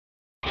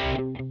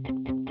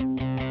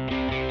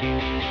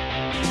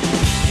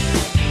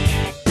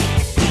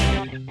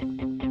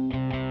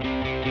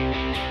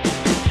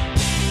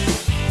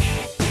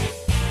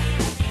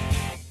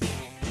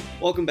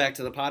Welcome back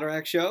to the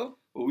Poterack Show,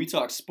 where we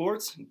talk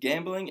sports,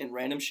 gambling, and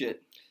random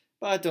shit.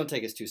 But don't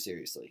take us too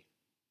seriously.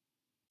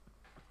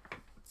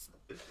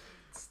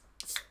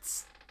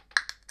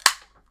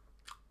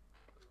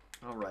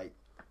 All right.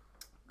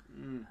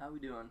 How we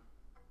doing?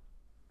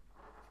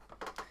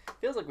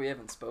 Feels like we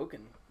haven't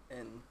spoken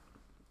in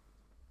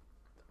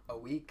a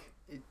week.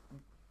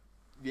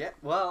 Yeah,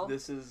 well.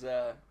 This is,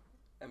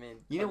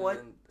 you know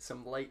what?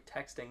 Some light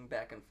texting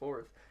back and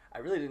forth. I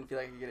really didn't feel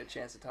like I could get a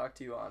chance to talk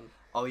to you on.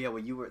 Oh, yeah,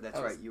 well, that's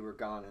right. You were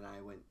gone and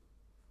I went.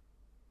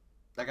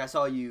 Like, I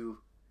saw you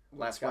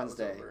last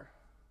Wednesday.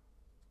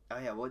 Oh,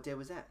 yeah, what day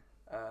was that?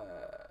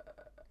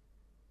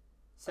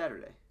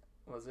 Saturday.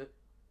 Was it?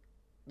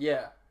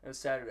 Yeah, it was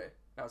Saturday.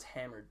 I was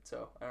hammered,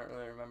 so I don't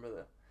really remember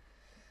the...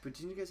 But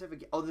didn't you guys have a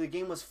game? Oh, the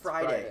game was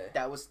Friday.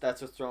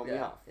 That's what's throwing me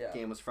off. Yeah.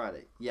 Game was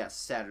Friday. Yes,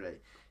 Saturday.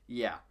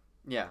 Yeah.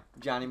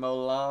 Johnny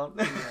Molon.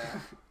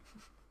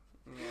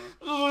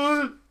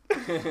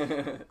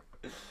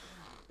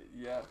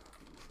 Yeah.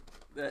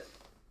 That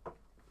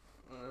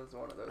was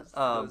one of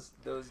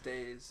those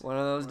days. One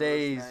of those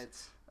days.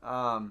 Nights.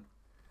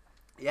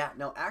 Yeah,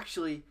 no,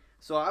 actually,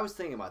 so I was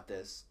thinking about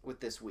this with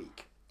this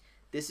week.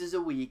 This is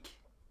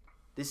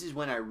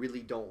when I really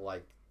don't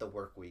like the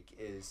work week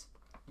is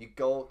you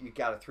got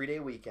a 3-day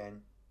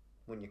weekend.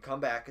 When you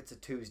come back, it's a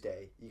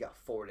Tuesday. You got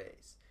 4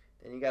 days.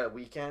 Then you got a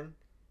weekend.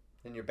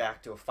 Then you're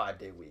back to a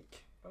 5-day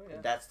week. Oh, yeah.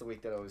 And that's the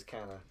week that I was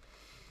kind of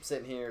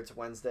sitting here. It's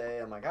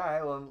Wednesday. I'm like, all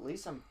right, well, at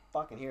least I'm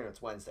fucking here and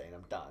it's Wednesday and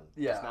I'm done.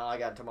 Yeah. 'Cause now I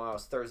got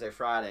tomorrow's Thursday,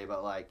 Friday,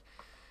 but like,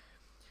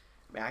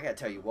 man, I got to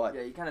tell you what.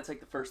 Yeah, you kind of take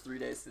the first 3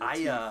 days to the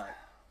teeth.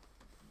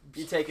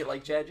 You take it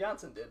like Chad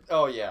Johnson did.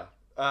 Oh, yeah.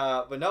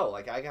 But no,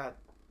 like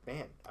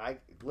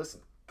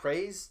listen,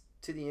 praise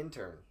to the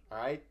intern, all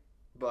right?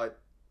 But,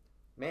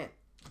 man,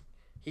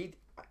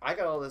 I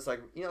got all this,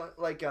 like,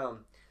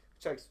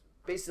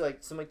 basically,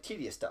 like, some, like,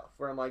 tedious stuff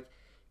where I'm like,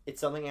 it's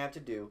something I have to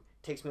do.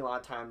 It takes me a lot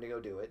of time to go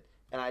do it.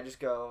 And I just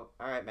go,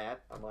 all right,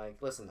 Matt. I'm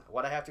like, listen,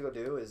 what I have to go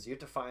do is you have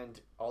to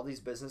find all these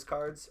business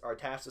cards are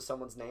attached to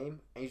someone's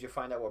name, and you should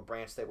find out what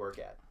branch they work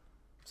at.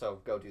 So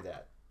go do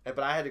that. But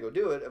I had to go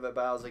do it. But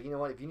I was like, you know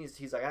what?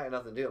 He's like, I got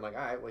nothing to do. I'm like,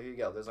 all right, well, here you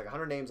go. There's like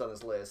 100 names on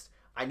this list.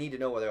 I need to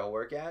know where they all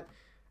work at,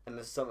 and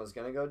this is something I was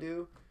gonna go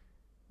do.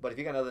 But if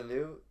you got nothing to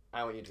do,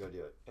 I want you to go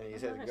do it. And he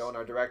said, go in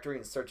our directory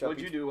and search up.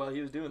 What'd you do while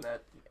he was doing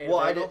that? Well,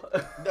 I did.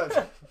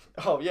 No,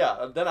 oh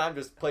yeah. Then I'm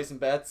just placing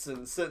bets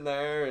and sitting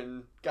there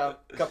and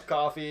got a cup of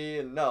coffee.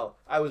 And no,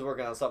 I was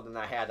working on something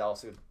that I had to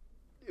also.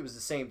 It was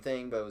the same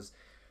thing, but it was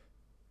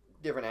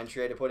different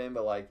entry I had to put in.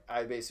 But like,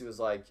 I basically was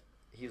like,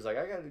 he was like,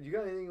 you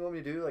got anything you want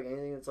me to do? Like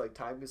anything that's like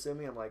time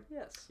consuming? I'm like,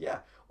 yes. Yeah.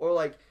 Or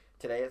like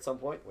today at some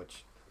point,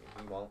 which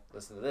he won't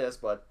listen to this,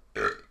 but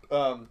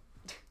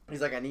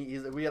he's like,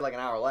 we had like an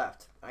hour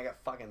left. I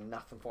got fucking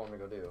nothing for him to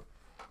go do.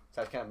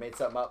 So I kind of made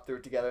something up, threw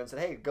it together, and said,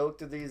 hey, go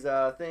through these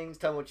things.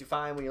 Tell me what you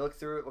find when you look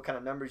through it, what kind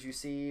of numbers you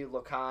see,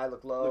 look high,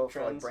 look low,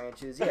 for like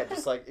branches. Yeah,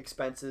 just like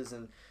expenses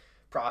and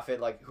profit,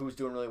 like who's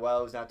doing really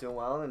well, who's not doing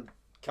well, and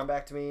come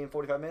back to me in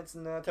 45 minutes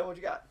and tell me what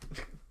you got.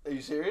 Are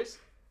you serious?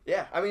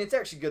 Yeah. I mean, it's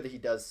actually good that he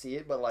does see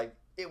it, but like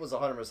it was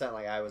 100%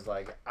 like I was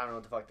like, I don't know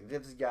what the fuck to do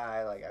with this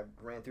guy. Like I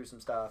ran through some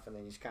stuff, and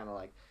then he's kind of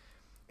like,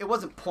 it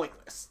wasn't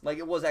pointless. Like,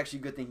 it was actually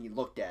a good thing he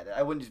looked at it.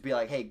 I wouldn't just be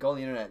like, hey, go on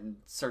the internet and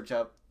search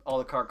up all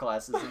the car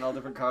classes and all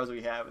different cars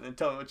we have and then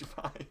tell me what you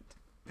find.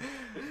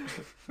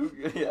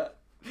 Yeah.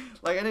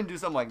 Like, I didn't do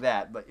something like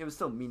that, but it was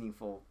still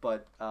meaningful.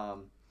 But,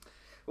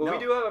 we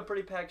do have a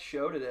pretty packed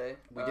show today.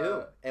 We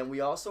do. And we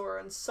also are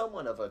in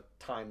somewhat of a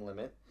time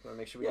limit. We want to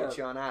make sure we get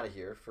you on out of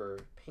here for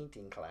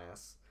painting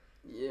class.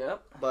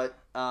 Yep. But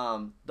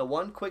the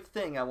one quick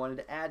thing I wanted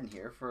to add in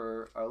here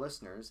for our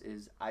listeners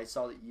is I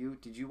saw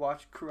that did you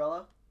watch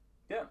Cruella?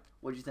 Yeah.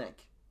 What'd you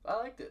think? I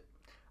liked it.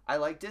 I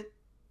liked it.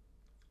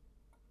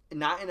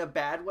 Not in a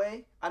bad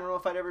way. I don't know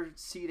if I'd ever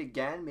see it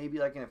again. Maybe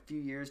like in a few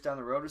years down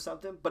the road or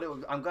something. But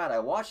I'm glad I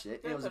watched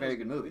it. Yeah, it was a very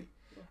good movie.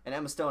 Yeah. And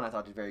Emma Stone I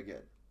thought did very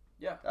good.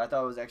 Yeah. I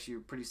thought it was actually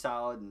pretty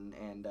solid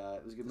and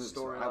it was a good movie.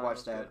 So I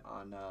watched that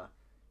on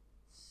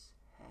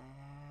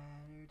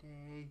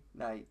Saturday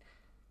night,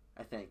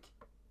 I think.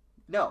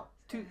 No,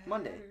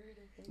 Monday,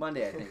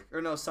 I think.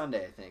 Or no,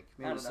 Sunday, I think.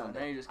 Maybe it was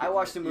Sunday. I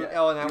watched the movie. Yeah.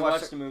 Oh, and I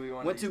watched the movie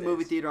went to a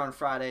movie theater on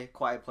Friday.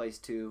 Quiet Place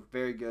 2.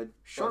 Very good.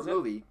 Short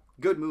movie.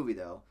 Good movie,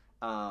 though.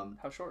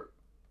 How short?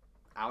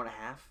 Hour and a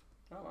half.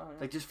 Oh, wow.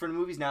 Yeah. Like, just for the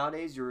movies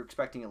nowadays, you're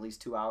expecting at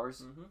least 2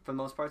 hours for the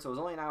most part. So it was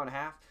only an hour and a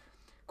half.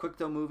 Quick,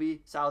 though,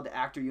 movie. Solid. The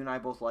actor you and I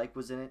both like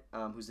was in it,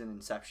 who's in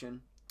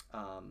Inception.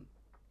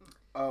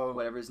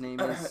 Whatever his name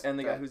is. And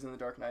the guy who's in The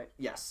Dark Knight.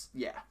 Yes.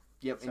 Yeah.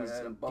 Yep. And he's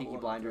in Peaky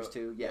Blinders,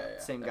 too. Yeah.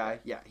 Same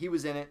guy. Yeah. He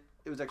was in it.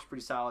 It was actually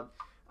pretty solid.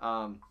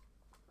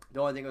 The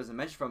only thing I was going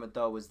to mention from it,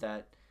 though, was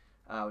that,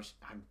 which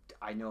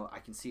I know I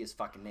can see his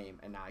fucking name,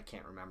 and now I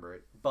can't remember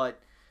it. But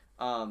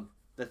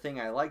the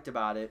thing I liked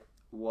about it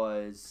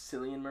was...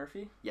 Cillian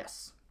Murphy?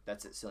 Yes,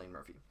 that's it, Cillian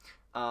Murphy.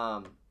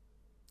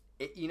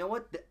 You know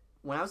what?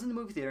 When I was in the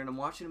movie theater and I'm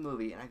watching a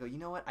movie, and I go, you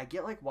know what? I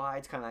get like why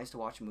it's kind of nice to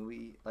watch a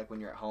movie. Like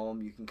when you're at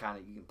home, you can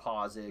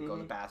pause it, go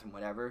to the bathroom,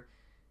 whatever.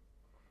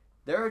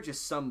 There are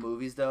just some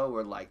movies though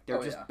where like they're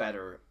Oh, just yeah.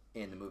 better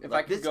in the movie. If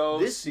Like, I could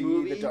go see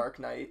The Dark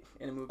Knight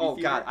in a movie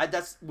theater. God,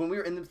 that's when we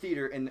were in the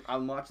theater and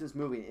I'm watching this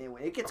movie and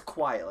when it gets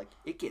quiet, like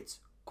it gets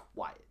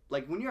quiet.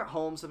 Like when you're at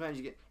home, sometimes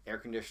you get air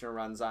conditioner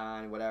runs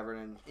on, whatever,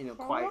 and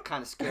quiet,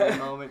 kind of scary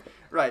moment,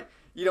 right?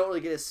 You don't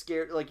really get as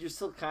scared. Like you're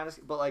still kind of,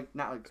 but like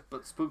not like,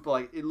 but spooked. But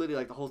like it literally,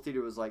 like the whole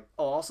theater was like,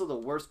 oh, also the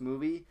worst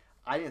movie.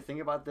 I didn't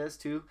think about this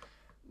too.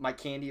 My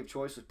candy of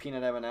choice was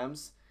peanut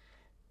M&Ms.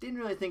 Didn't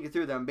really think it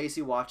through that I'm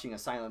basically watching a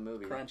silent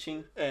movie.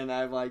 Crunching. And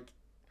I'm like,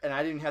 and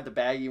I didn't have the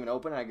bag even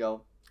open. I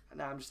go,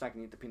 nah, I'm just not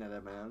gonna eat the peanut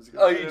M&Ms.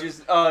 Oh,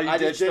 you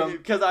ditched them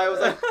because I was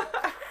like.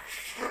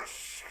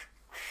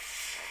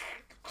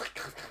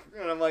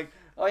 And I'm like,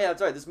 oh yeah,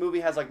 that's right. This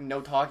movie has like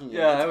no talking.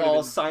 Yeah, it's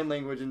all sign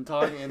language and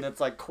talking, and it's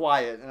like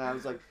quiet. And I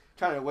was like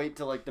trying to wait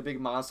till like the big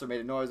monster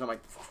made a noise. I'm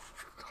like,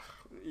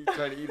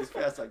 trying to eat as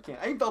fast as I can.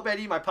 I even felt bad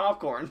eating my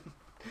popcorn.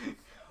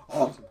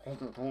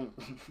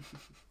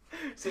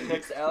 Sitting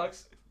next to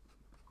Alex.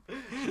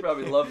 She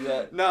probably loved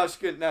that. No, she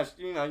couldn't. No,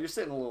 you're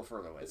sitting a little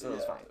further away, so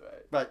it's fine.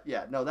 Right. But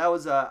yeah, no, that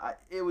was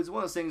it was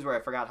one of those things where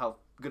I forgot how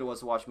good it was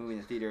to watch a movie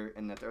in the theater,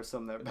 and that there are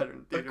some that are better in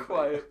the theater. A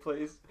quiet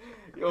place.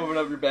 You open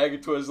up your bag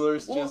of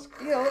Twizzlers, well, just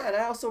and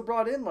I also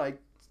brought in like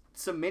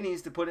some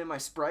minis to put in my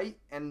Sprite,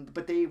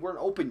 but they weren't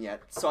open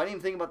yet, so I didn't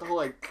even think about the whole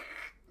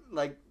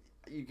like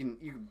you can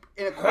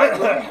in a quiet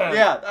room.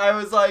 Yeah, I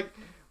was like,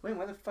 wait,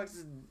 why the fuck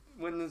is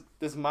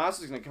this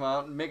monster's gonna come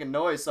out and make a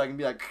noise so I can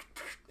be like,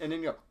 and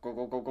then you go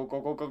go go go go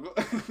go go go.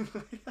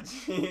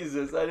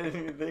 Jesus, I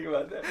didn't even think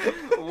about that.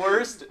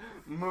 Worst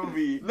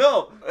movie.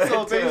 No,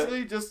 so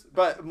basically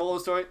but moral of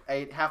the story, I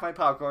ate half my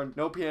popcorn,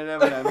 no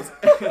peanut M&Ms,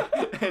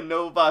 and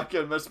no vodka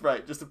and my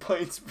Sprite, just a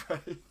plain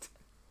Sprite.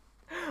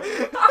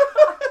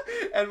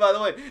 And by the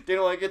way,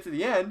 didn't want to get to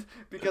the end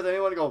because I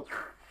didn't want to go.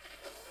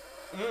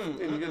 And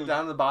you get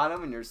down to the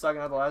bottom and you're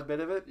sucking out the last bit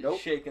of it. Nope.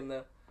 Shaking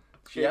the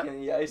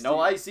ice. No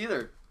ice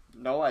either.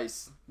 No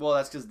ice. Well,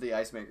 that's because the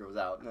ice maker was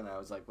out, and then I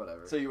was like,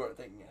 whatever. So you weren't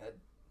thinking ahead.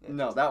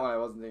 No, that one I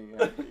wasn't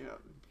thinking ahead.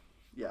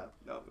 Yeah,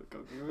 no.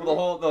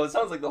 Well, it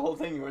sounds like the whole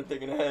thing you weren't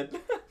thinking ahead.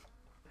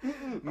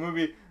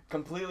 Movie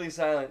completely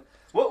silent.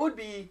 What would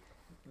be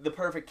the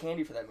perfect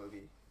candy for that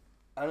movie?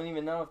 I don't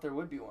even know if there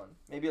would be one.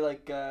 Maybe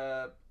like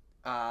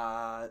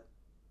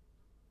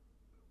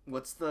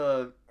what's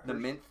the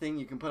mint thing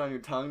you can put on your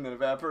tongue that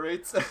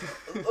evaporates?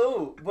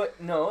 Oh, but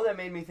no, that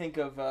made me think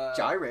of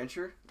Jolly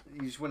Rancher.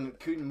 You just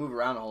couldn't move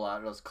around a whole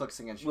lot. It was clicks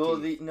against your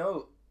teeth.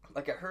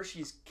 Like a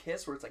Hershey's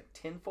Kiss where it's like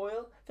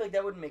tinfoil. I feel like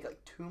that wouldn't make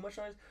like too much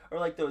noise. Or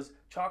like those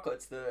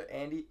chocolates, the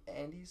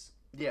Andes.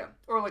 Yeah,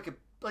 or like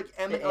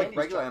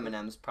regular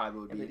M&Ms probably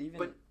would be.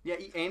 But yeah,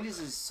 Andes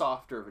is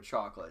softer of a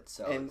chocolate,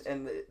 so.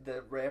 And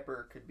the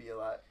wrapper could be a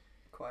lot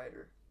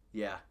quieter.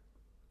 Yeah.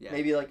 Yeah.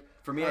 Maybe like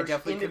for me, I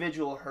definitely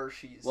individual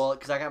Hershey's. Well,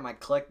 because I got my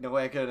click, no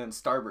way I could have done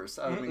Starburst.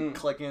 I would have been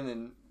clicking,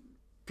 and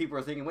people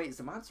are thinking, "Wait, is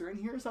the monster in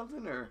here or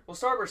something?" Or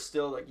Starburst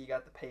still like you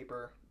got the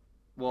paper.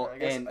 Well,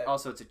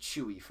 also it's a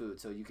chewy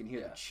food, so you can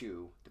hear the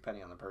chew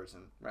depending on the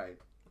person, right?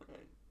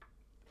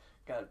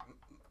 Got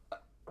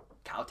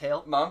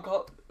Cowtail. Mom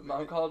called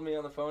me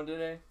on the phone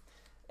today,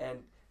 and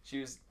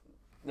she was.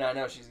 Now I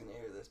know she's gonna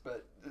hear this,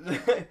 but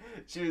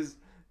she was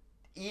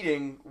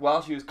eating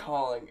while she was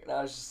calling, and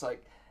I was just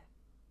like.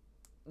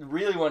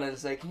 Really wanted to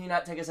say, can you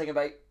not take a second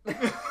bite?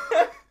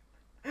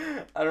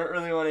 I don't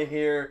really want to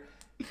hear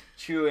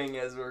chewing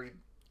as we're...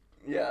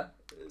 Yeah.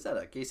 Is that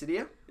a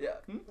quesadilla? Yeah.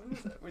 What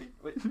is that?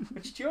 What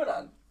you chewing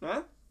on?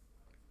 Huh?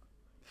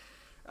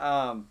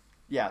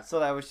 Yeah, so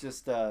that was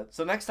just...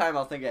 so next time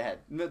I'll think ahead.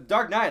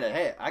 Dark Knight,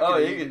 hey, I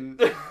could have eaten...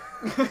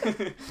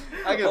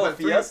 I could have put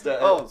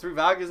Fiesta. 3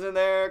 vodkas in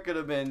there. Could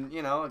have been,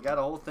 got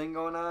a whole thing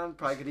going on.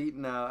 Probably could have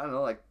eaten, I don't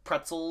know, like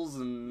pretzels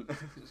and...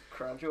 Just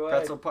crunch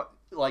away.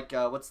 Like,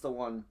 what's the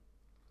one?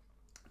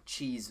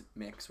 Cheese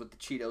mix with the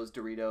Cheetos,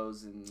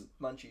 Doritos, and...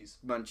 Munchies.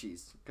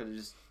 Could have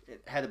just...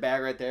 It had the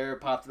bag right there,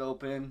 popped it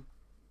open.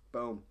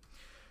 Boom.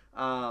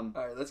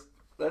 Alright,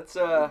 let's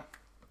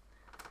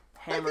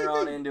hammer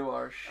on into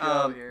our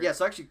show here. Yeah,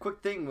 so actually,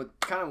 quick thing with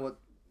kind of what...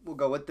 We'll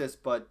go with this,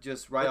 but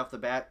just right off the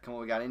bat, come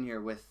what we got in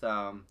here with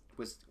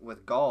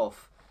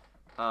golf.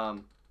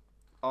 On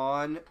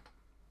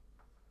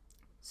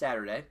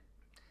Saturday,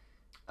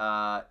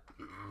 at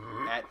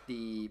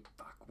the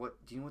remember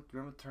what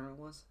tournament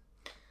it was?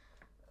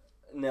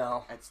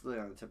 No, that's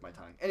literally on the tip of my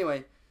tongue.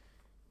 Anyway,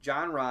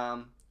 Jon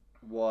Rahm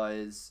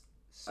was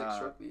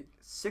 6-stroke lead.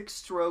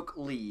 6-stroke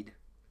lead,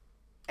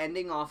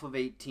 ending off of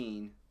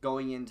 18,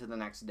 going into the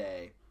next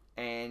day,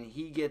 and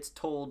he gets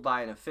told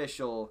by an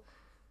official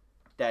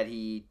that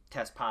he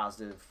tests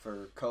positive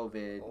for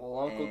COVID. Well,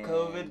 Uncle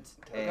COVID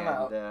took him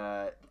out.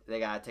 They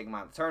gotta take him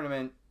out of the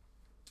tournament.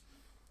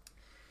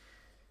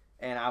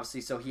 And obviously,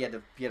 so he had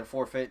to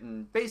forfeit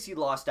and basically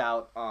lost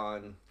out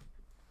on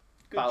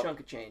chunk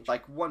of change,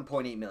 like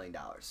 $1.8 million.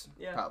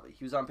 Yeah, probably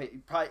he was on pay.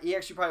 He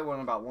actually probably won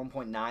about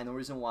 1.9. The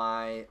reason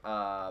why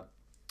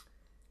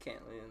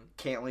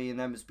Cantley and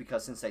them is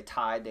because since they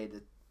tied,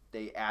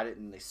 they added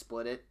and they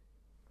split it.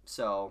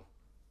 So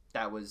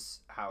that was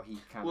how he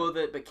kind of. Well,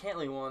 but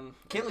Cantley won.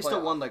 Cantley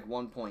still won like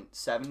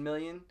 $1.7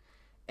 million,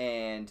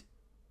 and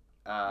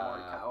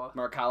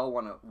Morikawa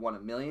won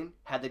 $1 million.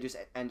 Had they just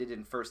ended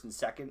in first and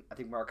second, I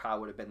think Morikawa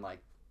would have been like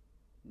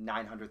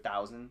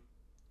 $900,000,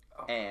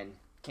 and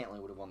Cantley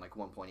would have won like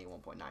 1.8,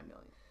 1.9 million.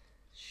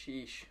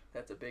 Sheesh,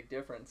 that's a big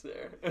difference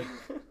there.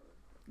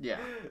 Yeah,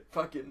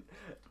 fucking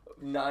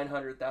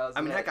 900,000.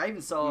 I mean, heck, I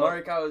even saw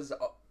Morikawa's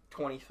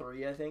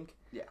 23, I think.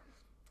 Yeah,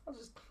 I was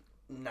just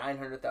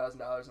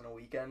 $900,000 in a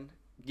weekend.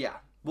 Yeah.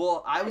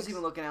 Well, I was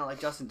even looking at like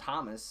Justin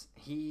Thomas.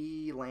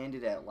 He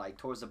landed at like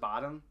towards the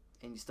bottom,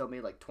 and he still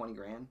made like 20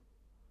 grand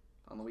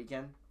on the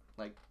weekend.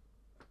 Like,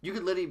 you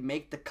could literally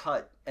make the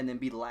cut and then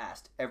be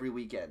last every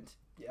weekend.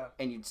 Yeah.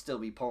 And you'd still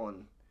be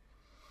pulling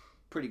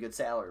pretty good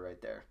salary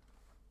right there.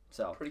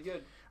 So pretty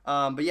good.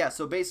 But yeah,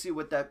 so basically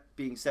with that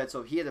being said,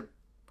 so he had to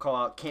call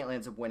out. Cantley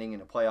ends up winning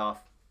in a playoff.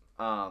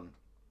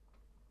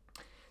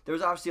 There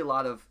was obviously a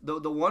lot of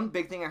the one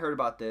big thing I heard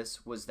about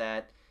this was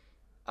that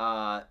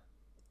the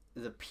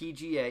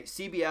PGA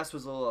CBS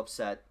was a little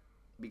upset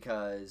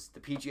because the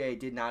PGA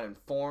did not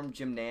inform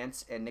Jim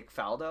Nantz and Nick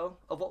Faldo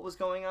of what was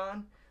going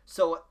on.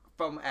 So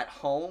from at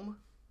home,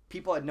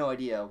 people had no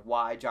idea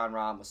why Jon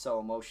Rahm was so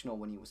emotional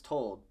when he was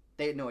told.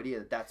 They had no idea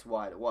that that's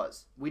why it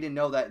was. We didn't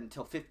know that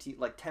until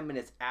 10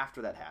 minutes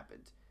after that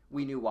happened.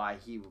 We knew why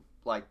he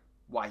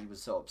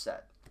was so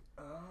upset.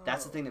 Oh.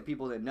 That's the thing that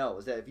people didn't know,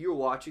 is that if you were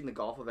watching the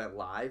golf event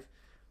live,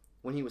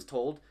 when he was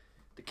told,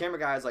 the camera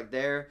guy is like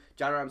there.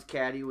 Jon Rahm's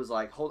caddy was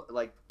like,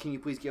 can you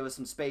please give us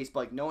some space? But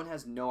like, no one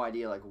has no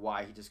idea like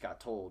why he just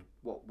got told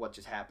what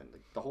just happened.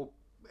 Like the whole,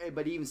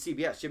 but even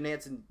CBS, Jim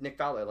Nantz and Nick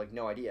Faldo had like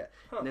no idea,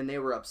 and then they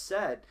were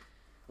upset.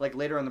 Like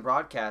later on the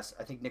broadcast,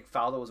 I think Nick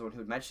Faldo was the one who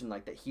had mentioned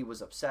like that he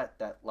was upset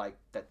that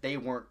they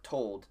weren't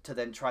told, to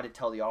then try to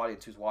tell the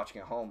audience who's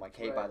watching at home like,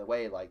 hey, right, by the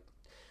way, like,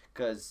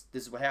 because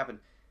this is what happened.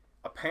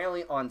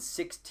 Apparently on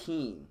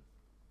 16,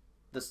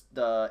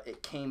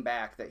 it came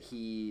back that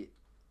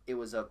it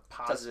was a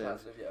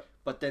positive, yeah.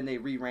 But then they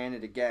reran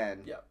it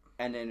again, yeah.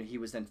 And then he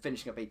was then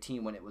finishing up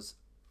 18 when it was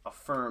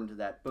affirmed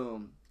that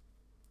boom,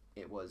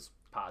 it was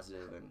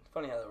positive. And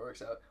funny how that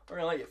works out. We're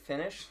gonna let you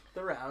finish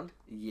the round,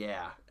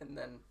 yeah, and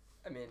then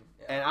I mean,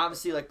 yeah. And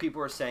obviously like people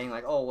were saying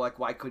like, oh, like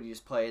why couldn't you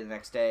just play the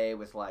next day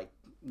with like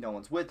no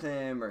one's with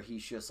him, or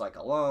he's just like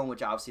alone,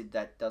 which obviously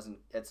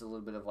it's a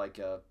little bit of like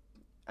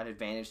an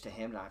advantage to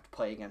him not have to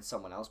play against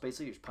someone else.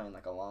 Basically, you're just playing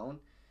like alone.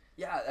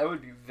 Yeah, that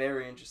would be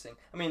very interesting.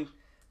 I mean,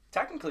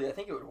 technically, I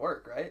think it would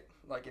work, right?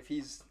 Like if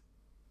he's,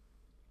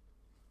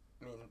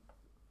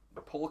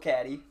 pull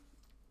caddy,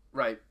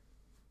 right?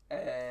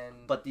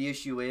 But the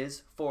issue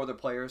is, 4 other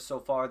players so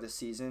far this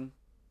season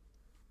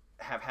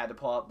have had to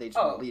pull up. They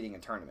just weren't leading a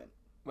tournament.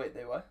 Wait,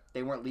 they what?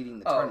 They weren't leading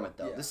the tournament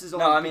though. Yeah. This is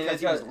only because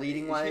he was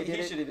leading while he did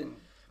it. He should have been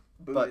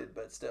booted,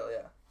 but still,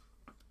 yeah.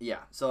 Yeah.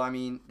 So I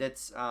mean,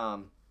 that's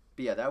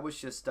but yeah, that was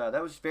just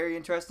that was very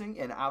interesting,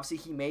 and obviously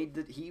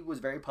he was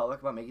very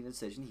public about making the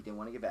decision. He didn't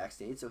want to get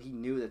backstage, so he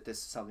knew that this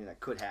is something that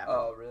could happen.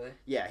 Oh, really?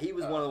 Yeah, he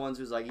was one of the ones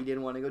who was like he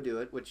didn't want to go do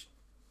it, which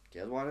he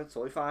doesn't want it. It's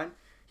totally fine.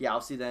 He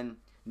obviously then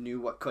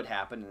knew what could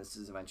happen, and this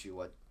is eventually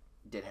what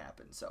did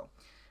happen. So,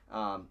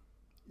 Xander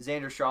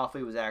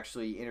Schauffele was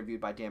actually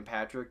interviewed by Dan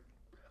Patrick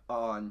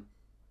on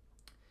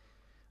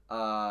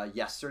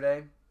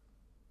yesterday,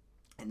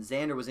 and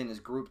Xander was in his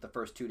group the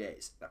first 2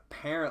 days.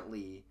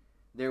 Apparently,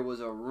 there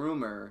was a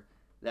rumor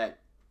that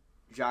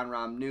Jon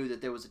Rahm knew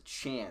that there was a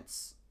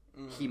chance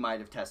he might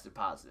have tested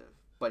positive,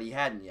 but he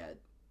hadn't yet,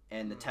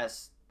 and the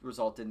test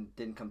result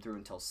didn't come through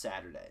until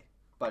Saturday.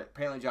 But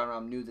apparently Jon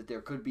Rahm knew that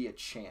there could be a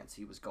chance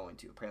he was going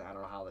to. Apparently, I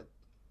don't know how that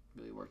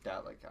really worked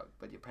out,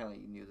 but apparently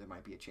he knew there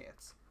might be a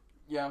chance.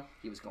 Yeah,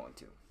 he was going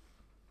to.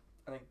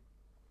 I think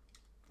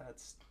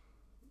that's,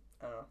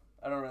 I don't know.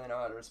 I don't really know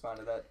how to respond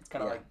to that. It's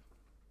kind of like,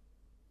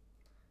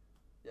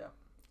 yeah.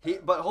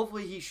 But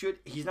hopefully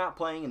he's not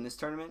playing in this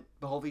tournament,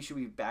 but hopefully he should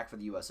be back for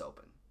the U.S.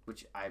 Open,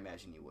 which I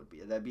imagine he would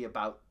be. That'd be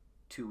about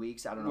 2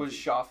 weeks. I don't know. Was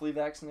Schauffele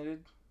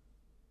vaccinated?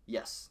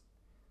 Yes.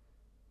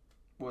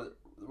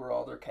 Were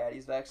all their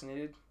caddies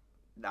vaccinated?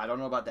 I don't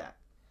know about that.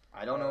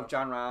 I don't know if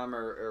Jon Rahm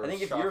or I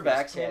think if Schauffele's you're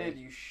vaccinated,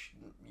 caddy.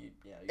 you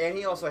and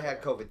he also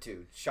had COVID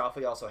too.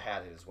 Schauffele also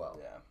had it as well.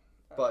 Yeah.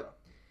 But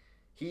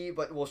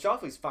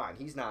Schauffele's fine.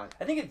 He's not.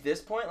 I think at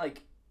this point,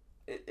 like,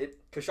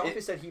 because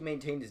Schauffele said he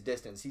maintained his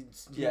distance. He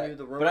knew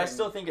the room. But I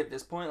still think at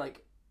this point,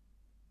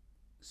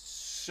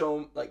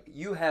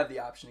 you have the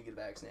option to get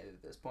vaccinated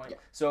at this point. Yeah.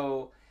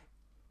 So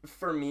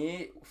for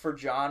me, for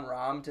Jon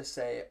Rahm to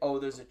say, oh,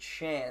 there's a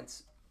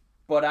chance,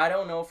 but I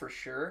don't know for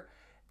sure.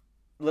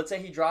 Let's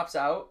say he drops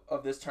out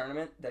of this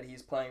tournament that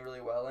he's playing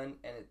really well in,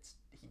 and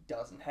he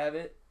doesn't have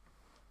it.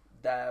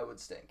 That would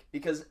stink,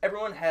 because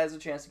everyone has a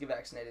chance to get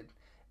vaccinated,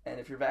 and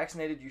if you're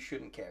vaccinated, you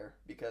shouldn't care,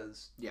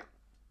 because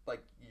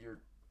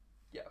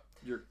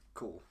you're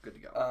cool, good to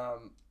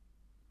go.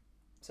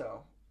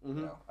 So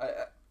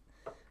I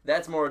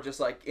that's more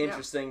just like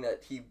interesting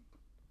that he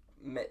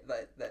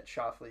that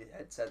Schauffele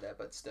had said that,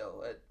 but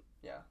still,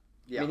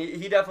 I mean,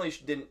 he definitely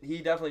didn't. He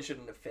definitely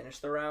shouldn't have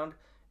finished the round,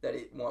 that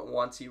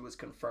once he was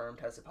confirmed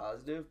tested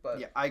positive. But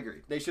yeah, I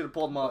agree. They should have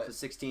pulled him off at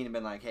 16 and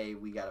been like, hey,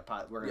 we're gonna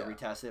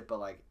retest it. But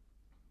like,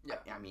 yeah,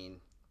 I mean,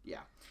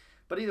 yeah.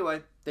 But either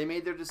way, they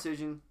made their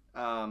decision.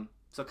 So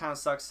it kind of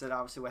sucks that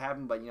obviously what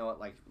happened. But you know what?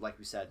 Like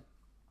we said,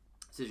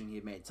 decision he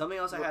had made. Something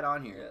else I had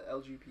on here. Yeah,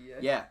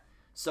 LGPA. Yeah.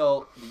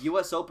 So the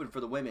U.S. Open for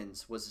the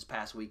women's was this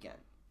past weekend,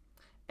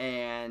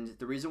 and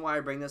the reason why I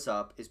bring this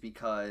up is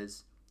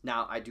because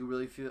now I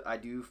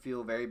do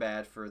feel very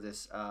bad for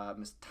this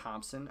Miss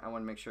Thompson. I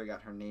want to make sure I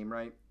got her name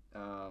right.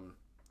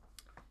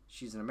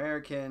 She's an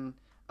American,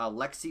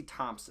 Lexi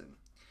Thompson.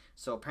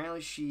 So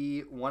apparently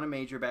she won a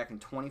major back in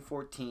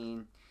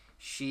 2014.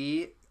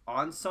 She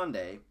on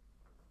Sunday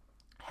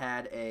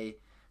had a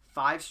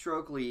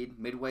 5-stroke lead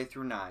midway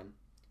through 9,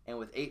 and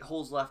with 8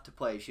 holes left to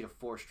play, she had a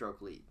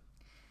 4-stroke lead.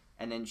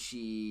 And then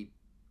she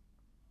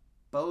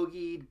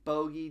bogeyed,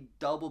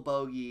 double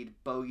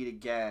bogeyed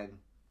again,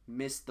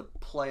 missed the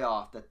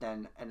playoff that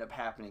then ended up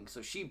happening.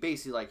 So she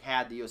basically like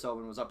had the U.S.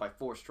 Open, was up by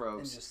 4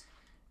 strokes,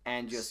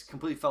 and just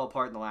completely fell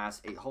apart in the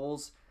last 8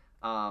 holes.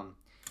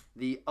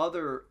 The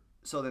other,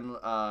 so then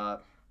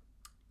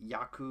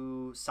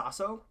Yaku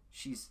Sasso,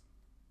 she's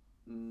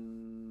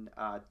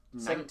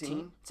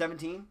 17,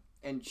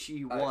 and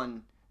she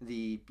won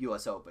the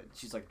U.S. Open.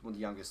 She's like one of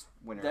the youngest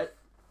winners.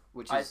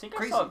 Which is I think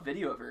crazy. I saw a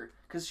video of her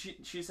because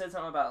she said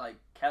something about like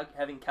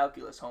having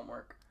calculus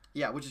homework.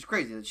 Yeah, which is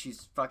crazy that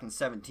she's fucking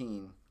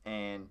 17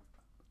 and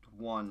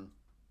won.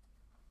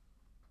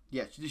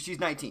 Yeah, she's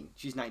 19.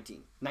 She's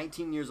 19.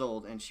 19 years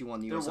old, and she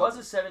won the U.S. There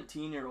was Open. a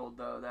 17-year-old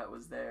though that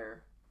was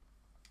there.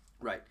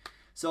 Right.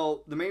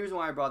 So the main reason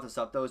why I brought this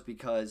up though is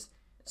because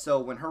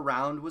when her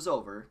round was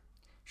over,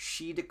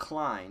 she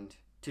declined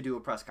to do a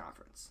press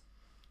conference,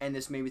 and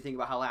this made me think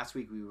about how last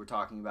week we were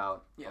talking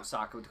about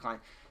Osaka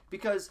declined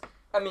because.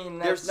 I mean,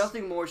 there's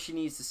nothing more she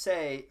needs to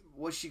say.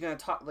 What's she gonna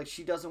talk? Like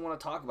she doesn't want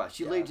to talk about it.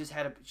 She literally just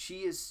had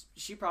She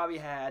probably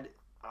had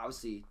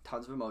obviously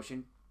tons of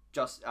emotion.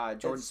 Just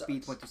Jordan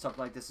Spieth went through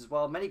something like this as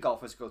well. Many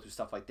golfers go through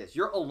stuff like this.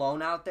 You're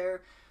alone out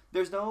there.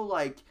 There's no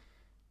like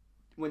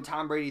when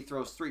Tom Brady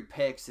throws 3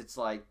 picks. It's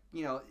like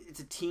it's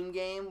a team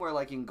game where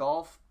like in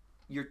golf,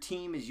 your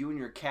team is you and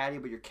your caddy,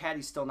 but your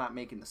caddy's still not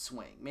making the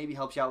swing. Maybe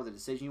helps you out with the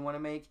decision you want to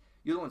make.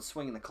 You're the one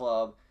swinging the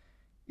club.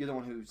 You're the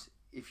one who's.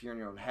 If you're in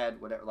your own head,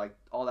 whatever, like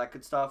all that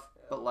good stuff.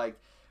 Yeah. But like,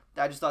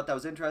 I just thought that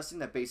was interesting.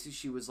 That basically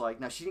she was like,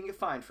 now she didn't get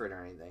fined for it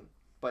or anything,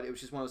 but it was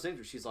just one of those things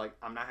where she's like,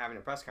 I'm not having a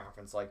press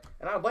conference. Like,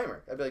 and I don't blame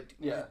her. I'd be like,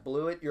 you just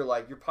blew it. You're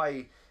like, you're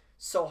probably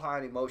so high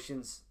on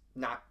emotions,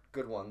 not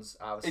good ones.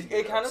 Obviously,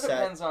 it kind of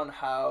depends on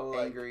how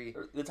angry,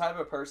 the type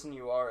of person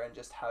you are, and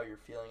just how you're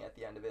feeling at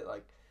the end of it.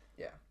 Like,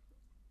 yeah,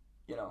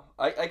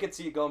 I could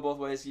see it going both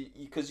ways.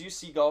 Because you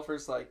see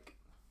golfers like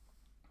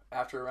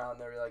after a round,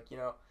 they're like,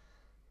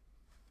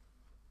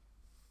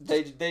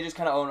 They just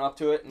kind of own up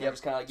to it, and they're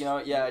just kind of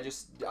like,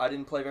 I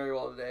didn't play very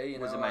well today.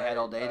 Was in my head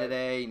all day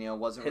today.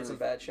 Wasn't hit really, some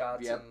bad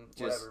shots and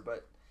whatever.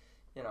 But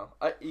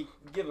you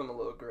give them a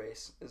little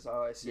grace is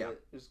how I see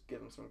it. Just give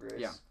them some grace.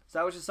 Yeah. So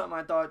that was just something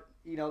I thought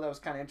that was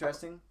kind of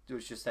interesting. It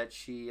was just that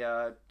she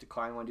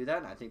declined to do that,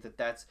 and I think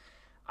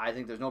I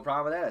think there's no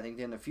problem with that. I think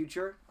in the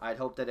future, I'd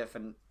hope that if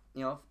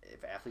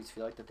athletes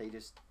feel like that they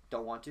just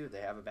don't want to,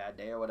 they have a bad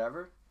day or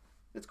whatever,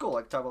 it's cool.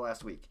 Like we talked about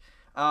last week.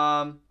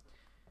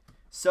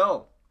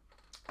 So.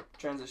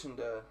 Transition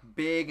to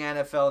big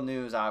NFL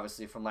news,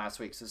 obviously, from last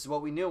week. So this is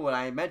what we knew when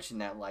I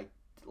mentioned that, like,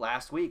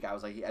 last week. I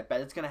was like, I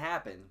bet it's going to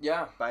happen.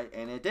 Yeah.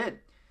 And it did.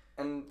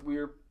 And we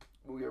were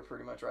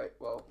pretty much right.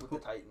 Well, with the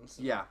Titans.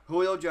 Yeah.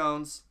 Julio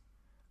Jones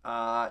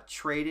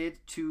traded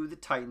to the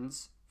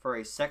Titans for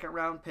a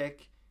 2nd-round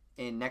pick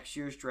in next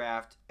year's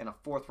draft and a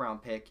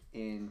 4th-round pick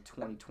in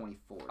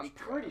 2024. I'm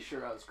pretty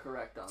sure I was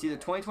correct on that. It's either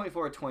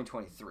 2024 or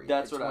 2023.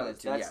 That's what I was.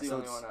 That's the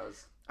only one I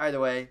was. Either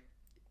way.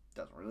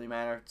 Doesn't really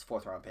matter. It's a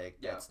 4th-round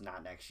pick. That's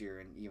not next year,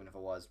 and even if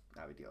it was,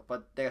 not a big deal.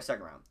 But they're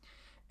 2nd round.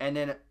 And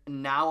then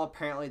now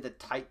apparently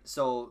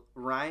so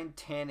Ryan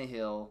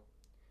Tannehill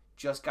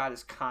just got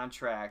his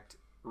contract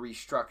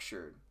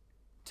restructured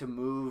to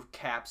move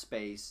cap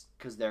space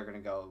because they're going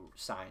to go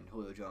sign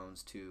Julio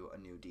Jones to a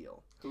new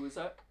deal. Who is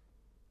that?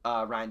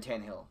 Ryan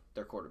Tannehill,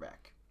 their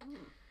quarterback.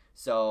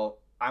 So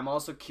I'm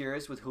also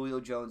curious with Julio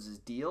Jones'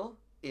 deal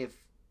if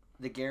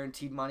the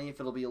guaranteed money,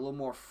 if it'll be a little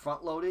more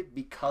front-loaded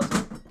because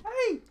of...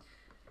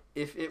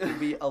 If it will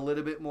be a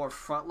little bit more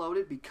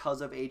front-loaded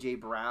because of A.J.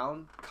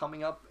 Brown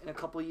coming up in a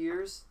couple of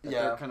years.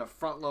 They're kind of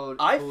front-load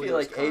feel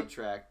like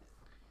contract.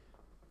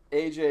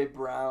 A.J.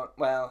 Brown,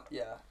 well,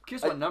 yeah.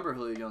 Curious what number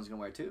Julio Jones is going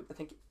to wear, too. I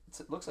think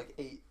it looks like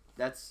 8.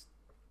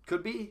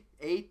 Could be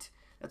 8.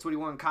 That's what he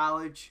won in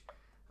college.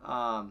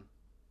 I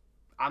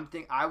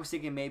was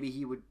thinking maybe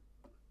he would,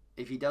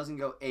 if he doesn't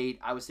go 8,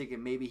 I was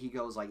thinking maybe he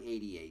goes like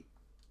 88.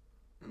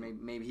 Or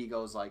maybe he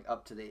goes like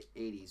up to the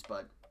 80s,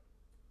 but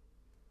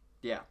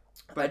yeah.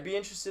 But I'd be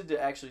interested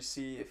to actually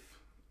see if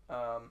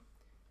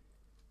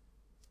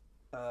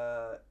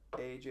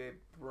A.J.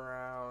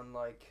 Brown,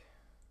 like,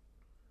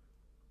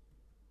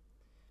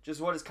 just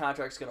what his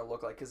contract's going to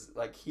look like. Because,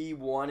 like, he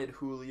wanted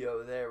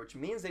Julio there, which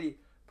means that he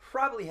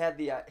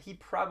he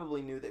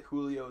probably knew that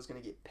Julio was going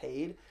to get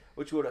paid,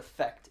 which would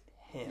affect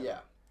him. Yeah.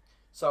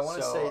 So I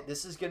want to say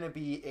this is going to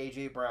be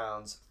A.J.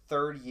 Brown's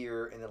third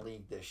year in the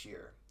league this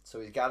year. So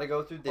he's got to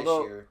go through this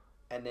year,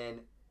 and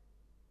then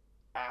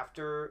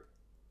after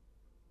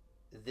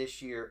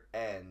this year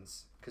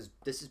ends, because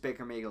this is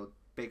Baker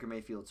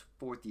Mayfield's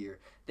fourth year,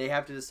 they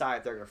have to decide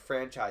if they're going to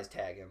franchise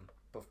tag him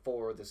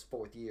before this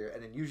fourth year,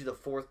 and then usually the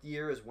fourth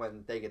year is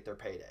when they get their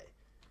payday.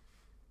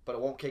 But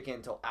it won't kick in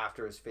until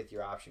after his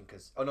fifth-year option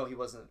because... Oh, no, he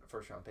wasn't a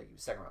first-round pick. He was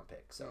a second-round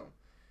pick. So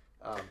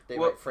they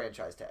might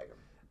franchise tag him.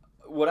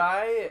 What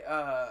I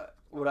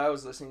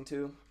was listening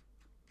to,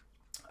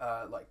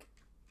 like,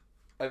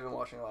 I've been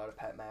watching a lot of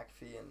Pat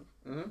McAfee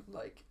and,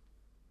 like,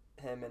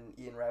 him and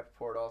Ian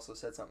Rappaport also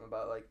said something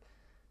about, like,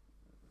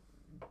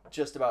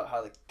 just about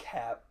how the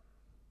cap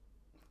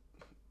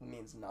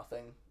means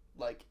nothing.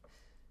 Like,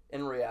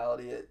 in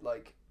reality, it,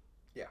 like...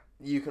 Yeah.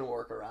 You can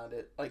work around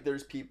it. Like,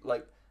 there's people...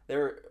 Like...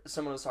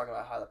 Someone was talking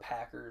about how the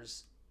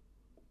Packers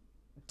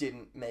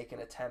didn't make an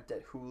attempt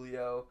at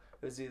Julio.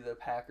 It was either the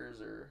Packers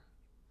or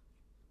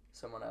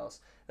someone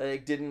else. They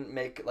didn't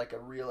make like a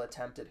real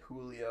attempt at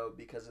Julio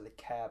because of the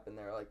cap, and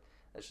they're like,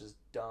 that's just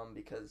dumb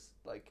because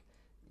like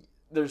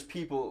there's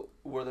people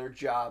where their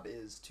job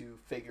is to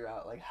figure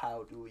out like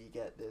how do we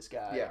get this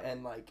guy,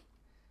 and like,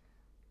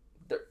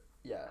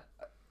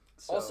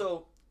 So,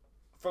 also,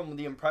 from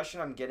the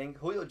impression I'm getting,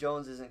 Julio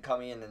Jones isn't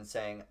coming in and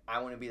saying,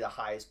 I want to be the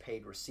highest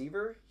paid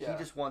receiver. Yeah. He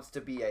just wants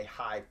to be a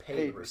high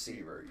paid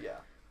receiver. Yeah.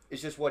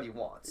 It's just what he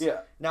wants.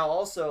 Yeah. Now,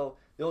 also,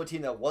 the only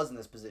team that was in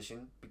this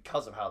position,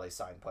 because of how they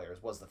signed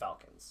players, was the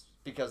Falcons.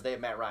 Because they have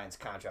Matt Ryan's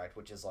contract,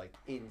 which is, like,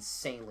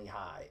 insanely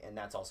high. And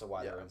that's also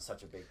why they're in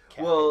such a big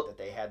cap that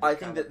they had. I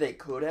think that they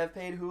could have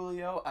paid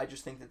Julio. I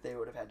just think that they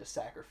would have had to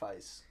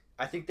sacrifice.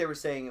 I think they were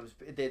saying it was.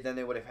 Then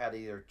they would have had to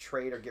either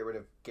trade or get rid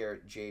of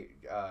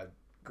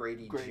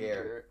Grady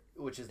Jarrett,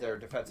 which is their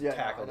defensive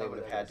tackle. They would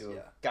have had to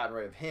have gotten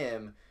rid of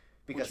him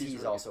because he's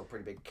really also a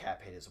pretty big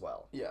cap hit as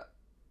well. Yeah.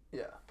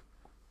 Yeah.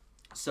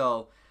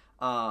 So,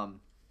 so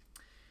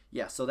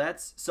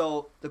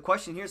the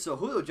question here, so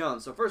Julio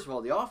Jones, so first of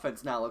all, the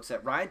offense now looks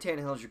at Ryan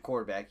Tannehill as your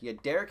quarterback. You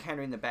got Derrick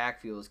Henry in the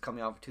backfield is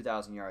coming off a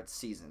 2,000 yard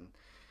season.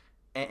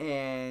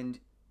 And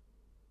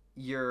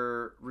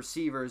your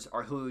receivers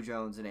are Julio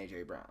Jones and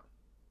A.J. Brown.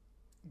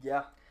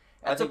 Yeah.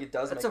 I think it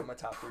does make him a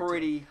top three.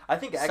 Pretty I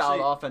think actually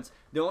solid offense.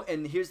 No,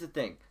 and here's the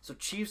thing. So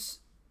Chiefs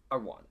are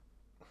one,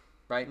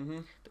 right?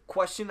 Mm-hmm. The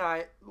question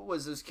I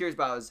was curious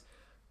about is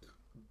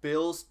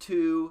Bills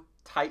 2,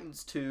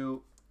 Titans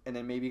 2, and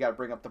then maybe you got to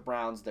bring up the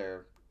Browns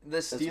there. The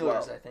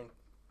Steelers, I think,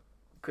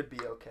 could be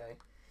okay.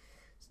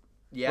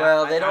 Yeah.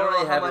 Well, they don't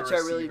really have a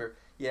receiver.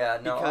 Yeah,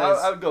 no,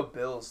 I would go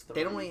Bills 3.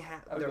 They don't really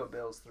have. I would go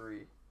Bills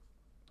 3.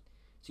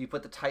 So you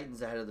put the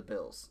Titans ahead of the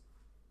Bills.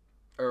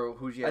 Or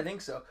who's you? I think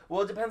so.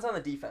 Well, it depends on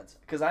the defense.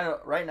 Because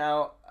right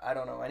now, I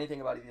don't know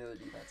anything about the other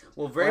defenses.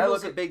 Well,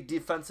 Vrabel's a big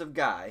defensive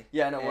guy.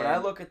 Yeah, no. When I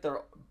look at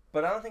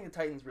but I don't think the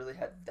Titans really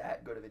had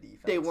that good of a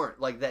defense. They weren't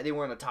like that. They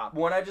weren't a top.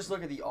 When I just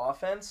look at the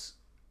offense,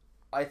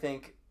 I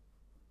think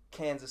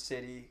Kansas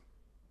City,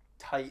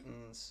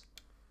 Titans,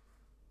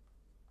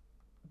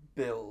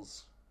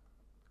 Bills.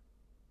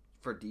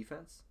 For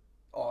defense?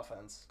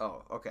 Offense.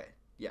 Oh, okay.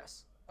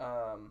 Yes.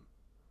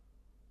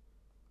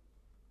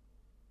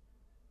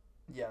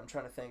 Yeah, I'm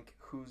trying to think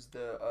who's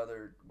the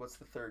other. What's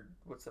the third?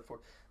 What's the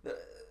fourth?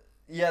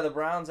 The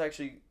Browns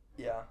actually.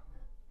 Yeah,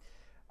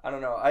 I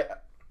don't know.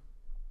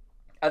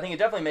 I think it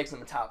definitely makes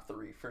them a top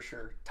 3 for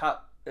sure.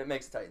 It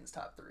makes the Titans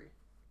top 3.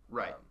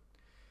 Right.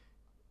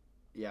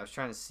 Yeah, I was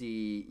trying to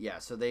see. Yeah,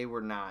 so they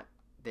were not.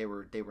 They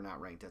were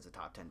not ranked as a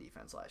top 10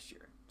 defense last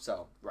year.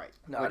 So right.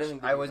 No, I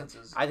didn't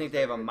think I think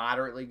they have a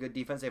moderately good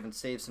defense. They haven't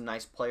saved some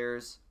nice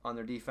players on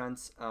their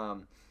defense.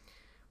 But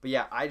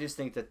yeah, I just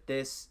think that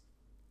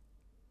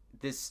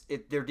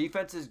their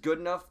defense is good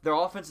enough. Their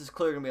offense is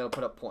clearly gonna be able to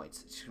put up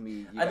points. It's gonna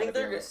be. I think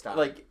they're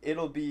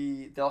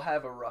they'll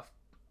have a rough.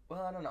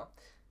 Well, I don't know.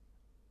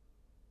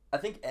 I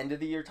think end of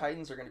the year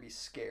Titans are gonna be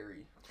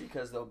scary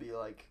because they'll be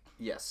like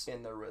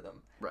in the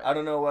rhythm. Right. I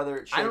don't know whether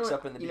it shakes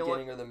up in the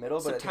beginning or the middle.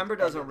 But September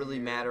doesn't really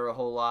matter a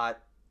whole lot.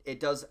 It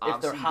does.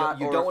 Obviously, if they're hot,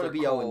 you don't want to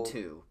be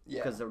 0-2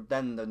 because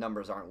then the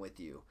numbers aren't with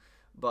you.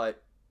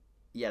 But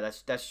yeah,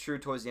 that's true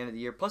towards the end of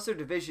the year. Plus their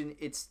division,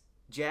 it's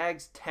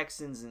Jags,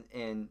 Texans,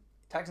 and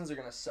Texans are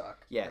going to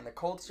suck. Yeah. And the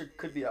Colts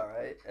could be all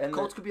right. And the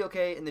Colts could be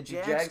okay, and the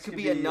Jags could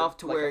be enough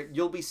to where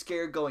you'll be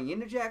scared going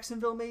into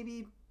Jacksonville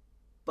maybe,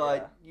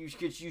 but you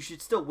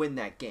should still win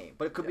that game.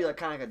 But it could be like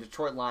kind of like a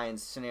Detroit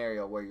Lions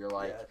scenario where you're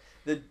like...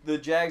 Yeah. The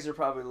Jags are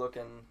probably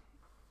looking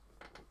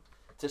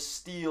to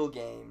steal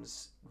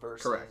games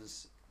versus, correct.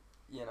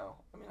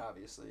 I mean,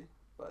 obviously,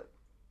 but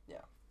yeah.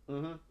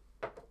 Mm-hmm.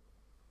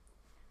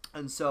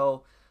 And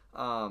so,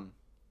 damn,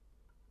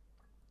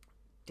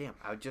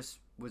 I just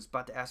was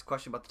about to ask a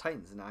question about the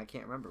Titans, and now I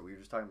can't remember. We were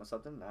just talking about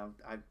something. Now,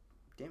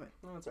 damn it.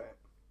 No, that's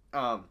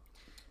all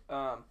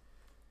right.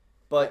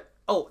 But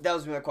that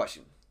was my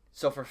question.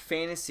 So for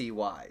fantasy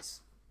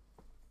wise,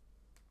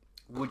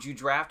 would you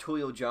draft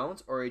Julio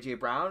Jones or AJ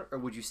Brown, or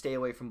would you stay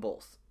away from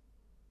both?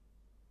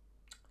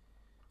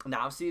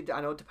 Now, obviously,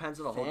 I know it depends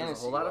on there's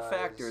a whole lot of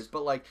factors,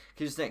 but like,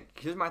 just think.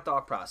 Here's my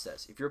thought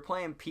process. If you're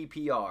playing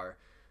PPR,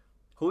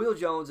 Julio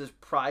Jones is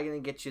probably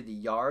going to get you the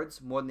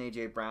yards more than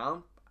AJ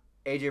Brown.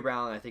 AJ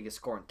Brown, I think, is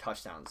scoring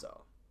touchdowns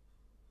though,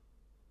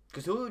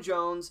 because Julio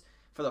Jones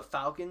for the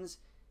Falcons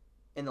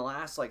in the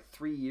last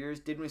 3 years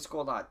didn't really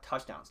score a lot of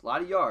touchdowns, a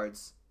lot of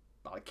yards,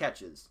 a lot of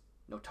catches,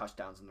 no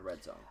touchdowns in the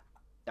red zone.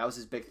 That was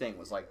his big thing.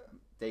 Was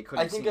they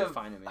couldn't seem to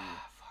find him.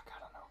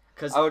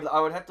 Because I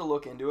would have to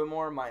look into it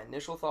more. My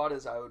initial thought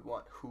is I would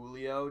want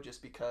Julio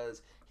just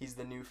because he's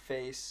the new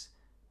face.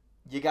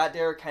 You got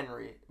Derrick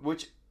Henry,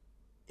 which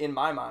in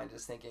my mind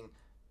is thinking,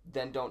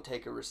 then don't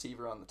take a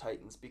receiver on the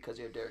Titans because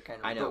you have Derrick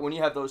Henry. I know. But when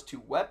you have those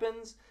two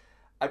weapons,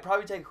 I'd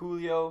probably take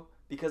Julio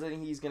because I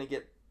think he's going to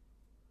get...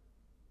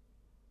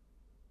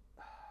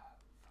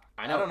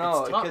 I know. I don't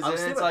know.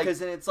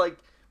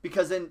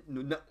 Because then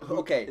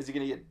okay. Is he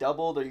going to get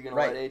doubled or are you going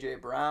to let A.J.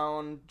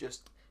 Brown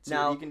just... See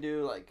what he can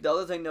do. The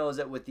other thing though is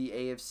that with the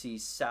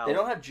AFC South, they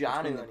don't have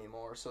Jonnu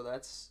anymore, so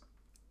that's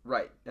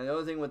right. And the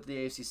other thing with the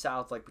AFC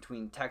South,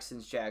 between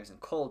Texans, Jags, and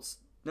Colts,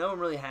 they don't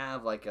really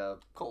have a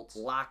Colts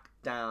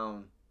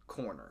lockdown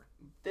corner.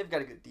 They've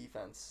got a good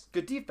defense.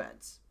 Good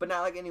defense, but not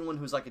like anyone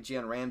who's like a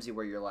Jon Ramsey,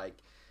 where you're like,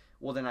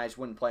 well, then I just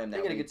wouldn't play him.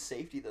 They got a good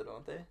safety though,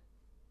 don't they? I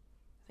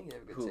think they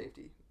have a good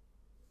safety.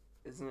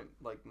 Isn't it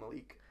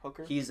Malik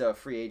Hooker? He's a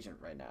free agent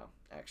right now,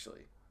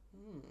 actually.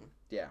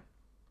 Yeah.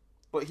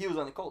 But he was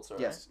on the Colts, right?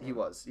 Yes, he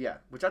was. Yeah,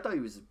 which I thought he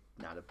was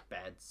not a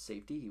bad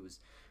safety. He was,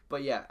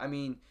 but yeah, I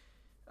mean,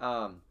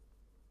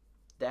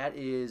 that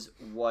is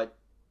what.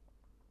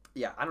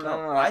 Yeah, I don't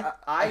know.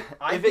 I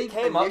if think it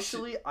came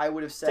initially I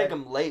would have said take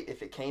him late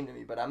if it came to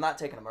me, but I'm not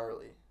taking him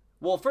early.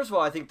 Well, first of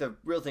all, I think the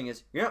real thing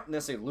is you're not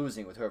necessarily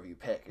losing with whoever you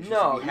pick.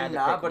 No, you're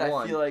not. But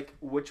I feel like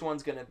which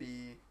one's gonna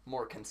be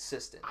more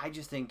consistent? I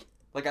just think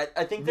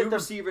I think new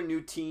receiver,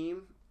 new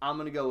team. I'm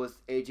gonna go with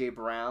AJ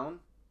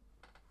Brown.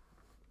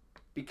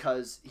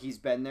 Because he's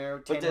been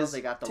there. They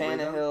got the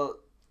rhythm.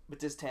 But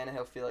does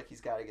Tannehill feel like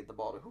he's got to get the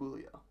ball to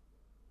Julio?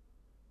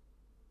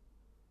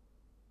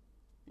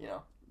 You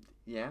know?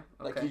 Yeah.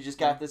 Okay. You just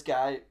got this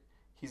guy.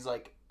 He's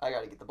like, I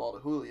got to get the ball to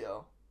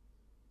Julio.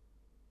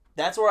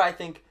 That's where I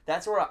think.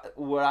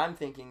 What I'm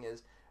thinking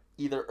is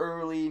either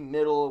early,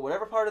 middle,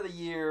 whatever part of the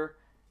year,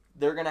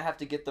 they're gonna have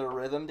to get their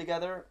rhythm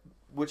together.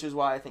 Which is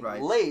why I think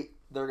late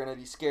they're gonna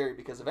be scary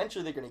because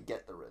eventually they're gonna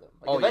get the rhythm.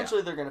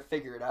 Eventually they're gonna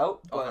figure it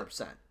out.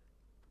 100%.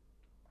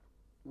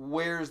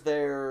 Where's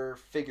their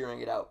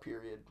figuring it out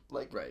period?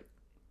 Right.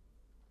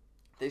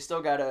 They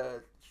still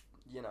gotta,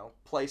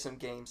 play some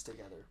games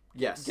together.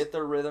 Yes. Get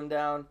their rhythm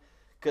down.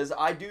 Because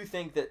I do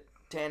think that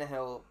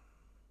Tannehill,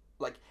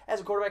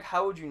 as a quarterback,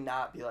 how would you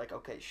not be like,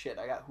 okay, shit,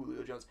 I got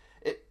Julio Jones?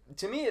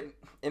 To me,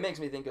 it makes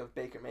me think of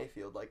Baker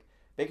Mayfield.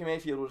 Baker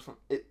Mayfield was from,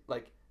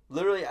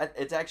 literally,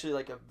 it's actually,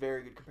 a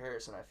very good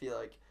comparison. I feel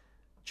like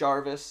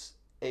Jarvis,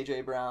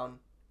 A.J. Brown,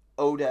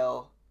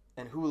 Odell,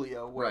 and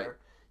Julio, where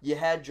you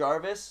had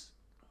Jarvis...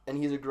 and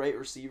he's a great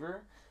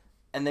receiver,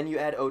 and then you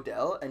add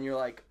Odell, and you're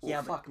like,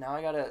 fuck, now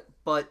I gotta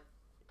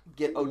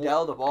get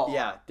Odell the ball.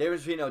 Yeah,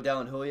 difference between Odell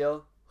and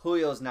Julio.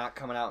 Julio's not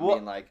coming out and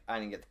being like, I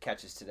didn't get the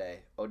catches today.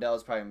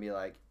 Odell's probably going to be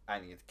like, I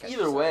didn't get the catches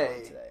either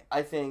way, today.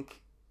 I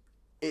think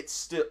it's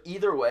still,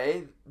 either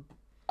way,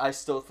 I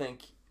still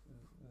think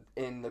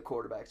in the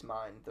quarterback's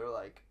mind, they're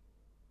like,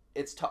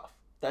 it's tough.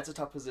 That's a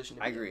tough position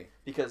to be in. I agree.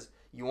 Because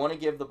you want to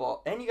give the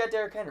ball, and you got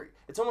Derrick Henry.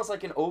 It's almost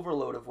like an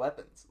overload of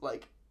weapons.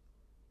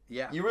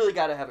 Yeah. You really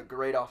got to have a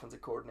great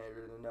offensive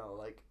coordinator to know,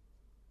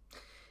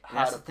 how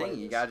that's to the thing. play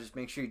You got to just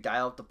make sure you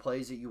dial up the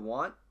plays that you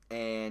want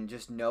and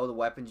just know the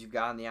weapons you've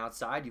got on the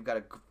outside. You've got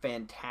a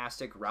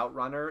fantastic route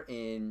runner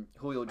in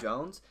Julio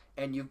Jones,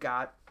 and you've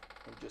got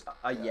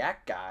a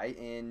yak guy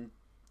in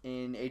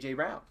A.J.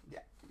 Brown. Yeah.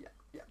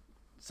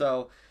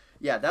 So,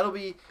 yeah, that'll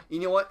be, you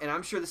know what, and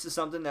I'm sure this is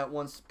something that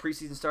once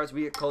preseason starts,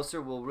 we get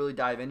closer, we'll really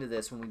dive into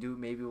this when we do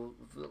maybe a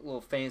little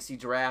fantasy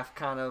draft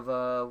kind of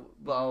blah,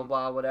 blah,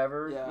 blah,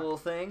 whatever little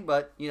thing.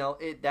 But,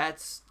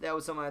 that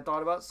was something I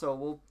thought about, so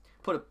we'll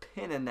put a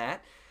pin in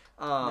that.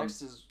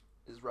 Next is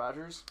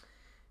Rodgers.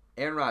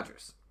 Aaron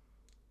Rodgers.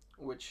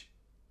 Which,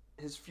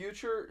 his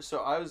future,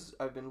 so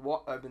I've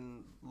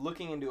been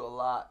looking into a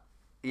lot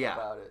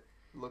about it.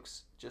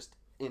 Looks just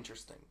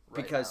interesting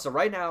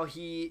right now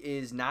he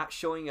is not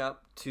showing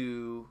up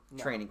to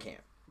training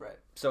camp. Right.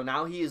 So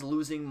now he is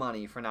losing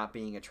money for not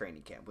being at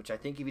training camp, which I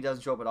think if he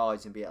doesn't show up at all,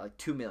 he's going to be at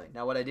 $2 million.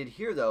 Now what I did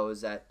hear though is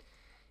that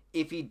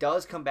if he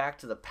does come back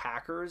to the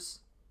Packers,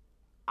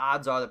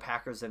 odds are the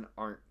Packers then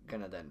aren't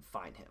going to then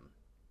fine him.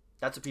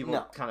 That's what people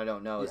kind of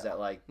don't know is that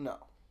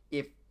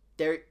if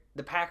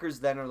the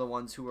Packers then are the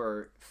ones who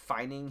are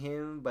fining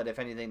him, but if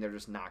anything they're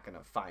just not going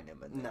to fine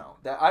him.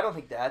 I don't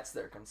think that's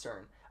their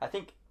concern. I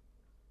think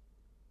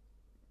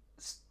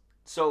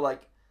so,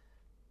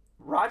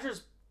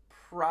 Rodgers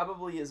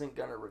probably isn't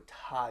going to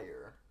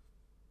retire.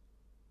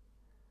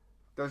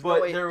 There was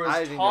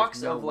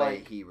no way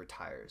he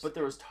retires. But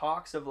there was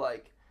talks of,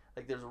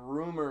 there's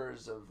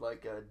rumors of,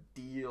 a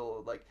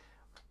deal.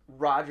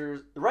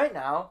 Rodgers... Right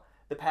now,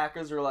 the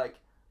Packers are,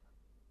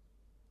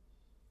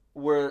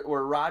 where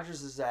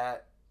Rodgers is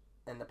at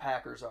and the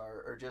Packers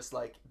are just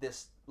like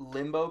this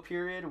limbo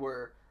period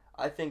where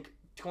I think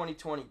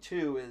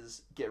 2022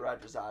 is get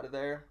Rodgers out of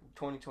there.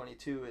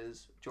 2022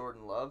 is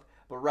Jordan Love.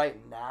 But right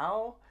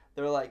now,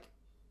 they're like,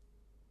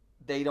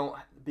 they don't,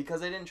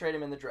 because they didn't trade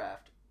him in the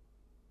draft,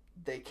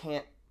 they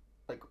can't,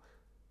 like,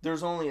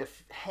 there's only a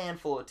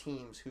handful of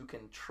teams who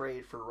can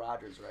trade for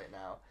Rodgers right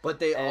now. But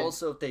they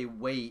also, if they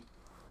wait,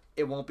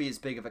 it won't be as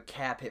big of a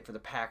cap hit for the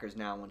Packers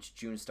now once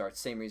June starts.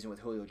 Same reason with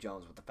Julio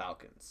Jones with the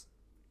Falcons.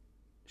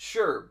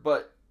 Sure,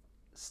 but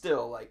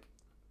still, like...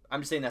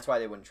 I'm just saying that's why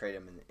they wouldn't trade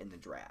him in the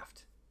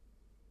draft.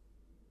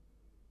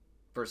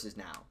 Versus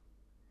now.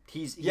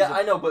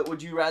 I know, but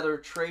would you rather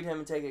trade him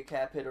and take a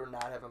cap hit or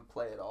not have him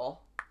play at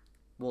all?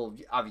 Well,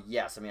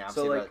 yes. I mean,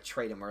 obviously, I'd rather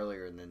trade him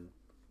earlier and then...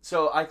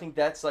 So I think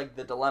that's, like,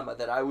 the dilemma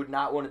that I would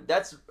not want to...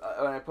 That's,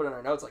 when I put in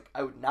our notes, like,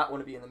 I would not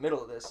want to be in the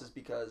middle of this is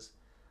because,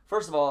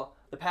 first of all,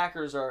 the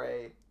Packers are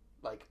they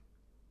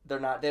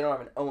don't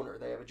have an owner.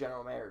 They have a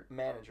general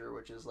manager,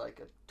 which is, like,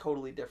 a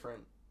totally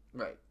different...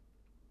 Right.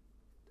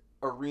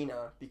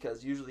 Arena,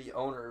 because usually the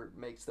owner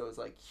makes those,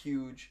 like,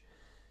 huge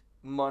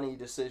money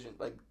decisions.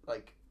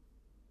 Like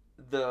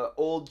the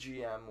old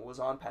GM was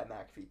on Pat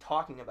McAfee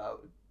talking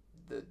about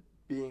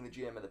being the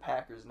GM of the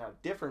Packers and how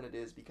different it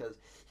is because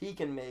he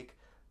can make,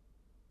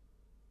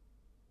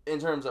 in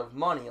terms of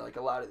money, like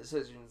a lot of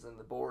decisions, and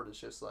the board is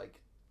just like,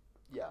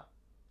 yeah.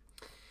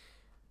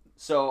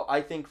 So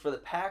I think for the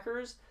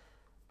Packers,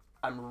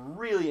 I'm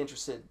really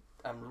interested.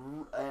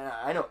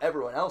 I know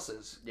everyone else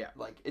is. Yeah.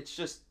 Like, it's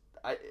just,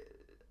 I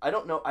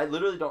don't know. I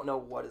literally don't know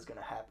what is going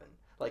to happen.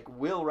 Like,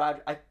 will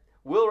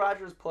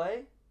Rodgers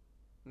play?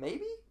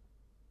 Maybe?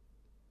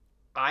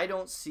 I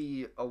don't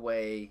see a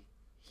way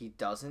he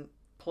doesn't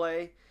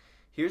play.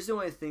 Here's the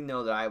only thing,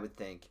 though, that I would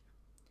think.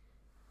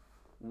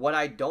 What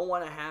I don't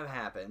want to have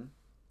happen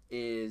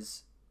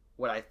is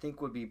what I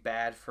think would be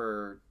bad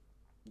for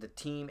the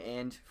team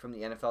and from the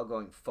NFL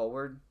going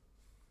forward.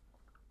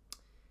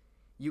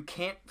 You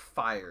can't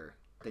fire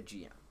the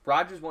GM.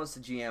 Rodgers wants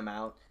the GM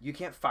out. You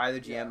can't fire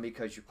the GM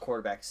because your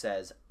quarterback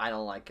says, I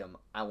don't like him,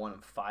 I want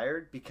him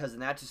fired, because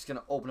then that's just going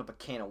to open up a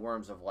can of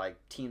worms of, like,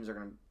 teams are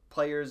going to,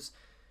 players,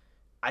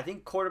 I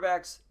think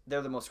quarterbacks,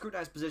 they're the most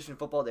scrutinized position in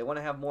football. They want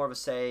to have more of a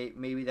say.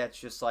 Maybe that's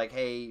just like,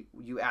 hey,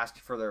 you ask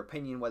for their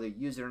opinion, whether you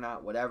use it or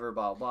not, whatever,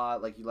 blah, blah,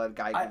 like you let a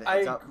guy give the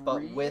heads up.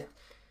 But with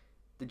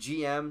the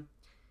GM,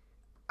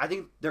 I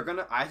think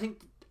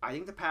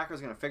the Packers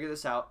are going to figure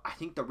this out. I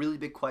think the really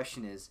big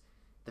question is,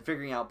 the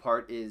figuring out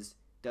part is,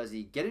 does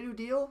he get a new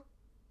deal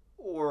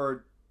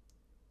or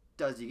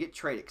does he get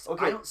traded?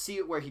 Okay. I don't see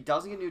it where he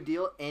doesn't get a new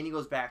deal and he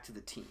goes back to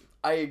the team.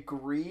 I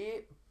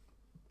agree,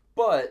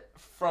 but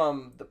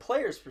from the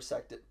player's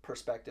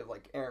perspective,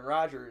 like Aaron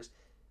Rodgers,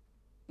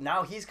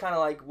 now he's kind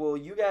of like, well,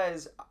 you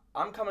guys,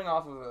 I'm coming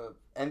off of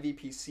an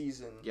MVP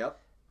season. Yep.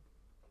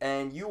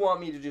 And you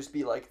want me to just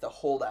be like the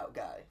holdout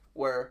guy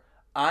where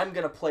I'm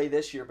going to play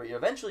this year, but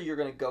eventually you're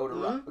going to go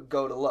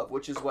to Love,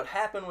 which is what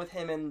happened with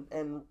him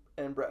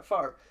and Brett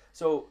Favre.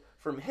 So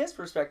from his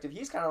perspective,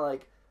 he's kind of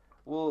like,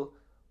 well,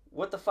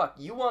 what the fuck?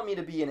 You want me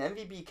to be an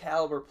MVP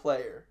caliber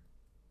player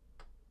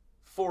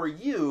for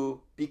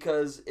you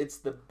because it's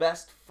the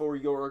best for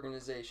your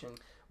organization,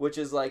 which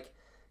is like,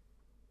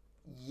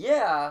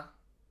 yeah.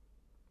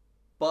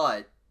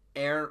 But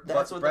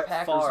that's what Brett the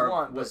Packers Favre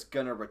want. Was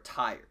going to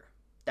retire.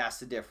 That's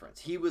the difference.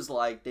 He was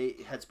like, they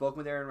had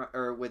spoken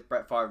with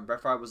Brett Favre, and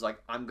Brett Favre was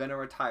like, I'm going to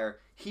retire.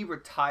 He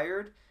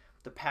retired.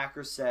 The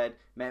Packers said,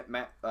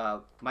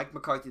 Mike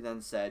McCarthy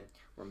then said,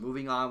 we're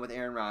moving on with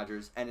Aaron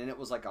Rodgers. And then it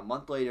was like a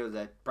month later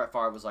that Brett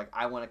Favre was like,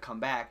 I want to come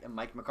back. And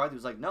Mike McCarthy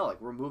was like, no,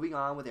 like, we're moving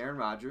on with Aaron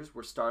Rodgers.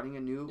 We're starting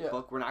a new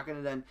book. We're not going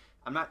to then,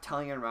 I'm not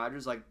telling Aaron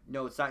Rodgers, like,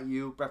 no, it's not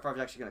you. Brett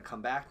Favre's actually going to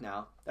come back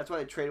now. That's why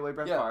they traded away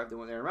Brett Favre. They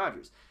went Aaron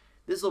Rodgers.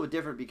 This is a little bit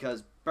different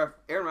because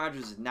Aaron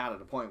Rodgers is not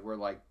at a point where,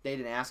 like, they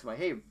didn't ask him, like,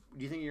 hey, do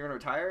you think you're going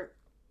to retire?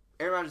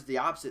 Aaron Rodgers, the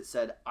opposite,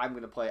 said, I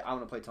want to play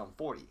till I'm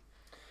 40.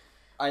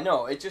 I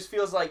know. It just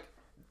feels like,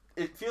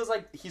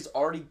 he's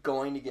already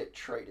going to get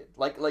traded.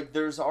 Like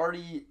there's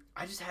already...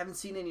 I just haven't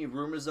seen any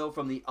rumors, though,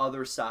 from the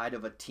other side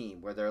of a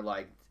team where they're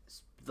like,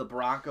 the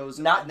Broncos...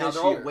 Not now this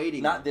they're year. All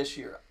waiting. Not this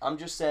year. I'm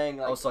just saying,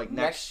 like, so, like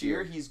next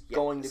year he's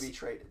going to be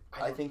traded.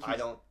 I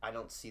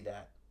don't see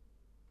that.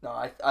 No,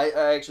 I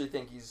actually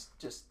think he's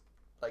just...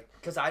 like,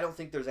 because I don't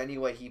think there's any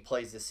way he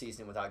plays this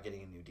season without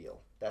getting a new deal.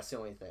 That's the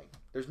only thing.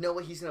 There's no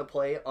way he's going to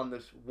play on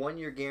this 1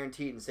 year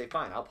guaranteed and say,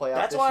 fine, I'll play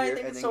out this year and then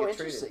get traded. That's why I think it's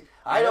so interesting.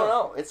 I don't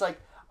know. It's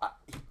like,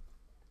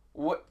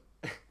 what?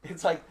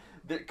 It's like,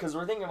 because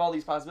we're thinking of all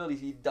these possibilities.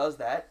 He does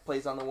that,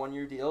 plays on the 1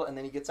 year deal, and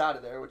then he gets out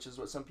of there, which is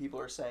what some people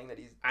are saying that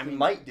he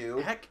might do.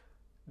 Heck.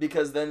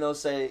 Because then they'll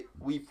say,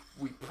 we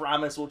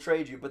promise we'll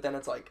trade you, but then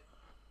it's like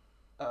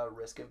a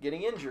risk of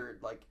getting injured.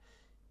 Like,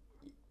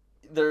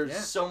 there's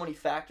so many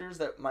factors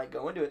that might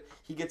go into it.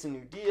 He gets a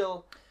new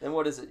deal, then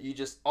what is it? You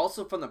just...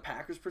 Also, from the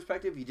Packers'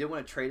 perspective, you did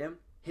want to trade him.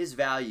 His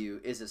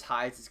value is as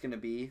high as it's going to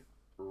be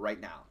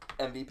right now.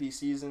 MVP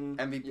season.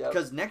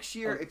 Because next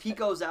year, if he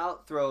goes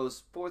out,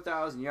 throws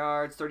 4,000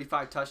 yards,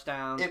 35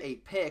 touchdowns,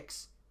 8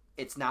 picks,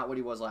 it's not what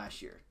he was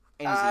last year.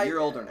 And he's a year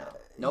older now.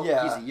 Nope,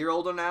 yeah. he's a year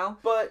older now.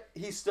 But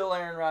he's still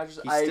Aaron Rodgers.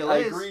 I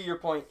agree with your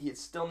point. He's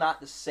still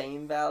not the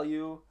same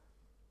value.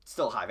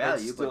 Still high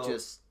value, but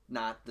just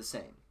not the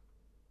same.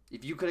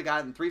 If you could have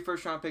gotten 3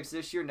 first-round picks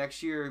this year,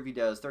 next year, if he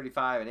does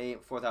 35 and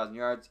 8, 4,000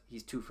 yards,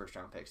 he's 2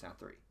 first-round picks, not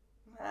 3.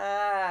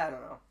 I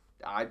don't know.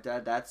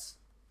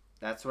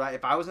 That's what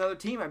if I was another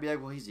team, I'd be like,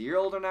 well, he's a year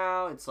older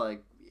now. It's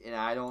like,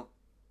 and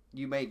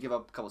you may give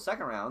up a couple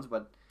second rounds,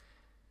 but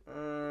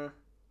I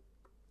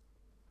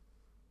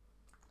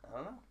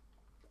don't know.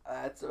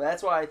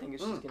 That's why I think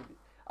it's just gonna be.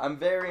 I'm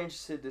very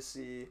interested to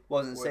see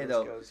where this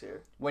goes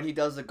here. When he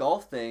does the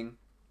golf thing,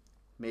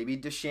 maybe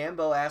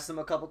DeChambeau asks him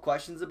a couple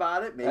questions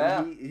about it.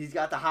 Maybe he's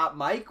got the hot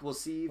mic. We'll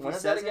see if when he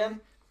is says that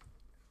again.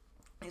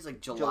 He's like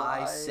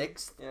July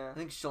 6th. Yeah. I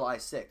think it's July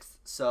 6th.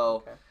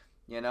 So,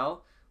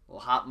 little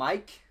hot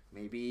mic.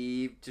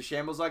 Maybe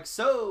DeChambeau's like,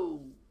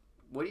 so,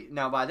 what do you...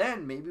 Now, by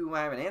then, maybe we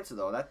might have an answer,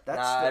 though. I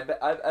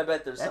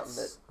bet there's something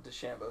that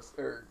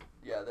DeChambeau...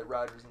 that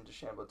Rodgers and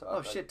DeChambeau talk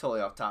about. Shit, totally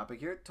off topic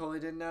here.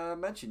 Totally didn't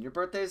mention. Your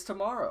birthday's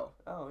tomorrow.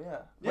 Oh, yeah.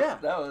 Yeah.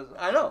 That was...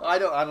 I know. I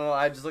don't know.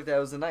 I just looked at it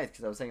was the 9th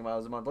because I was thinking about it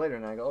was a month later,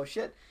 and I go, oh,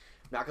 shit.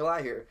 Not gonna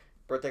lie here.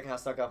 Birthday kind of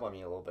snuck up on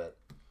me a little bit.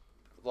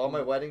 With all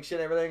my wedding shit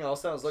and everything, all of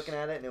a sudden I was looking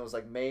at it, and it was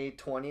like May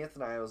 20th,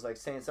 and I was like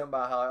saying something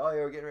about how,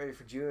 you were getting ready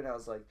for June. I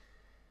was like,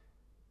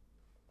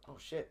 oh,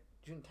 shit.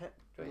 June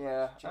 10th.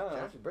 Yeah. June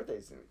 10th.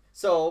 Birthday's soon.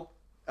 So,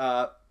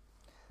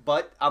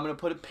 but I'm going to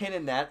put a pin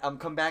in that. I'm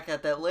come back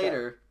at that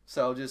later. Okay.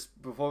 So just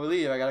before we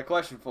leave, I got a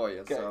question for you.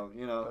 Okay. So,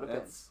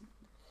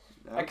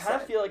 I kind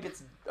of feel like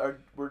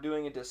we're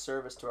doing a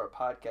disservice to our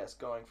podcast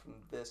going from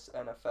this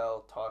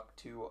NFL talk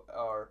to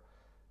our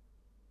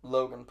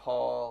Logan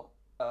Paul,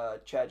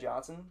 Chad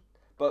Johnson.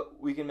 But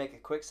we can make a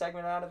quick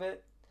segment out of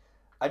it.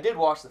 I did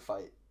watch the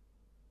fight.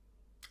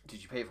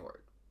 Did you pay for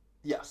it?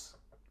 Yes.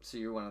 So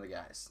you're one of the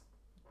guys.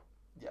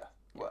 Yeah.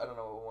 Well, I don't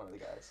know one of the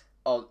guys.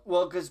 Oh,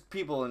 well, because the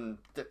people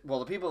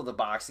of the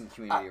boxing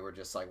community were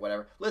just like,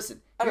 whatever.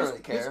 Listen, I don't really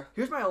care.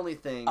 Here's my only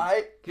thing.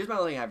 Here's my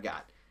only thing I've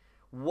got.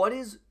 What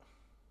is...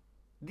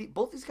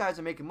 both these guys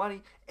are making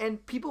money,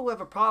 and people who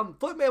have a problem...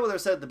 Floyd Mayweather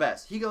said it the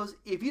best. He goes,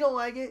 if you don't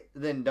like it,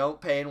 then don't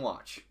pay and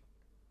watch.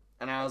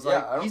 And I was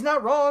like, he's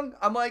not wrong.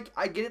 I'm like,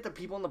 I get it. The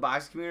people in the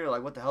boxing community are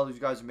like, what the hell, these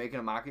guys are making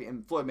a mockery?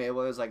 And Floyd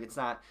Mayweather's like, it's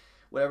not...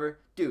 Whatever.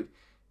 Dude...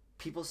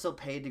 People still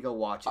paid to go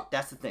watch it.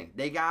 That's the thing.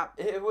 They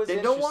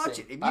don't watch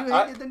it. If you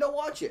hate it, then don't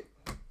watch it.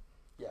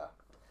 Yeah.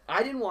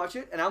 I didn't watch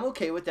it, and I'm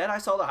okay with that. I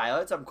saw the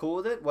highlights. I'm cool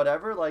with it.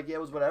 Whatever. Like,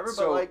 it was whatever.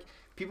 But, like,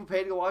 people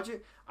paid to go watch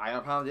it. I have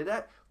no problem with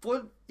that.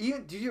 Floyd,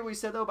 did you hear what he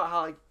said, though, about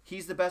how, like,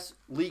 he's the best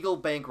legal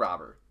bank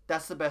robber?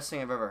 That's the best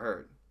thing I've ever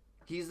heard.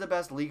 He's the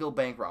best legal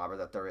bank robber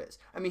that there is.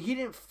 I mean, he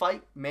didn't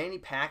fight Manny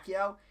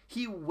Pacquiao.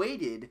 He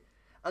waited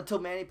until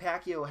Manny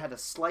Pacquiao had a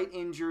slight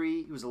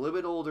injury. He was a little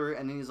bit older,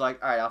 and then he's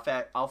like, all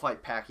right, I'll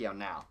fight Pacquiao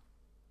now.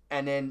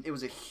 And then it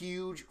was a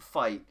huge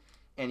fight,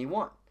 and he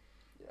won.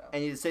 Yeah.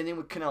 And he did the same thing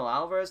with Canelo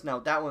Alvarez. Now,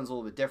 that one's a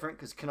little bit different,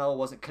 because Canelo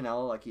wasn't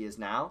Canelo like he is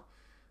now.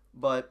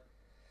 But,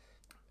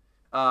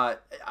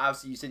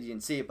 obviously, you said you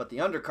didn't see it, but the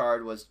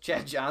undercard was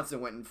Chad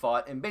Johnson went and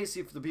fought. And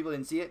basically, for the people who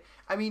didn't see it,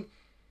 I mean,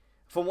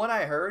 from what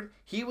I heard,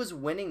 he was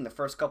winning the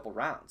first couple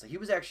rounds. He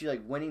was actually,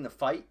 like, winning the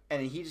fight,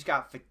 and he just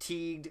got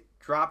fatigued,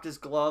 dropped his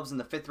gloves in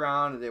the 5th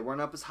round, and they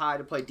weren't up as high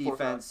to play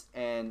defense.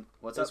 And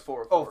what's that?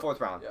 Fourth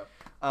round.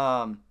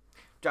 Yeah.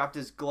 Dropped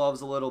his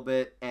gloves a little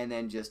bit, and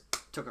then just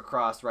took a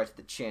cross right to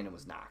the chin and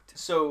was knocked.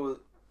 So,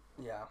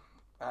 yeah.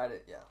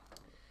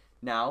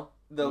 Now,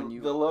 the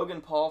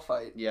Logan Paul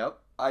fight. Yep.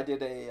 I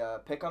did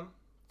a pick'em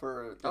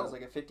for, it was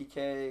like a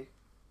 $50K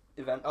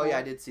event. Oh, yeah,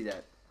 I did see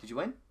that. Did you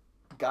win?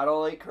 Got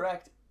all 8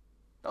 correct.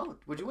 Oh,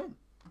 what'd you win?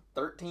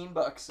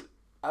 $13.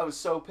 I was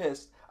so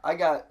pissed. You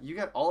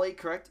got all 8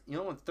 correct? You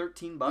only won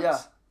 $13?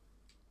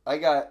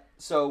 Yeah.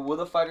 So will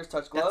the fighters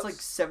touch gloves? That's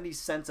like 70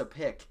 cents a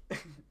pick.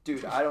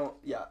 Dude, I don't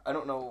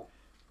know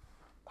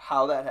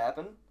how that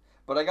happened,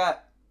 but I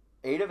got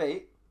 8 of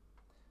 8.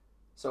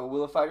 So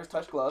will the fighters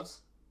touch gloves?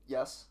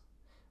 Yes.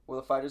 Will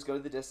the fighters go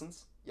to the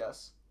distance?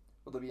 Yes.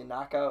 Will there be a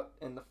knockout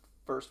in the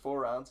first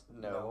 4 rounds?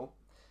 No.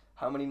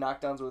 How many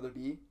knockdowns will there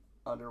be?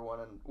 Under 1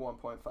 and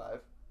 1.5.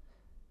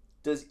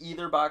 Does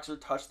either boxer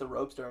touch the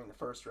ropes during the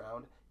first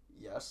round?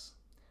 Yes.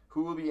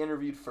 Who will be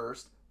interviewed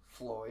first?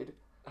 Floyd.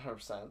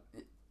 100%.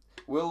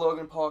 Will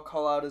Logan Paul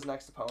call out his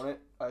next opponent?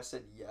 I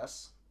said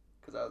yes,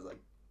 because I was like,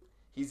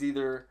 he's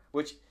either,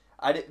 which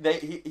I did.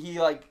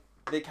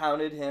 They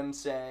counted him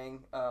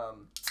saying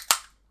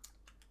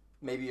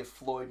maybe a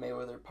Floyd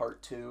Mayweather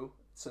Part 2,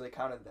 so they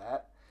counted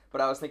that.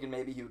 But I was thinking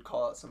maybe he would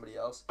call out somebody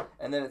else,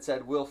 and then it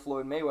said, will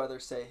Floyd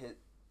Mayweather say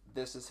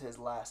this is his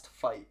last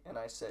fight? And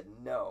I said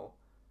no,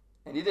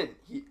 and he didn't.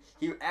 He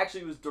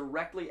actually was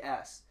directly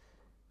asked,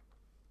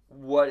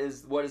 what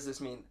does this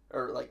mean?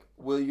 Or like,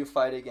 will you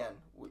fight again?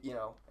 You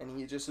know, and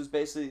he just was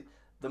basically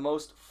the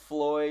most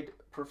Floyd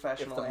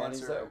professional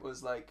answer. It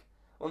was like,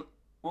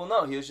 well,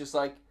 no, he was just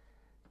like,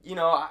 you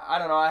know, I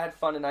don't know, I had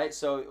fun tonight,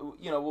 so,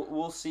 you know,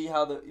 we'll see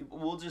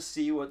we'll just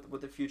see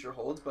what the future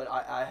holds, but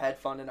I had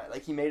fun tonight.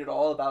 Like, he made it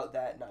all about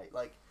that night.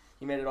 Like,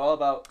 He made it all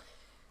about,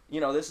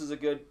 this is a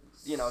good,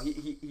 he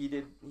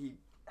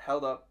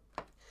held up.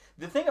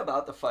 The thing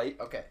about the fight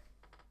Okay.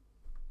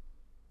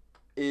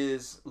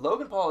 is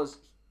Logan Paul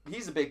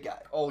he's a big guy.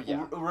 Oh,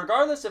 yeah.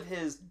 Regardless of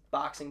his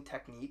boxing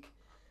technique,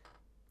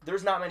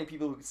 there's not many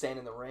people who can stand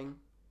in the ring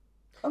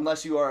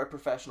unless you are a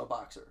professional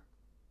boxer.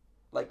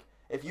 Like,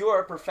 if you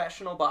are a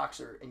professional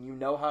boxer and you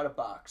know how to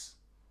box,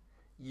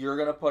 you're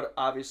going to put,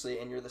 obviously,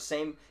 and you're the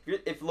same.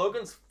 If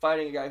Logan's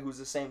fighting a guy who's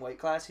the same weight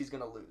class, he's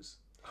going to lose.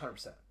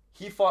 100%.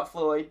 He fought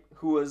Floyd,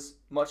 who was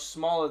much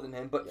smaller than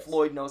him, but Yes.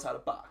 Floyd knows how to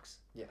box.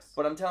 Yes.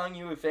 But I'm telling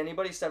you, if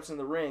anybody steps in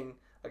the ring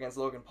against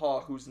Logan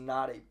Paul, who's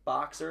not a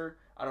boxer,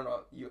 I don't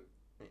know,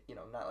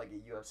 not like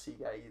a UFC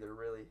guy either,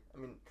 really. I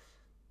mean,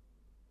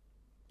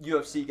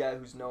 UFC guy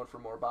who's known for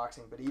more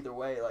boxing, but either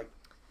way, like,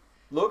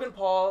 Logan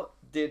Paul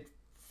did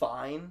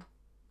fine.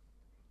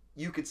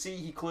 You could see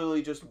he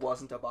clearly just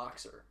wasn't a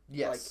boxer.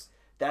 Yes.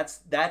 Like,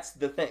 that's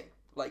the thing.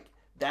 Like,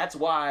 that's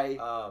why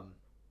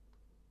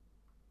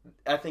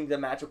I think the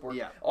matchup worked.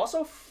 Yeah.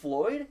 Also,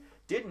 Floyd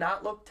did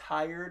not look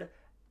tired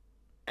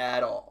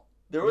at all.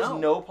 There was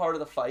no part of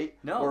the fight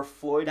where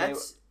Floyd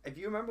if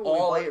you remember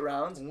all 8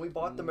 rounds. When we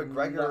bought the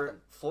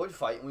McGregor-Floyd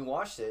fight and we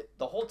watched it,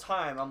 the whole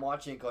time I'm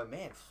watching it going,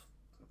 man,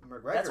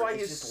 McGregor That's why is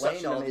he's just such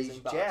laying an all these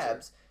amazing boxer.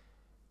 jabs.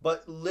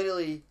 But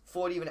literally,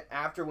 Floyd, even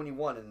after when he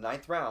won in the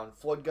 9th round,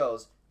 Floyd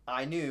goes,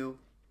 I knew,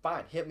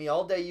 fine, hit me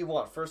all day you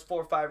want. First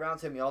 4 or 5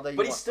 rounds, hit me all day you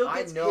want. But he still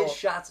gets his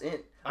shots in.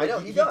 Like, I know,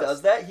 he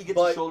does that. He gets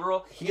a shoulder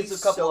roll. He gets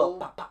a couple of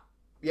pop, pop.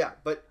 Yeah,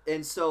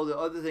 and so the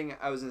other thing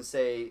I was going to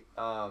say,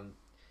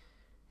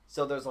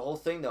 so there's a whole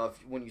thing, though,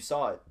 when you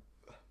saw it,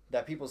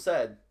 that people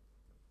said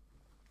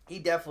he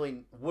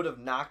definitely would have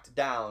knocked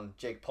down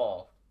Jake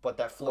Paul, but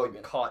that Floyd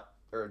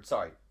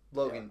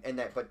Logan, and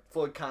that, but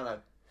Floyd kind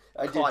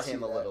of caught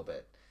him a little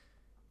bit.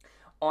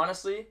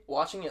 Honestly,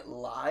 watching it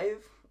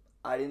live,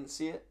 I didn't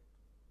see it.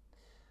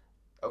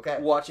 Okay.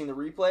 Watching the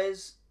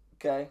replays,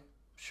 okay,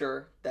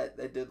 sure, that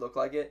did look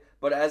like it.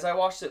 But as I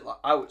watched it,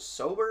 I was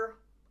sober.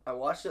 I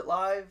watched it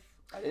live.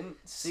 I didn't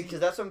see. Because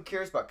that's what I'm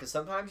curious about. Because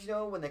sometimes,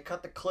 when they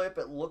cut the clip,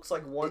 it looks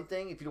like one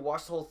thing. If you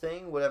watch the whole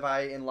thing, would have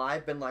I in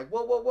live been like,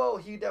 whoa, whoa, whoa,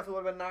 he definitely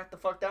would have been knocked the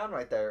fuck down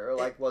right there? Or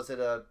like, was it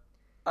a...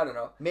 I don't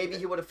know. Maybe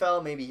he would have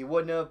fell, maybe he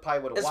wouldn't have,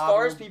 probably would have wobbled. As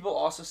far as people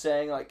also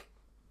saying, like,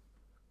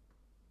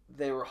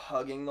 they were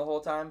hugging the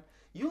whole time,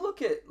 you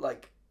look at,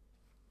 like,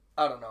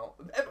 I don't know.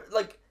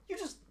 Like, you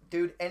just...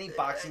 Dude, any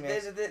boxing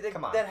match,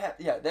 come on. That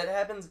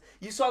happens.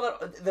 You saw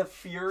that the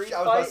Fury fight.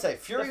 I was about to say,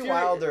 Fury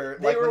Wilder,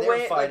 when they were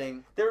fighting...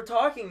 Like, they were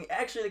talking,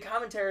 actually, the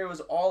commentary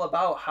was all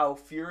about how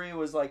Fury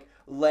was, like,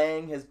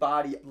 laying his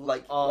body,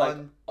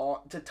 on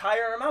to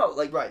tire him out.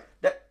 Like, right.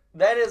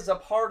 That is a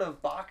part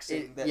of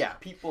boxing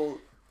that people...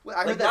 Well,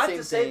 I heard that not same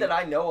to say thing. that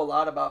I know a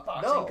lot about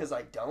boxing, because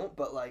I don't,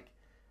 but, like,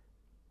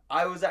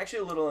 I was actually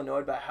a little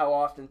annoyed by how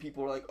often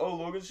people were like, oh,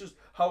 Logan's just...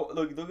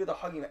 Look at the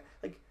hugging.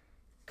 Like,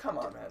 come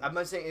on, man. I'm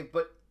not saying it,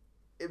 but...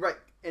 Right,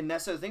 and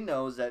that's the other thing,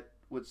 though, is that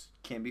what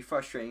can be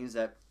frustrating is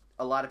that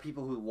a lot of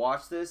people who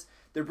watch this,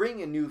 they're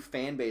bringing a new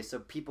fan base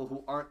of people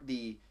who aren't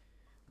the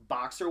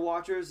boxer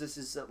watchers. This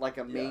is like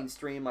a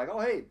mainstream, like, oh,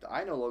 hey,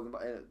 I know Logan,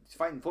 he's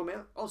fighting Floyd,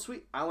 man. Oh,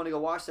 sweet, I want to go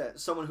watch that.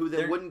 Someone who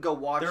then wouldn't go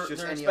watch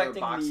just any other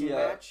boxing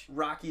match.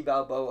 Rocky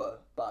Balboa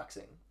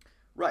boxing.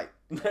 Right.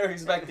 They're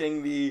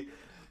expecting the,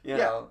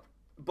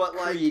 but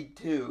Creed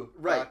 2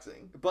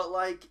 boxing. But,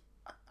 like...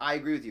 I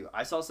agree with you.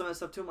 I saw some of that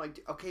stuff too. I'm like,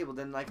 okay, well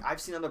then, like,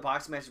 I've seen other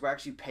boxing matches where I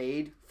actually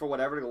paid for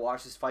whatever to go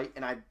watch this fight,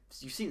 and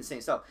you've seen the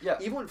same stuff. Yeah.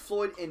 Even when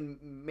Floyd and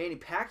Manny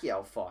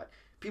Pacquiao fought,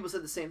 people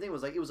said the same thing. It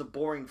was like, it was a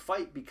boring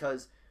fight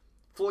because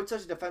Floyd's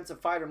such a defensive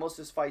fighter. Most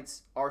of his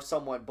fights are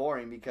somewhat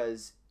boring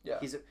because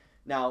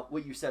now,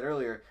 what you said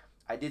earlier,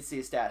 I did see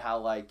a stat how,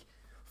 like,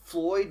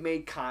 Floyd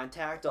made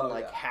contact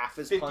on half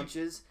his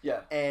punches,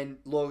 and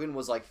Logan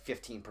was like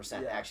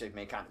 15% actually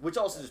made contact, which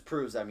also just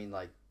proves, I mean,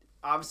 like,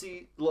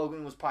 obviously,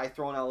 Logan was probably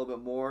throwing out a little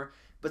bit more,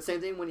 but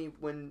same thing when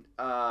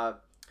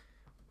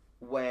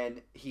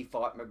he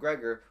fought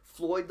McGregor.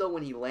 Floyd, though,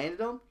 when he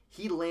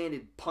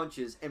landed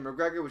punches, and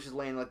McGregor was just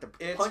landing like the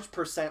punch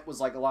percent was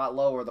like a lot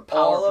lower, the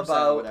power all percent,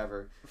 about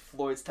whatever.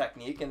 Floyd's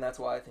technique, and that's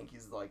why I think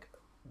he's like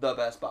the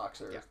best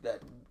boxer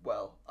that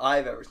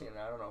I've ever seen.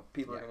 I don't know.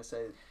 People are gonna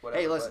say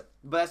whatever. Hey, listen,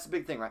 but that's the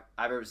big thing, right?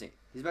 I've ever seen.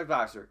 He's the best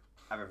boxer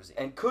I've ever seen,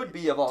 and could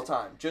be of all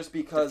time, just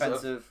because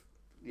defensive,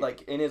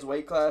 like in his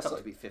weight class. It's tough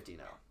to be 50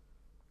 now.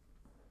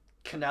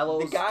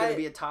 Canelo's going to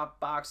be a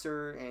top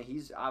boxer, and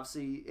he's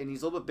obviously, and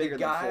he's a little bit bigger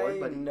than Floyd,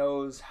 but he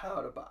knows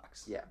how to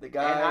box. Yeah, the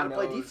guy and how to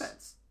knows, play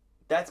defense.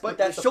 That's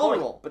the shoulder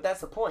point. roll. But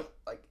that's the point.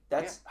 Like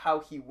that's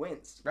how he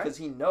wins because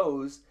right. he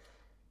knows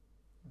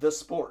the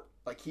sport.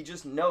 Like he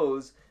just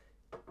knows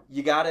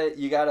you gotta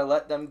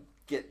let them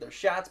get their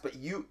shots, but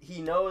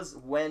he knows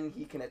when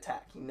he can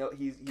attack.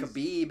 He's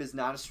Khabib is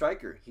not a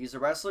striker. He's a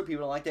wrestler.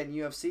 People don't like that in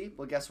UFC.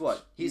 Well, guess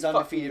what? He's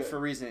undefeated for a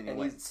reason, and he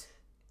wins.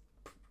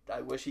 I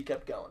wish he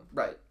kept going.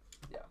 Right.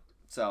 Yeah.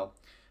 So,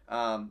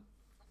 so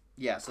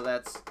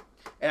that's,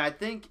 and I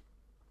think,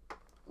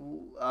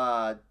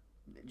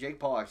 Jake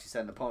Paul actually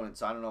said an opponent,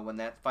 so I don't know when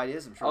that fight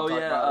is. I'm sure we'll talk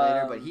yeah, about it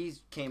later. But he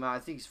came out. I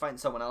think he's fighting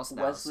someone else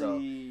now.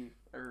 Wesley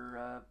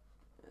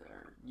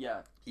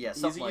yeah,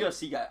 he's a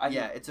UFC guy.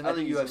 It's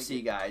another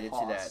UFC guy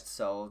to that.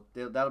 So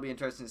that'll be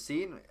interesting to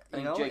see. And, I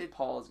think Jake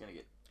Paul is gonna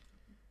get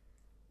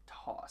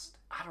tossed.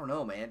 I don't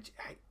know, man.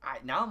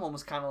 Now I'm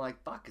almost kind of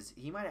like, fuck, because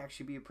he might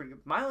actually be a pretty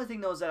good. My only thing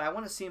though is that I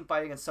want to see him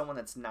fight against someone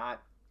that's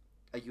not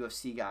a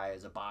UFC guy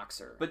as a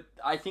boxer. But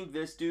I think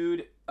this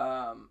dude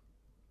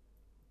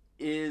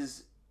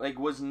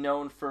was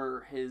known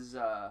for his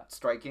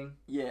striking.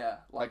 Yeah,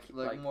 like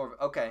more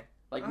okay.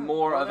 Like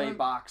more of a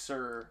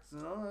boxer. So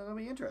that'll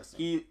be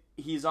interesting.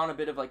 He's on a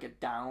bit of like a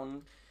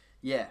down.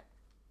 Yeah.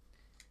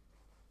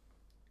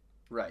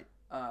 Right.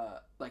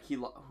 Like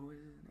who is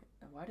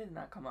it? Why did it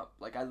not come up?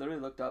 Like I literally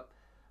looked up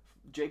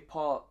Jake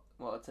Paul.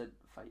 Well, it said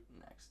fight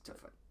next.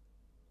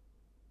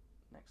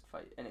 Next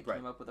fight, and it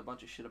came up with a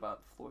bunch of shit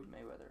about Floyd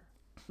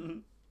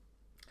Mayweather.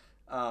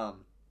 Well,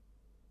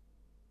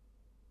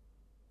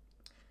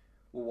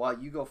 while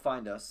you go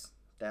find us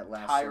that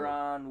last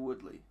Tyron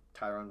Woodley.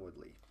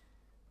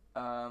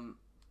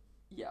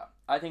 Yeah,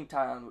 I think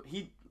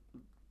he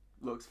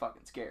looks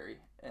fucking scary,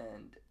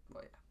 and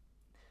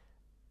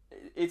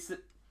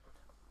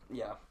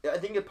I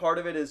think a part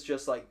of it is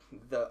just like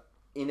the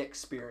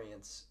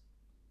inexperience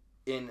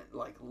in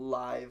like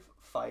live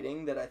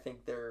fighting that I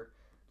think they're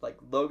like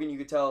Logan. You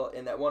could tell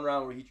in that one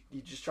round where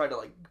he just tried to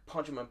like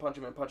punch him. You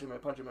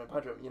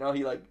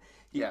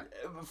know,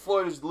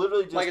 Floyd was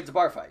literally just like it's a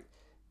bar fight.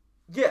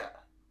 Yeah,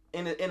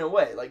 in a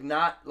way, like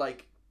not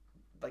like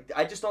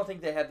I just don't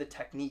think they have the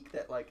technique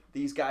that like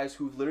these guys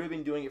who've literally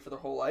been doing it for their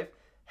whole life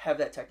have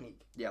that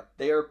technique. Yeah,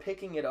 they are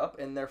picking it up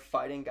and they're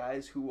fighting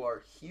guys who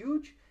are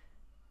huge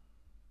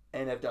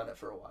and have done it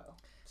for a while.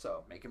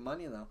 So making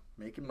money though,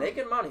 making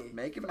money.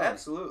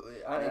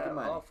 Absolutely, I'm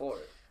all for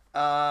it.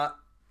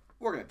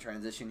 We're gonna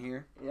transition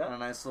here. Yeah, on a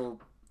nice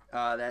little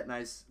that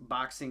nice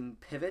boxing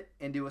pivot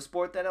into a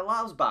sport that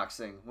allows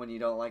boxing when you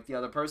don't like the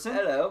other person.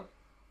 Hello.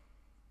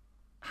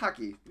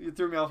 Hockey. You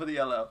threw me off with the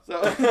yellow. So,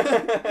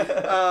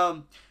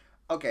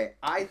 okay,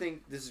 I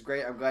think this is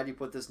great. I'm glad you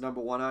put this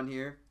number 1 on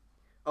here.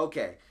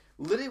 Okay,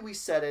 literally we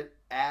said it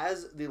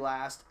as the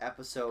last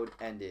episode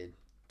ended,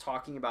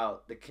 talking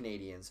about the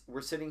Canadians.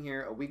 We're sitting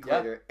here a week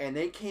later, and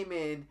they came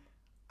in.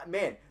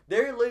 Man,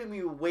 they're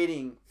literally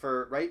waiting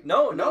for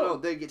No,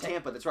 they get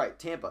Tampa. That's right,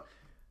 Tampa.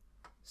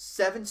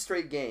 7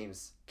 straight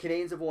games.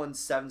 Canadians have won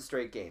 7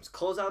 straight games.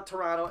 Close out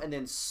Toronto and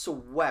then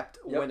swept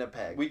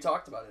Winnipeg. We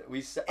talked about it.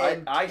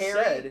 I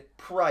said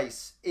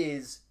Price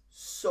is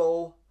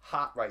so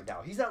hot right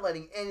now. He's not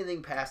letting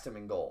anything past him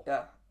in goal.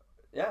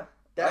 Yeah.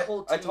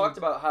 Whole team. I talked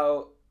about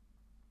how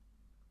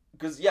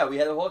because we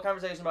had a whole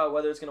conversation about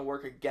whether it's going to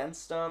work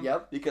against them.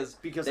 Yep. Because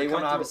they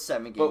went out of a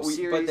 7-game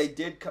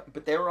series.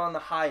 But they were on the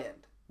high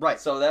end. Right.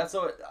 So that's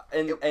what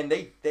and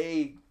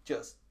they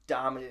just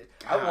dominated.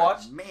 God, I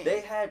watched. Man. They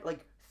had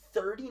like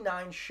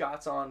 39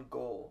 shots on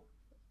goal.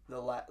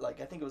 I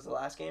think it was the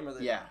last game or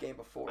the game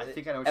before. I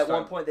think I know. At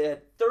one point, they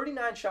had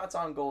 39 shots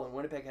on goal, and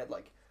Winnipeg had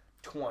like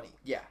 20.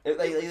 Yeah,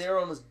 they were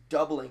almost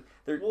doubling.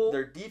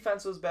 Their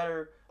defense was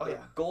better.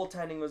 Their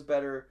goaltending was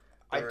better.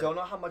 I don't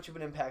know how much of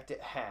an impact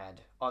it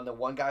had on the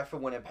one guy for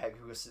Winnipeg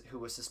who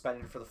was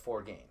suspended for the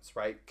 4 games,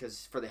 right?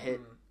 Because for the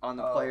hit on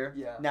the player.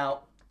 Yeah.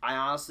 Now, I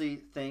honestly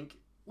think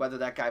whether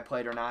that guy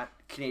played or not,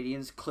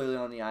 Canadians clearly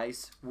on the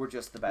ice were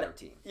just the better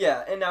team.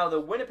 Yeah, and now the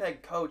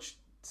Winnipeg coach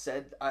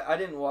said I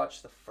didn't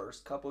watch the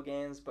first couple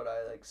games, but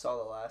I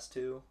saw the last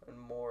 2 and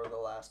more the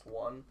last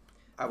 1.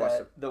 I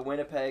watched the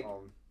Winnipeg.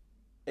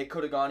 It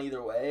could have gone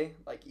either way.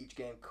 Like each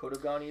game could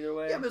have gone either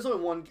way. Yeah, but it was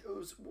only one. It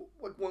was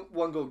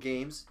one goal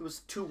games. It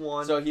was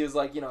 2-1. So he was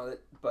like,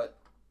 but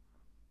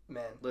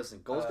man, listen,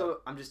 goals go.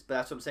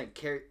 That's what I'm saying.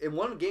 In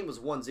one game was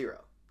 1-0.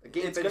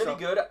 It's gonna be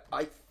good.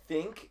 I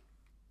think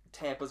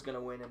Tampa's gonna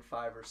win in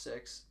 5 or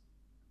 6.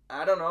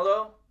 I don't know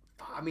though.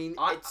 I mean,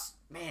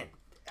 man.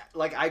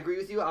 Like I agree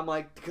with you. I'm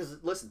like because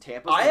listen,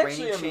 Tampa's the reigning champs.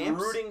 I actually am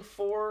rooting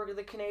for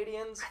the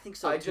Canadians. I think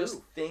so too. I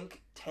just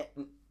think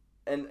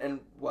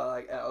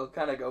I'll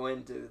kind of go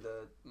into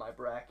my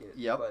bracket.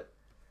 Yep. But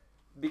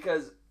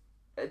because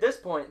at this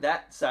point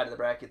that side of the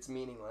bracket's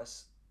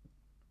meaningless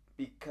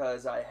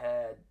because I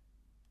had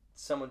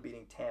someone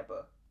beating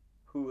Tampa,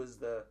 who was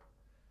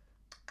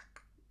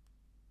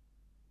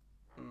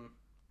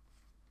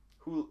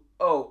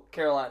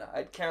Carolina. I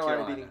had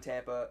Carolina beating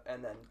Tampa,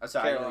 and then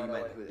Carolina. I know you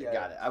meant who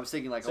got it. I was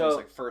thinking almost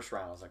like first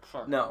round. I was like,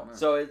 fuck. No.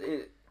 So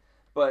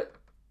but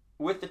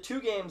with the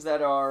 2 games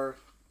that are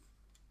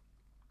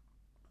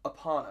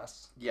upon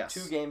us,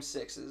 2 game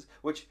 6s,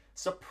 which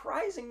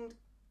surprised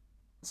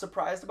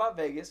about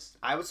Vegas.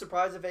 I was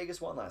surprised that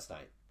Vegas won last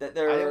night. I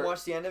didn't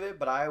watch the end of it,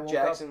 but I woke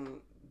Jackson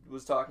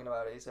was talking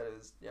about it. He said it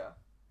was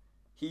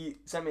He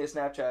sent me a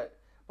Snapchat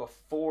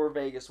before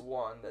Vegas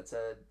won that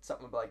said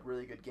something like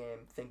really good game.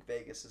 Think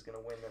Vegas is going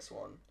to win this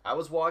one. I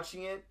was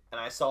watching it and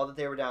I saw that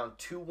they were down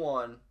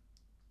 2-1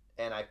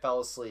 and I fell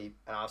asleep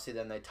and obviously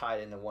then they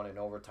tied in and won in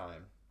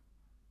overtime.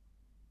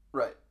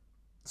 Right.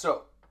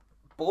 So,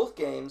 both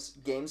games,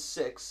 game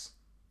 6,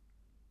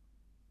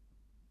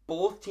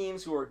 both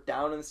teams who are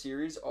down in the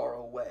series are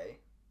away.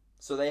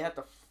 So they have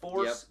to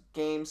force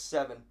Game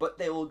 7, but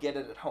they will get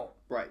it at home.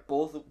 Right.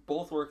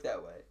 Both work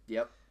that way.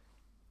 Yep.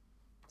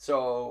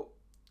 So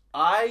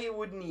I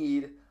would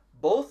need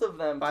both of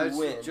them to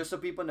win. Just so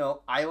people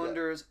know,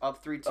 Islanders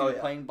up 3-2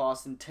 playing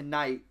Boston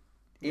tonight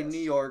in New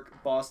York.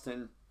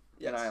 Boston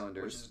and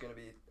Islanders. Which is going to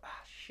be...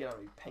 shit, I'm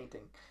going to be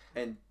painting.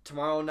 And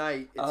tomorrow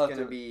night, it's going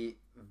to be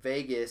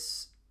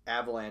Vegas,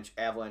 Avalanche.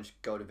 Avalanche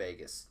go to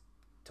Vegas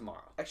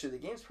tomorrow. Actually, the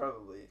game's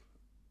probably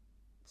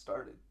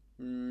started.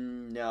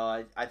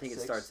 No, I think it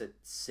starts at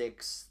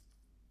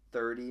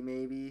 6:30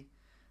 maybe.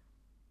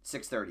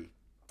 6:30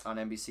 on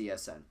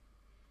NBCSN.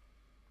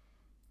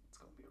 It's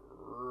going to be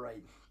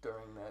right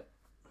during that.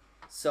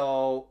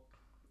 So,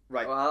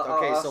 right.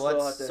 Let's...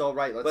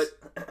 But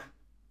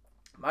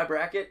my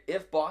bracket,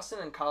 if Boston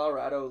and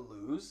Colorado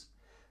lose...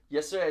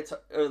 Yesterday,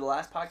 or the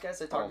last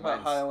podcast, I talked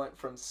about how I went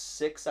from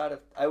 6 out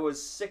of... I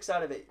was 6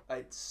 out of 8. I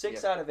had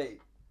 6 out of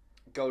 8.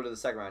 Go to the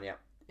second round,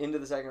 Into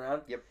the second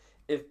round? Yep.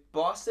 If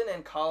Boston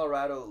and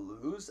Colorado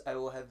lose, I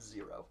will have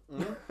 0.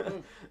 Mm-hmm.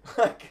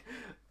 Like,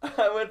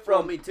 I went from...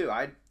 Well, me too.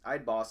 I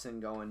had Boston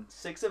going...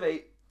 6 of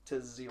 8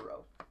 to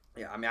 0.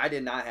 Yeah, I mean, I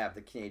did not have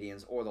the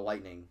Canadians or the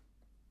Lightning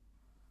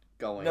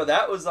going. No,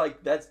 that was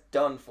like... That's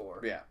done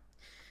for. Yeah.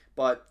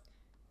 But,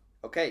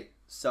 okay,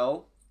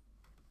 so...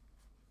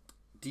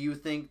 Do you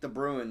think the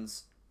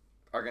Bruins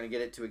are going to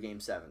get it to a Game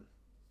 7?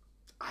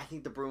 I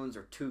think the Bruins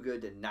are too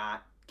good to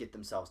not get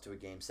themselves to a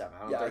Game 7. I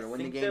don't know if they're going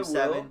to win the Game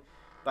 7,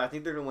 but I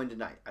think they're going to win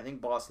tonight. I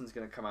think Boston's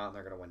going to come out and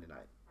they're going to win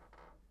tonight.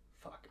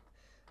 Fuck.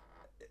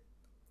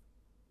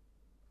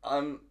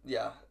 I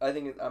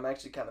think I'm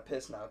actually kind of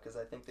pissed now because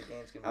I think the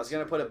game's going to be... I was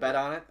going to put a bet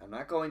on it. I'm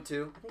not going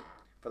to.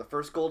 For the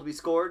first goal to be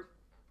scored,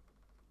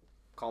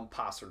 call him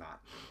Poterack.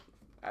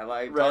 I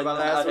talked about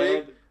last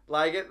week.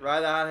 Like it,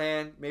 ride the hot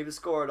hand, maybe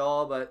score it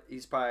all, but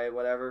he's probably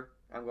whatever.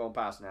 I'm going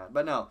past now.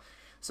 But no.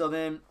 So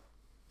then,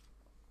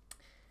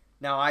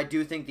 now I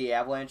do think the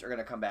Avalanche are going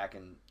to come back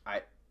and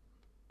I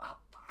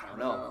don't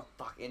know.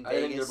 Fuck, in Vegas.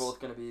 I think they're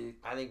both going to be...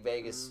 I think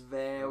Vegas.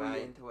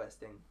 Very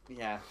interesting.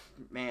 Yeah,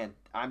 man.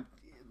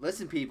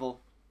 Listen,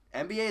 people.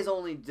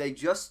 NBA they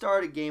just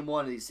started Game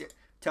 1 of these series.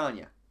 Telling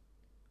you.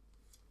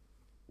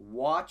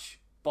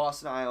 Watch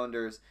Boston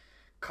Islanders,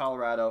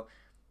 Colorado.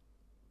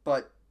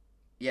 But...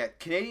 Yeah,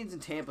 Canadians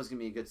and Tampa is going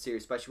to be a good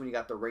series, especially when you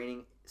got the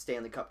reigning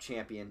Stanley Cup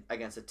champion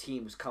against a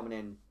team who's coming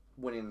in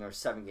winning their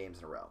 7 games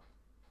in a row.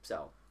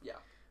 So, yeah.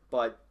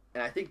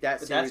 And I think that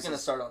series that's going to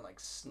start on,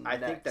 I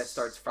think that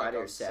starts Friday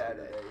or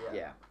Saturday.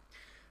 Yeah.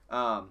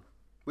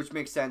 Which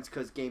makes sense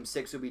because Game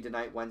 6 would be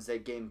tonight, Wednesday.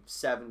 Game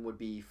 7 would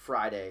be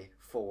Friday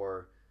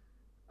for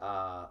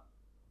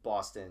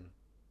Boston.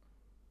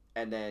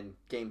 And then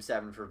Game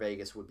 7 for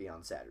Vegas would be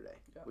on Saturday,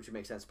 which would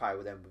make sense. Probably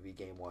with them would be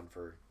Game 1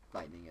 for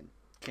Lightning and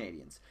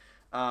Canadians.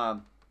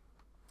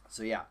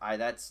 So yeah,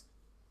 that's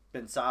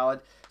been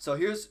solid. So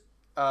here's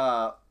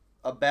a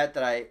bet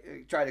that I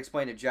tried to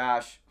explain to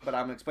Josh, but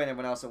I'm gonna explain to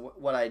everyone else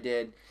what I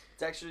did.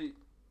 It's actually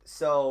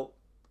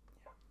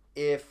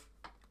if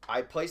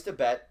I placed a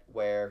bet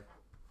where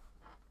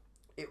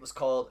it was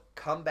called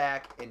come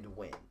back and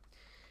win.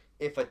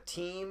 If a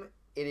team,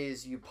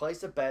 you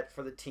place a bet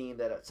for the team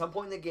that at some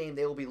point in the game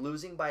they will be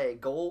losing by a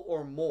goal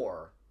or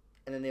more,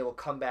 and then they will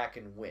come back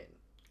and win.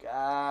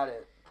 Got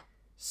it.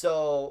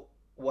 So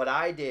what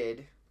I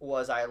did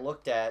was I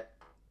looked at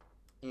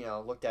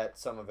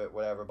some of it,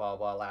 whatever, blah,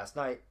 blah, last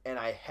night, and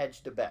I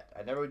hedged a bet.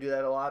 I never would do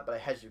that a lot, but I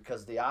hedged it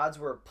because the odds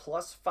were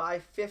plus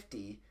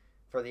 550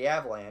 for the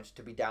Avalanche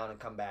to be down and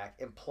come back,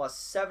 and plus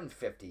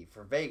 750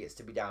 for Vegas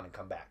to be down and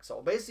come back.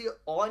 So basically,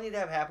 all I needed to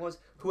have happen was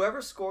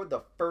whoever scored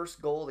the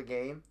first goal of the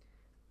game,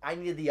 I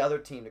needed the other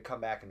team to come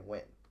back and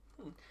win.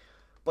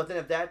 But then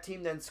if that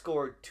team then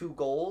scored 2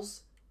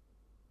 goals,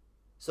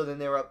 so then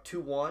they were up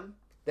 2-1,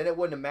 then it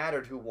wouldn't have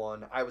mattered who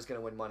won. I was going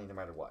to win money no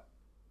matter what.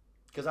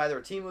 Because either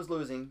a team who was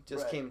losing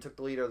came and took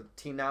the lead, or the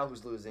team now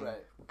who's losing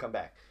would come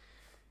back.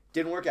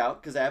 Didn't work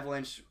out because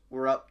Avalanche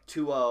were up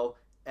 2-0,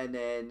 and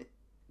then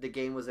the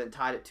game was then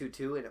tied at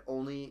 2-2,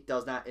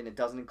 and it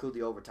doesn't include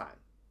the overtime.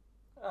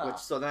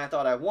 So then I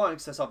thought I won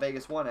because I saw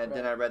Vegas won it.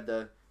 Then I read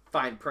the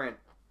fine print.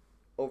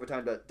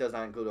 Overtime does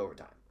not include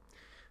overtime.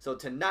 So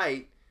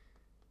tonight,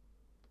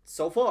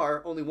 so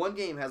far, only one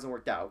game hasn't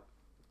worked out,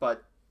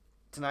 but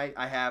tonight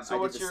I have. So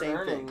what's your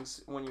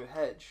earnings when you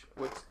hedge?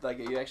 Are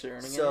you actually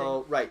earning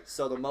anything?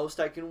 So the most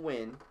I can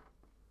win,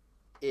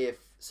 if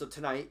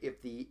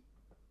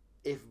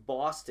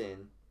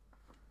Boston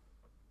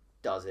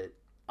does it,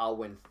 I'll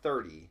win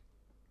 $30.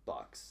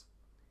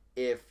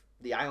 If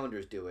the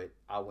Islanders do it,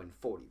 I'll win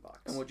 $40.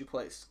 And what'd you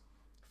place?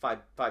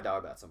 $5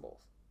 bets on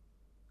both.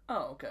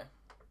 Oh, okay.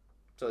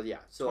 So yeah,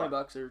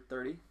 $20 or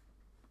 $30.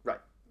 Right.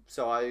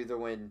 So I either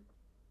win,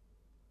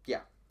 $40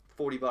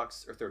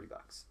 or $30.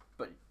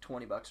 But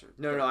 $20 or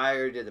no, I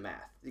already did the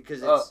math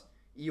because it's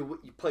you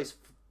place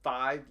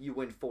 5, you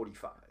win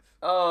 45.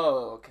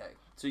 Oh, okay.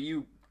 So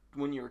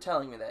when you were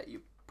telling me that,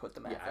 you put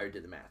the math. Yeah, I already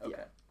did the math.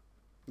 Okay.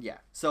 Yeah.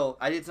 So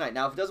I did tonight.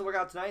 Now, if it doesn't work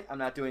out tonight, I'm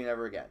not doing it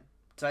ever again.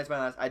 Tonight's my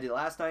last. I did it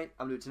last night.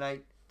 I'm doing it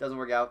tonight. Doesn't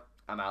work out.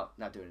 I'm out,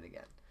 not doing it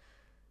again.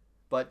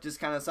 But just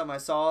kind of something I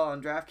saw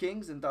on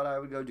DraftKings and thought I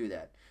would go do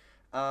that.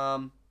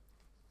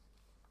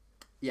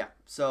 Yeah,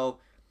 so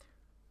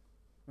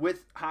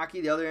with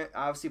hockey, the other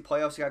obviously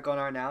playoffs you got going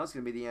on now is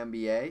going to be the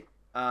NBA.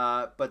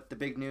 But the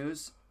big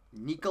news,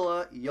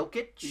 Nikola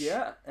Jokic.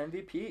 Yeah,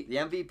 MVP. The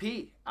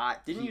MVP.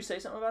 Didn't you say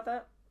something about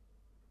that?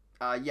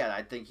 Yeah,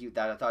 I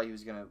thought he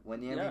was going to win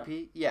the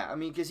MVP. Yeah, I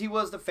mean, because he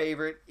was the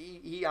favorite.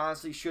 He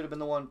honestly should have been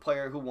the one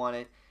player who won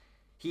it.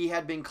 He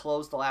had been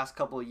close the last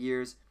couple of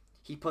years.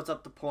 He puts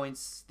up the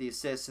points, the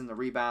assists, and the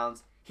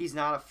rebounds. He's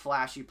not a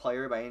flashy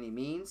player by any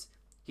means.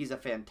 He's a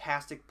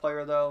fantastic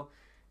player, though,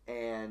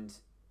 and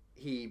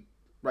he,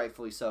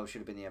 rightfully so, should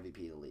have been the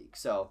MVP of the league.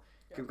 So,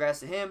 congrats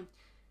to him.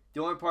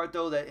 The only part,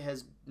 though, that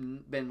has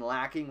been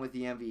lacking with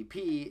the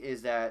MVP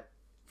is that,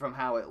 from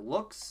how it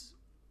looks,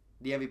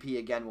 the MVP,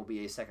 again, will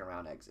be a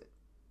second-round exit.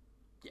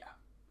 Yeah.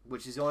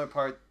 Which is the only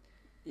part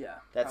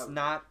that's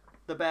not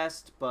the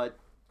best, but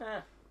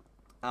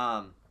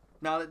now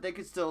that they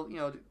could still,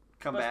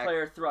 come best back.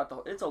 Player throughout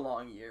it's a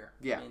long year.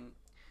 Yeah. I mean,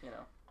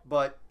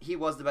 But he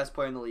was the best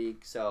player in the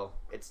league, so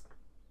it's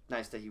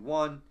nice that he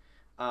won.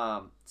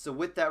 So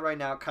with that right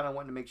now, kind of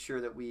wanting to make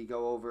sure that we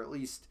go over at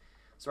least.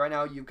 So right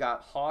now you've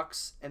got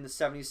Hawks and the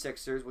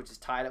 76ers, which is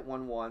tied at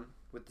 1-1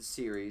 with the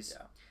series.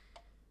 Yeah.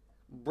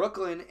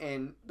 Brooklyn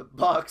and the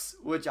Bucks,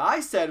 which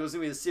I said was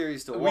going to be the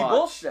series to watch. We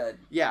both said.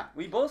 Yeah.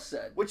 We both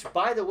said. Which,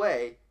 by the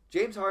way,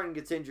 James Harden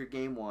gets injured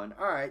game 1.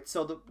 All right,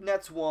 so the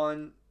Nets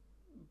won.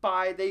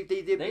 They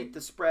did beat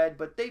the spread,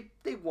 but they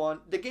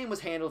won. The game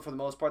was handled for the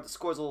most part. The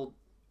score's a little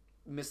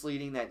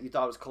misleading that you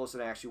thought it was closer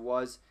than it actually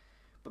was.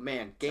 But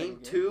man, game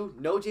 2,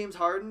 no James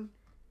Harden.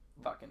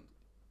 Fucking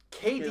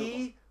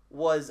KD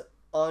was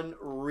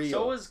unreal.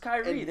 So was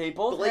Kyrie. And they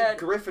both Blake had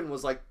Griffin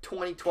was like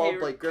 2012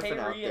 Blake Griffin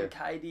out Kyrie there. and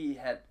KD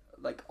had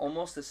like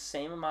almost the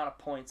same amount of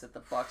points that the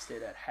Bucks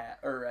did at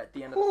at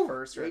the end of the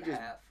first or at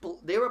half.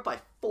 They were up by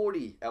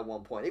 40 at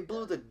one point. They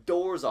blew the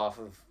doors off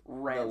of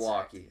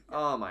Milwaukee. Yeah.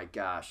 Oh my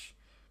gosh.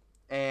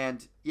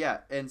 And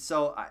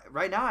so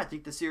right now I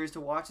think the series to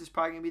watch is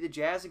probably going to be the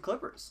Jazz and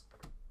Clippers.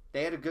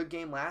 They had a good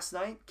game last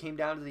night, came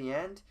down to the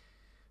end.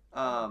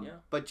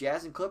 But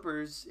Jazz and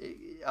Clippers,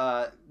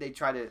 they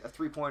tried a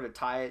 3-pointer to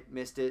tie it,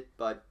 missed it,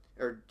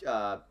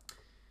 I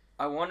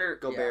wonder.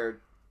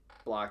 Gobert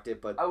blocked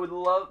it, but I would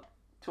love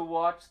to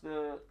watch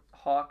the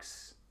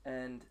Hawks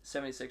and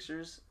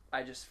 76ers.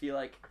 I just feel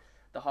like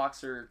the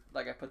Hawks are,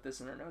 like I put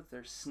this in our notes,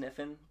 they're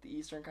sniffing the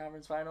Eastern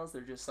Conference Finals.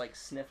 They're just like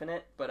sniffing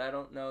it, but I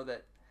don't know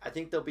that. I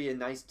think they'll be a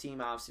nice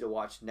team, obviously, to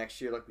watch next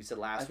year, like we said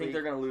last week. I think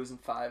they're going to lose in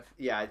 5.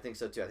 Yeah, I think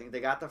so, too. I think they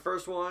got the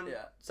first one.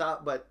 Yeah.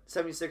 But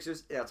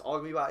 76ers, it's all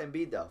going to be about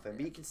Embiid, though. If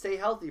Embiid can stay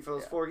healthy for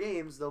those 4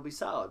 games, they'll be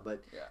solid.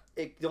 But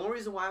the only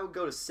reason why I would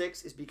go to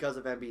 6 is because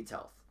of Embiid's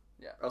health.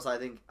 Yeah. Or else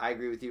I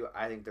agree with you.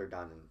 I think they're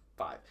done in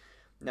 5.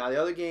 Now,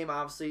 the other game,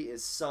 obviously,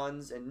 is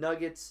Suns and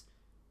Nuggets.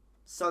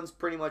 Suns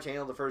pretty much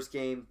handled the first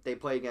game. They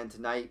play again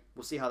tonight.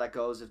 We'll see how that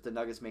goes if the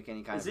Nuggets make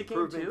any kind of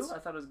improvements. Is it game 2? I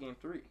thought it was game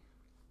 3.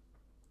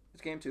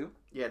 It's game 2?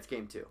 Yeah, it's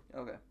game 2.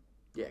 Okay.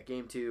 Yeah,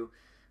 game 2.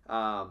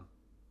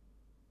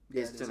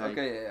 It's tonight.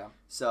 Okay, yeah.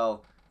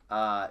 So,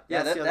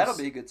 that'll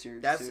be a good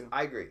series, too.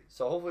 I agree.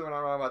 So, hopefully we're not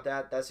wrong about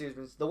that. That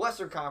series, the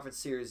Western Conference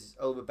series is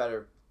a little bit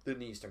better than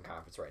the Eastern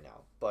Conference right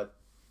now. But,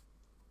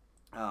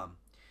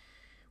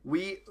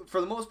 for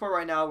the most part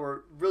right now,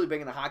 we're really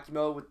big in the hockey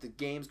mode with the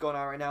games going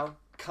on right now.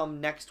 Come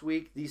next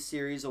week, these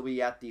series will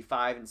be at the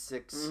 5 and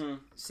 6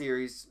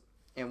 series,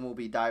 and we'll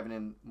be diving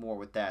in more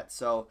with that.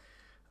 So,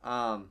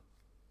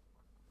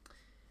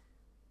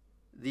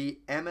 the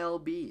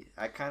MLB,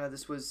 I've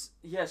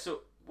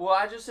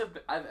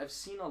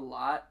seen a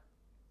lot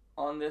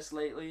on this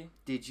lately.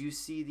 Did you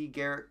see the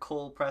Garrett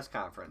Cole press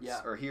conference? Yeah.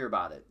 Or hear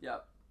about it?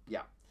 Yep.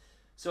 Yeah.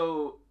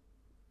 So,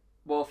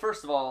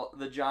 first of all,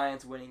 the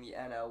Giants winning the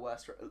NL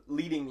West,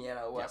 leading the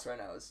NL West right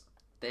now is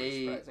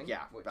surprising.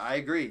 Yeah, I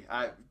agree.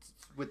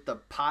 With the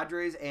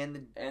Padres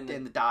and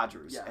the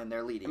Dodgers, and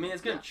they're leading. I mean,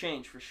 it's going to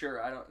change for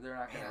sure. They're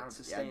not going to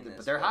sustain this.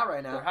 But they're hot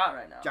right now. They're hot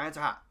right now. Giants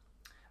are hot.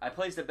 I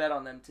placed a bet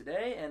on them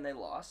today, and they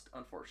lost,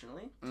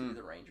 unfortunately, to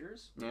the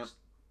Rangers. Yep.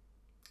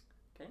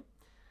 Okay.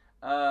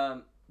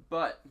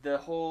 But the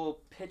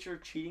whole pitcher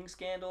cheating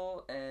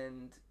scandal,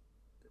 and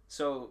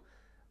so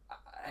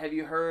have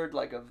you heard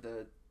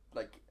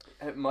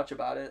much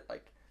about it?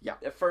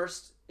 At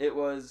first it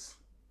was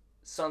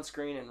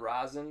sunscreen and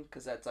rosin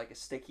because that's like a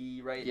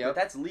sticky, right? Yep. But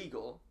that's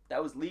legal.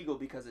 That was legal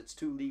because it's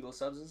 2 legal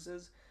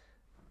substances.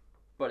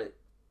 But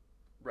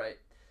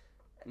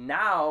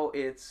now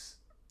it's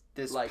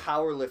this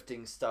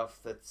powerlifting stuff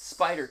that's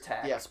spider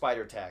tack. Yeah,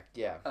 spider tack.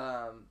 Yeah.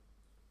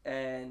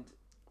 And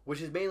which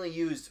is mainly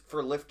used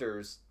for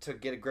lifters to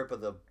get a grip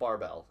of the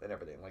barbell and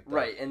everything like that.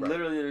 Right, and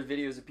literally there's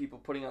videos of people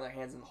putting on their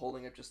hands and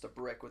holding up just a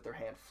brick with their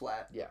hand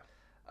flat. Yeah.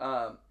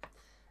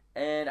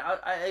 And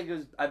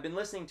I've been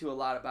listening to a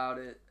lot about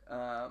it.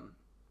 And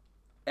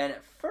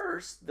at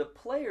first the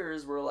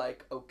players were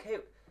like, okay.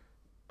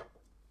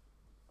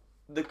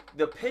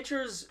 The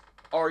pitcher's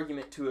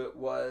argument to it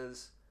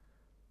was,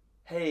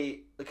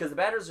 hey, because the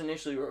batters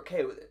initially were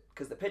okay with it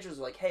because the pitchers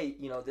were like, hey,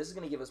 this is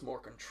going to give us more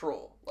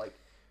control. Like,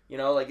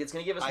 it's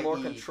going to give us more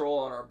control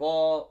on our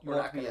ball. We're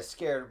not going to be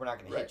scared. We're not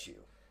going to hit you.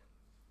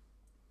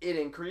 It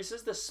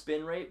increases the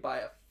spin rate by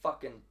a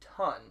fucking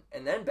ton.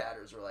 And then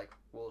batters were like,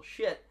 well,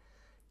 shit.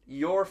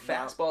 Your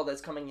fastball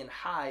that's coming in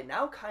high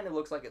now kind of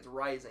looks like it's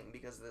rising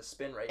because of the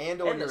spin rate. And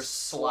your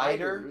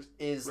slider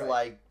is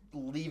like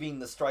leaving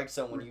the strike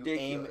zone when you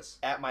aim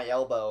at my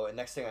elbow, and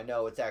next thing I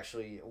know, it's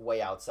actually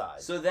way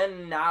outside. So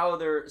then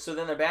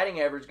their batting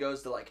average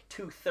goes to like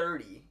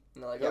 230.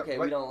 And they're like, okay,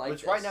 we don't like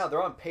this. Which right now,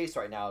 they're on pace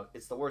right now.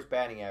 It's the worst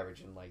batting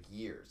average in like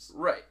years.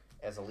 Right.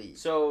 As a league.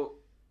 So,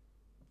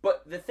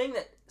 but the thing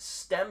that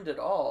stemmed it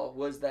all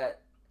was that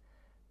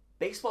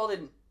baseball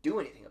didn't do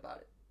anything about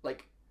it.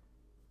 Like,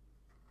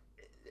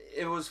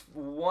 it was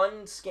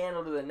one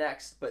scandal to the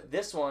next, but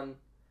this one,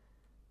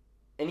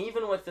 and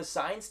even with the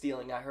sign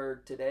stealing, I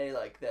heard today,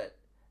 like, that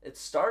it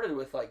started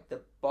with, like,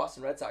 the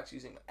Boston Red Sox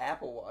using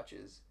Apple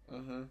Watches,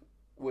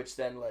 which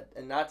then led,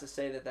 and not to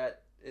say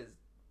that is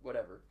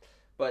whatever,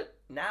 but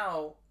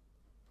now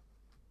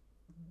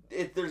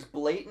there's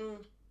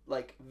blatant,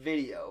 like,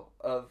 video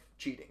of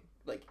cheating.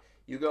 Like,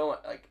 you go,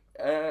 like,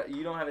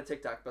 you don't have a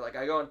TikTok, but, like,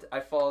 I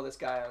follow this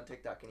guy on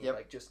TikTok, and he,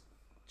 like, just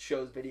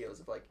shows videos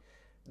of, like,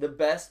 the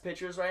best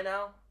pitchers right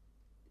now,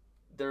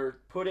 they're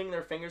putting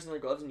their fingers in their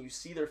gloves, and you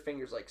see their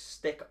fingers like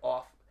stick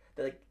off.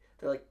 They're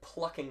like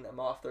plucking them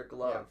off their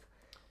glove,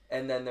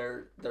 and then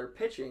they're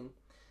pitching.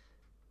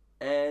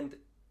 And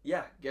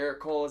Garrett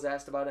Cole was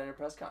asked about it in a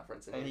press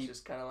conference, and he's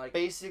just kind of like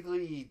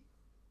basically,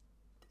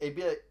 it'd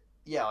be like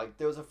like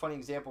there was a funny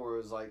example where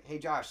it was like, hey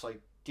Josh,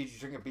 like, did you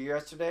drink a beer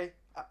yesterday?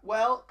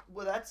 Well,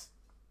 that's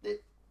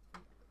it.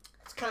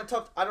 It's kind of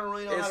tough. I don't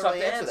really know how to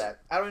really answer that.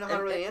 I don't know how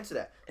to really answer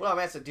that. Well, I'm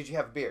asking, did you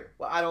have a beer?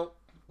 Well, I don't.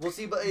 We'll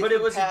see. But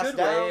it was a good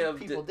way of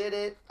people did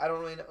it. I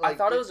don't really know. Like, I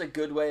thought it was a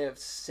good way of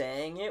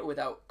saying it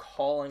without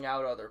calling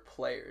out other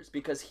players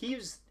because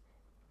he's.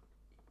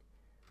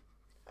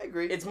 I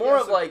agree. It's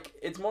more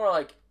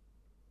like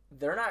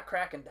they're not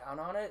cracking down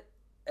on it,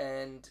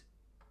 and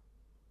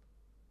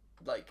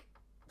like,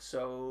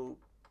 so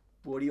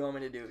what do you want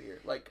me to do here?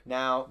 Like,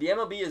 now the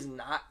MLB is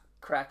not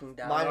cracking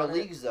down on it. Minor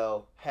leagues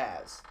though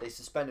they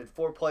suspended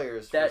 4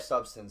 players for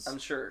substance. I'm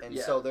sure, and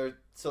so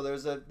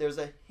there's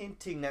a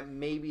hinting that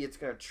maybe it's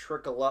going to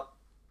trickle up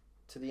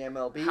to the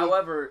MLB.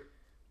 However,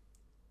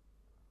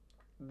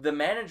 the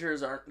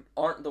managers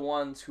aren't the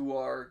ones who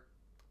are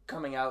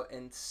coming out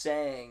and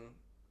saying,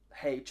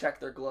 "Hey, check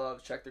their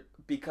gloves,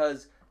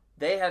 because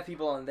they have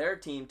people on their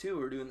team too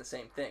who are doing the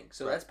same thing."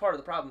 So that's part of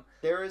the problem.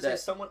 There is a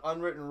somewhat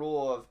unwritten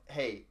rule of,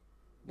 hey.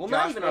 Well, Josh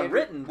not even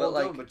unwritten,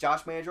 but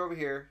Josh manager over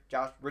here,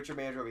 Richard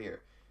manager over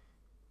here.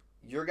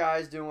 Your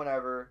guy's doing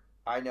whatever.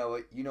 I know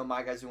it. You know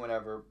my guy's doing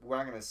whatever. We're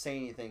not going to say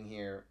anything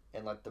here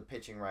and let the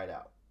pitching ride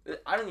out.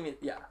 I don't even.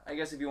 Yeah, I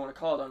guess if you want to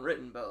call it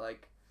unwritten, but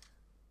like,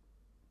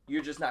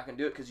 you're just not going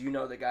to do it because you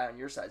know the guy on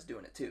your side's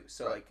doing it too.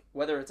 So like,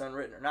 whether it's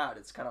unwritten or not,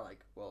 it's kind of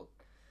like, well,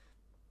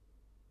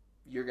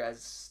 your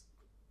guys,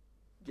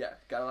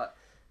 got a lot.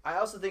 I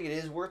also think it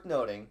is worth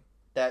noting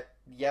that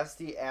yes,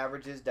 the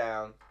average is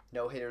down.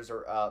 No hitters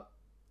are up.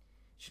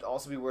 Should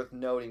also be worth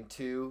noting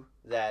too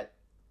that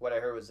what I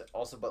heard was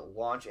also but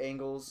launch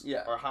angles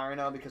are higher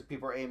now because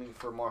people are aiming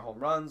for more home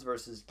runs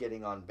versus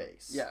getting on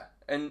base. Yeah,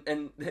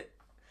 and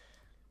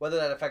whether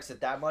that affects it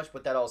that much,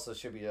 but that also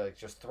should be like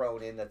just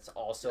thrown in. That's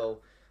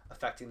also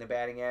affecting the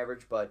batting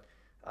average. But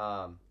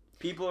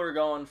people are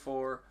going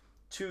for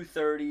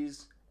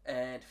 230s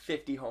and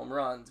 50 home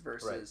runs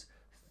versus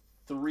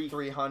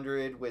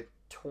 300 with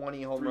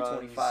 20 home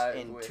runs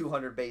and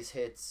 200 base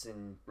hits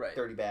and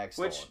 30 bags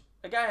stolen. Which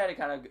a guy had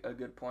a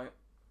good point.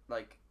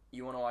 Like,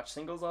 you want to watch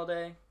singles all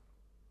day?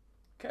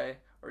 Okay.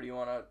 Or do you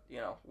want to,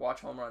 watch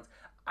home runs?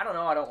 I don't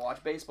know. I don't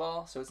watch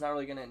baseball, so it's not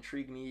really going to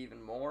intrigue me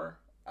even more.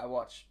 I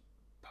watch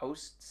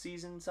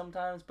postseason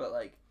sometimes, but,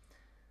 like,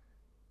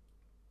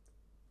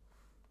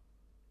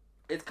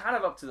 it's kind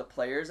of up to the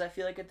players, I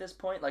feel like, at this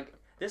point. Like,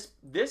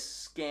 this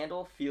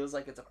scandal feels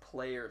like it's a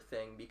player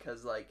thing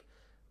because, like,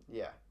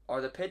 are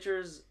the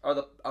pitchers, are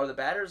the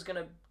batters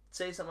going to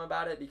say something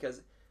about it?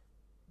 Because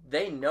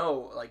they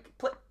know, like,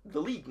 the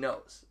league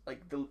knows.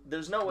 Like,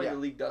 there's no way the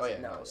league doesn't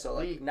know. So,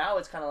 like, now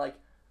it's kind of like,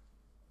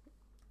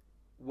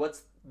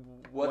 what's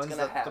going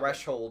to happen?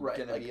 Threshold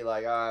going to be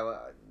like,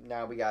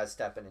 now we got to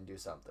step in and do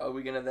something. Are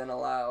we going to then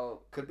allow...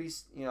 Could be,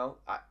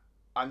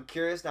 I'm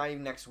curious, not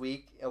even next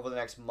week, over the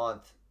next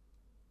month,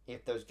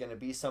 if there's going to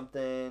be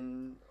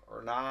something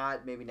or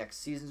not. Maybe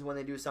next season's when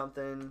they do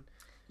something.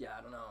 Yeah,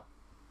 I don't know.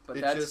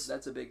 But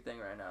that's a big thing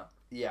right now.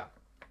 Yeah.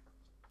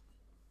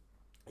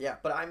 Yeah,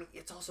 but I mean,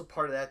 it's also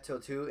part of that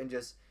too, and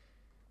just,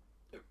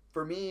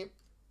 for me,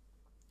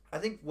 I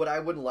think what I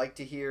would like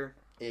to hear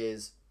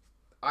is,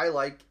 I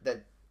like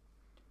that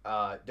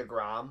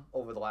DeGrom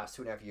over the last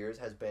 2.5 years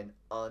has been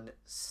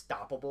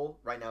unstoppable.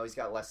 Right now, he's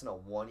got less than a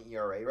 1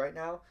 ERA right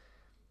now.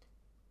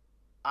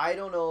 I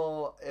don't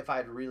know if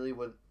I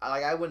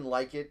wouldn't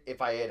like it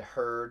if I had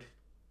heard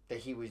that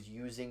he was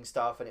using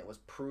stuff and it was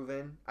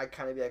proven, I'd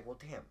kind of be like, well,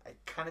 damn, it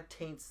kind of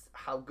taints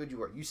how good you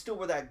were. You still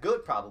were that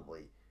good,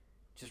 probably.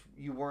 Just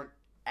you weren't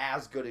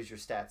as good as your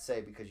stats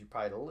say because you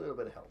probably had a little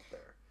bit of help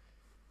there.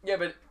 Yeah,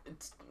 but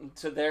it's,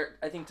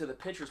 I think to the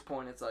pitcher's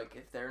point, it's like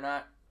if they're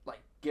not like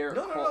Garrett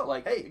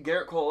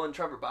Garrett Cole and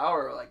Trevor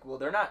Bauer are like, well,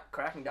 they're not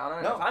cracking down on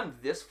it. No. If I'm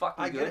this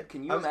fucking good,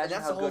 can you imagine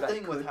that's how the whole good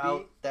thing I with could how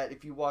be? that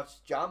if you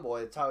watch John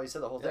Boy, that's how he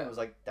said the whole thing was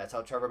like that's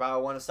how Trevor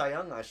Bauer won a Cy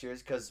Young last year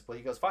is because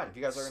he goes fine if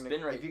you guys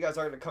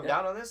are gonna come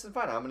down on this then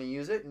fine I'm gonna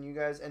use it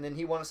and then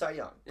he won a Cy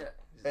Young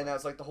and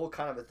that's like the whole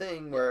kind of a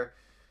thing where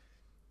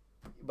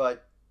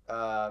but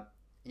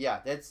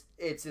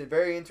it's a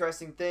very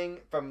interesting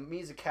thing from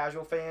me as a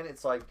casual fan.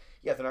 It's like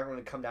they're not going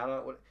to come down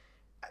on it.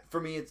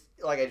 For me, it's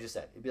like I just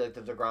said, it'd be like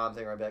the DeGrom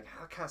thing where I'd be like,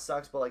 oh, it kind of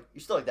sucks, but like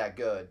you're still like that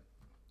good.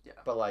 Yeah.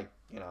 But like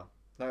not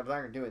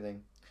going to do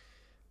anything.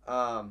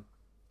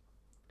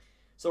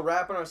 So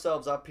wrapping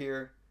ourselves up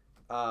here,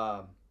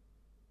 a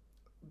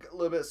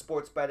little bit of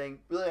sports betting.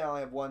 Really, I only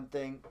have one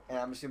thing, and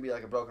I'm just gonna be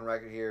like a broken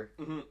record here.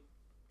 Mm-hmm.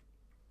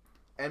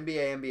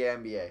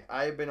 NBA.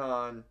 I've been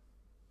on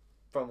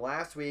from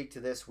last week to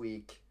this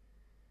week.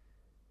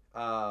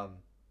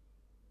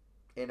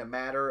 In a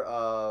matter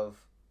of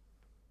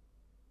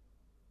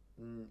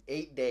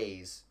 8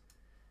 days,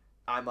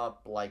 I'm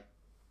up like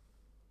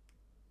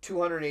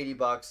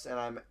 $280,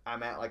 and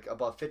I'm at like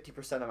above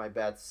 50% of my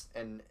bets,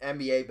 and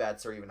NBA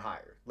bets are even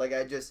higher. Like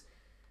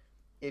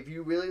if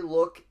you really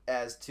look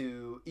as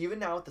to even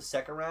now with the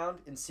second round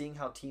and seeing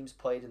how teams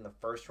played in the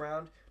first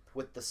round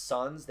with the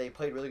Suns, they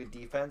played really good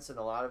defense and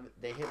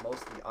they hit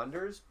most of the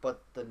unders,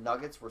 but the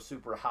Nuggets were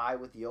super high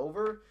with the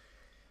over.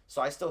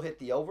 So I still hit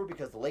the over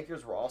because the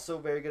Lakers were also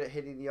very good at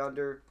hitting the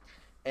under.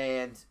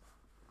 And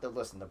the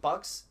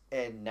Bucks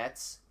and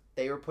Nets,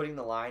 they were putting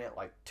the line at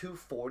like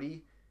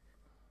 240,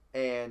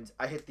 and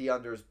I hit the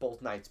unders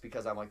both nights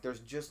because I'm like, there's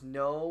just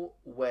no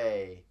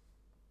way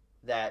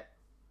that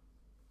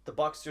the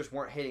Bucks just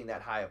weren't hitting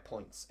that high of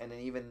points. And then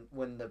even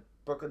when the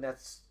Brooklyn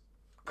Nets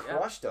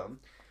crushed them,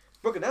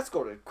 Brooklyn Nets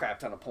scored a crap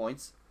ton of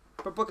points,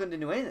 but Brooklyn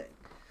didn't do anything.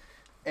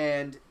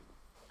 And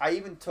I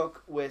even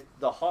took with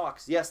the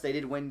Hawks. Yes, they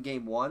did win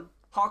game 1.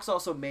 Hawks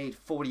also made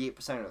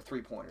 48% of the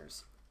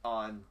three-pointers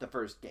on the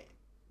first game,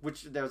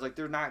 which there was like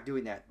they're not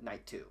doing that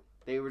night 2.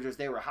 They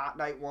were hot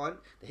night 1.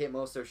 They hit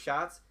most of their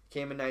shots.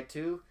 Came in night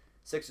 2.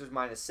 Sixers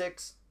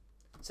 -6.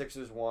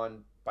 Sixers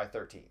won by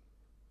 13.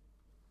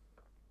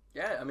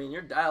 Yeah, I mean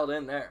you're dialed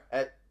in there.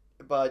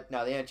 But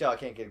now the NHL I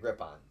can't get a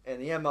grip on,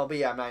 and the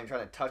MLB I'm not even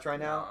trying to touch right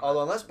now.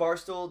 Although unless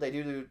Barstool,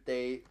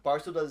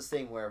 Barstool does this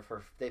thing where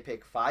they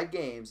pick 5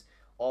 games,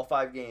 all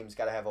 5 games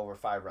got to have over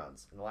 5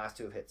 runs, and the last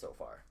 2 have hit so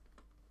far.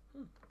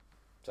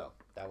 So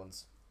that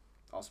one's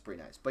also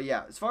pretty nice. But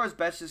yeah, as far as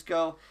bets just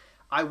go,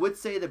 I would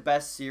say the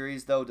best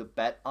series though to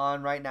bet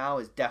on right now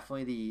is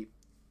definitely the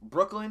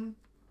Brooklyn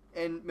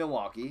and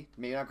Milwaukee.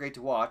 Maybe not great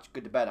to watch,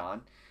 good to bet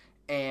on,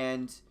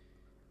 and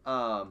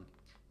right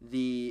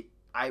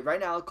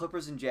now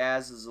Clippers and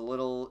Jazz is a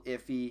little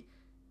iffy.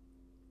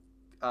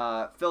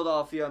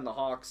 Philadelphia and the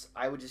Hawks,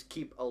 I would just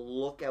keep a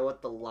look at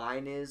what the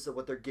line is of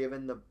what they're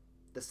giving the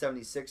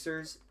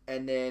 76ers,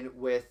 and then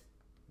with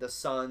the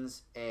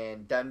Suns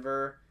and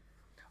Denver.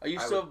 Are you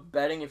still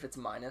betting if it's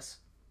minus?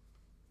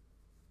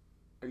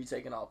 Or are you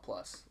taking all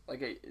plus?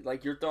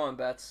 Like you're throwing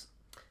bets.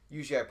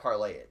 Usually I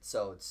parlay it,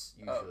 so it's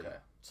usually okay.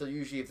 So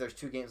usually if there's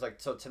 2 games, like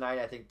so tonight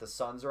I think the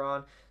Suns are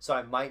on, so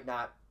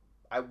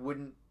I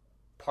wouldn't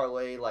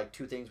parlay like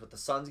 2 things with the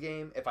Suns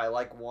game. If I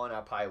like one,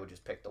 I probably would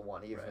just pick the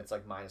one, even if it's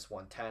like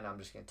 -110. I'm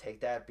just gonna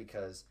take that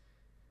because,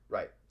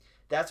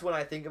 that's when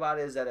I think about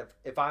it. Is that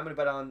if I'm gonna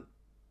bet on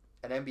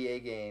an NBA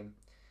game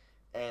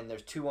and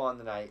there's 2 on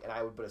the night and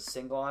I would put a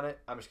single on it,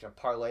 I'm just gonna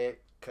parlay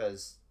it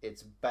because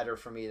it's better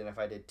for me than if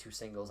I did 2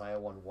 singles and I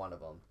won one of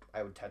them.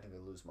 I would technically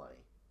lose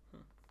money.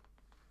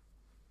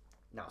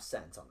 Now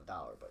cents on the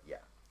dollar, but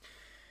yeah.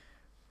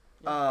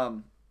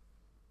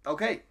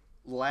 Okay,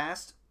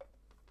 last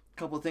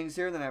couple of things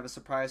here, then I have a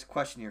surprise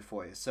question here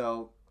for you.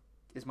 So,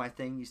 is my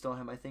thing, you still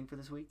have my thing for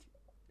this week?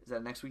 Is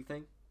that a next week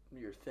thing?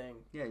 Your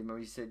thing? Yeah, remember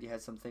you said you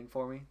had something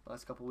for me the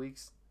last couple of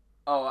weeks?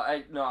 Oh,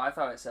 I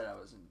thought I said I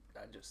wasn't.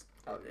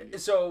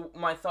 So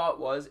my thought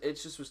was,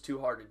 it just was too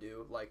hard to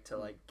do,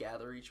 to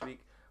gather each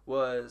week,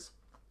 was...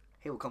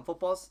 Hey, we'll come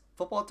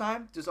football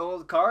time? Just all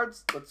the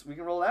cards? We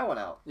can roll that one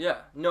out.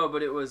 Yeah, no,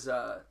 but it was,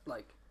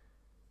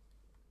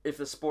 if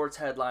the sports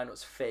headline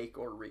was fake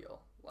or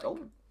real.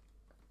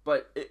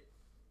 But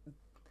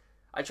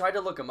I tried to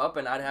look them up,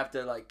 and I'd have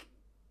to,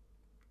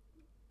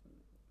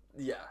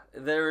 it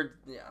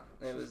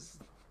was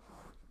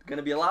going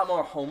to be a lot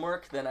more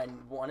homework than I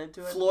wanted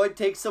to. Floyd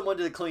takes someone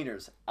to the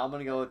cleaners. I'm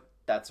going to go with,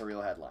 that's a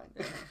real headline.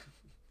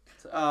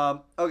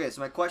 Okay, so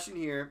my question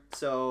here,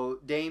 so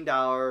Damian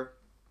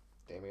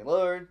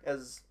Lillard,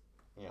 as,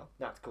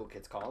 not the cool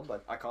kids call him,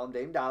 but I call him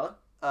Dame Dollar.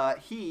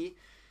 He's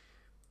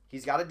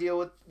got a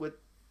deal with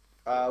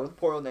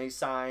Portland that he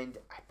signed,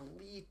 I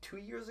believe, 2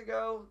 years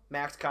ago.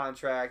 Max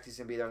contract. He's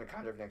going to be there under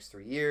contract for the next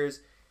 3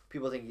 years.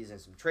 People think he's in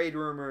some trade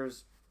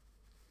rumors.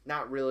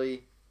 Not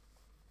really.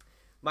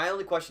 My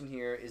only question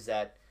here is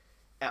that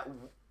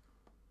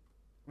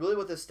really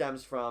what this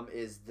stems from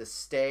is the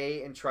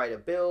stay and try to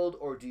build,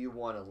 or do you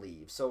want to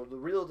leave? So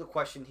the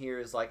question here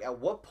is like, at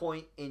what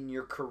point in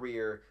your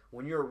career,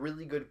 when you're a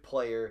really good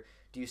player,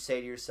 do you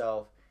say to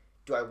yourself,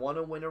 do I want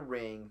to win a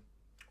ring,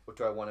 or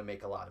do I want to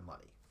make a lot of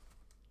money?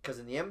 Because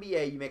in the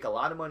NBA, you make a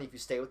lot of money if you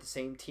stay with the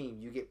same team.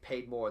 You get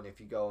paid more than if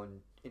you go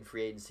in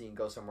free agency and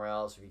go somewhere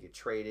else, or if you get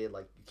traded.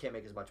 Like, you can't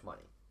make as much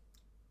money.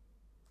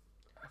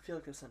 I feel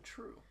like that's not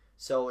true.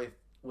 So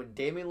when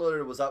Damian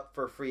Lillard was up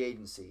for free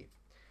agency,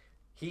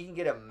 he can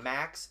get a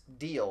max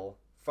deal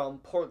from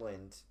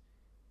Portland,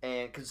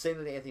 and because same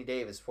with Anthony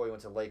Davis before he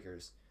went to the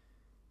Lakers.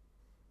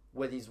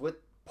 When he's with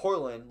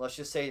Portland, let's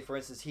just say, for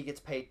instance, he gets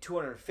paid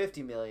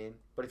 $250 million,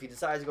 but if he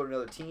decides to go to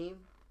another team,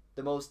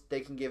 the most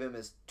they can give him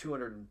is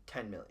 $210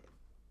 million.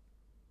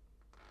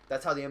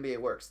 That's how the NBA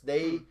works.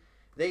 They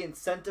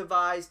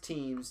incentivize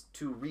teams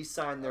to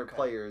re-sign their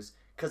players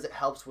because it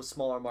helps with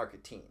smaller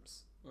market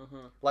teams.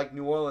 Mm-hmm. Like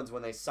New Orleans,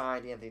 when they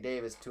signed Anthony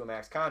Davis to a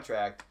max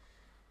contract,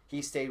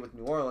 he stayed with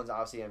New Orleans.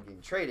 Obviously, ended up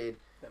getting traded.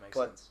 That makes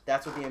but sense.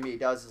 That's what the NBA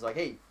does. Is like,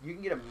 hey, you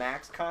can get a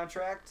max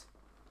contract,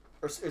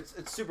 or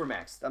it's super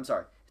max. I'm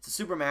sorry, it's a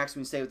super max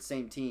when you stay with the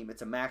same team.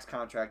 It's a max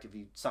contract if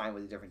you sign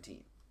with a different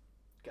team.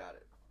 Got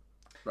it.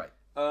 Right.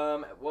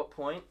 At what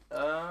point?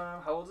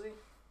 How old is he?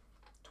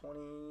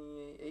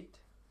 28.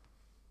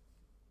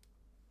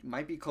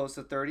 Might be close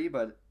to 30,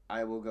 but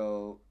I will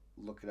go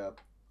look it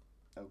up.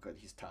 Oh, good.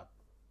 He's top.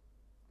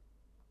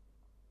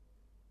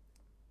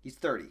 He's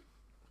 30.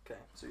 Okay,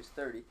 so he's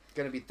 30.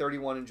 Going to be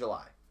 31 in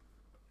July.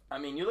 I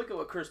mean, you look at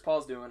what Chris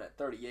Paul's doing at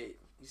 38.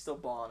 He's still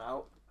balling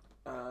out.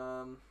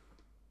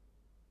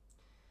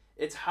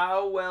 It's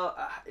how well.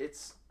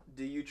 It's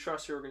do you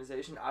trust your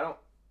organization? I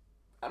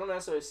don't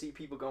necessarily see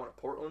people going to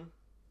Portland.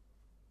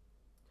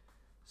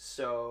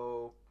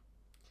 So,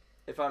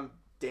 if I'm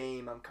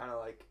Dame, I'm kind of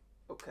like,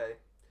 okay,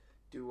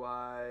 do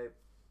I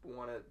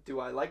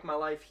like my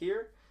life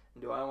here?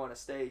 And do I want to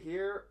stay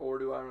here, or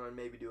do I want to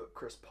maybe do what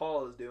Chris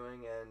Paul is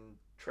doing and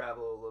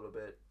travel a little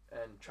bit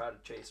and try to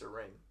chase a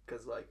ring?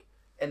 Because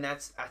and I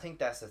think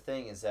that's the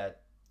thing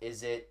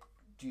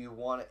do you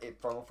want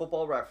it from a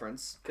Football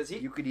Reference? Because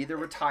you could either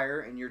retire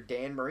and you're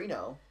Dan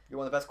Marino, you're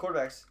one of the best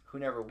quarterbacks who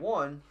never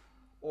won,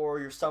 or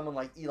you're someone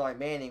like Eli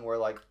Manning, where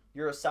like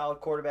you're a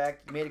solid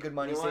quarterback, you made a good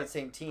money, stayed on the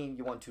same team,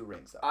 you won 2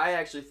 rings. Though. I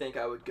actually think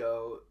I would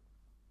go.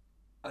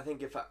 I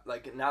think if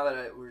now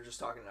that we were just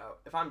talking about,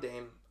 if I'm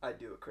Dame, I'd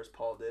do what Chris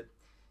Paul did.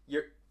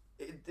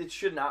 It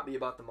should not be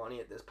about the money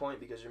at this point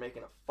because you're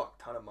making a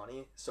fuck ton of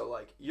money. So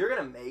like you're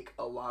gonna make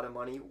a lot of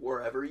money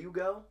wherever you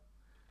go.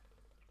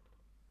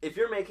 If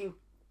you're making,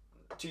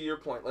 to your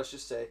point, let's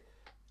just say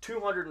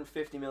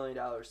 $250 million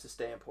to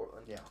stay in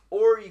Portland. Yeah.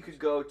 Or you could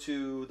go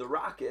to the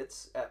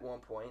Rockets at one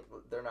point.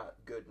 They're not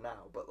good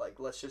now, but like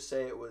let's just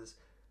say it was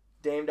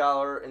Dame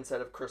Dollar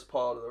instead of Chris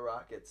Paul to the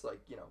Rockets,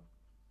 like, you know.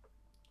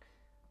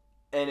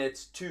 And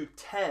it's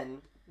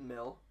 $210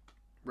 million.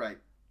 Right.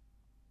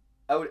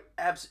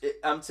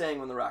 I'm saying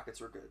when the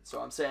Rockets were good.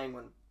 So I'm saying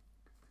when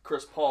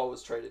Chris Paul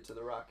was traded to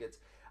the Rockets,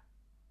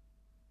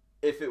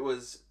 if it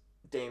was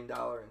Dame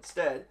Dollar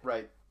instead,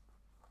 right?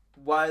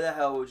 Why the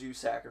hell would you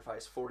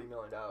sacrifice $40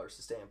 million to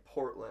stay in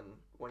Portland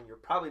when you're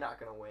probably not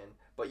going to win,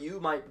 but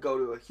you might go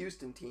to a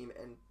Houston team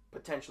and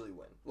potentially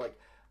win? Like,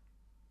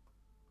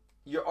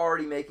 you're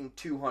already making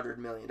 $200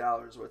 million.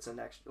 What's the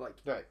next? Like,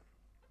 right.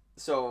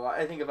 So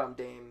I think if I'm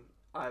Dame,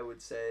 I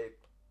would say,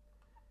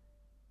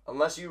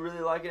 unless you really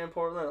like it in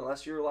Portland,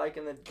 unless you're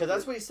liking the... Because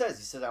that's what he says.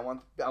 He said, I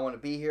want to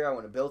be here, I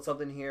want to build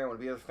something here, I want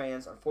to be with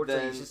fans.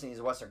 Unfortunately, he's just in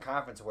his Western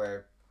Conference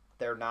where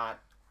they're not...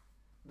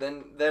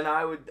 Then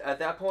I would, at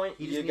that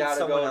point, you gotta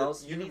go...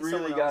 You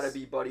really gotta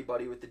be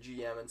buddy-buddy with the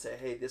GM and say,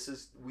 hey,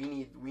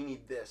 we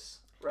need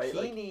this, right?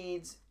 He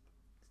needs...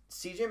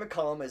 CJ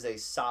McCollum is a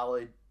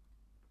solid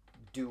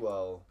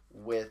duo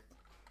with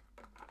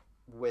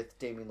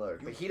Damian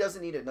Lillard. But he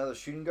doesn't need another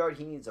shooting guard,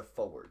 he needs a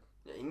forward.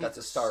 Yeah, he needs that's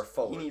a star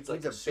forward. He needs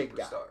like a big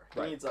guy.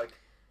 He needs like.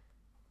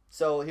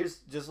 So here's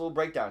just a little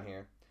breakdown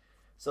here.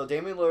 So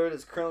Damian Lillard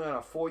is currently on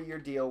a 4-year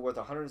deal worth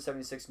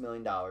 $176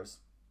 million.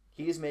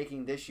 He is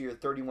making this year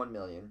 $31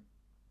 million.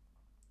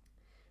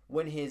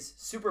 When his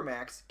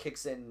Supermax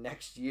kicks in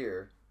next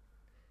year,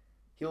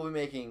 he'll be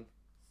making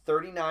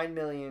 $39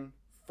 million,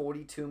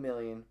 $42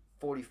 million,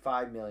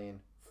 $45 million,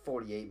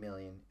 $48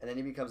 million, and then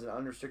he becomes an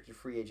unrestricted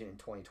free agent in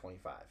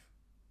 2025.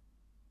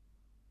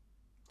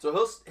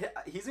 So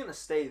he's going to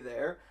stay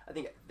there. I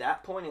think at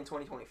that point in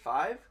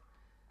 2025.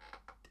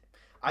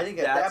 I think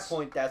at that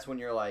point, that's when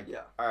you're like,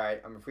 yeah. All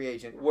right, I'm a free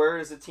agent. Where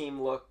does the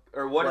team look,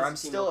 or what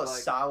does the team look like? I'm still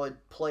a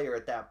solid player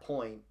at that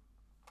point,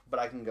 but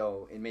I can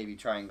go and maybe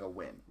try and go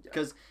win.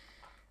 Because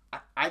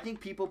I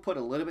think people put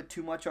a little bit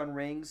too much on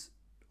rings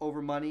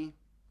over money.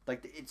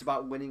 Like, it's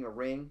about winning a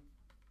ring.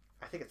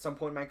 I think at some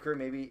point in my career,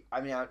 maybe,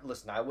 I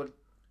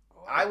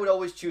would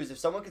always choose, if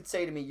someone could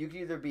say to me, you could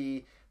either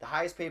be the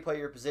highest paid player at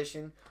your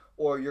position,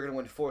 or you're going to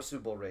win 4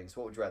 Super Bowl rings,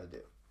 what would you rather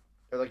do?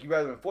 Or like, you'd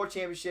rather win 4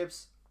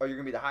 championships, or you're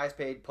going to be the highest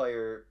paid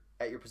player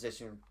at your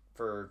position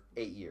for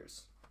 8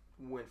 years.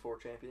 Win 4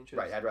 championships.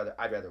 Right, I'd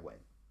rather win.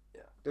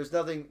 Yeah. There's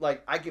nothing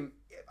like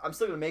I'm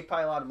still gonna make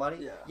probably a lot of money.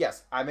 Yeah.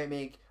 Yes, I may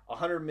make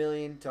 $100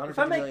 million to If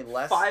I $150 make million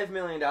less. $5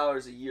 million a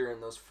year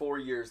in those 4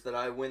 years that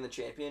I win the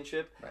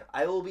championship, Right.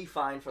 I will be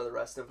fine for the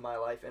rest of my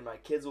life, and my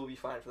kids will be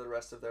fine for the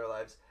rest of their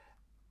lives.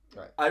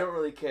 Right. I don't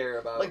really care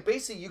about... Like,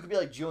 basically, you could be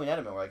like Julian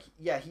Edelman, where, like,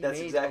 yeah, he That's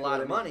made exactly a lot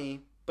what of I mean.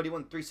 money, but he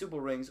won 3 Super Bowl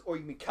rings, or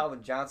you can be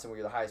Calvin Johnson, where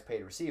you're the highest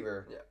paid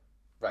receiver. Yeah.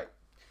 Right.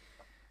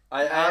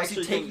 I Obviously,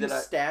 actually think taking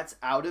that stats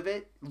out of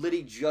it,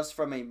 literally just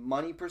from a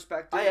money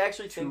perspective I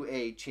actually to think...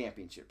 a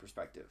championship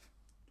perspective.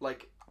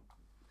 Like,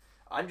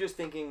 I'm just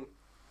thinking,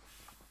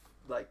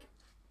 like,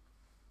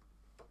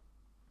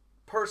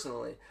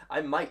 personally,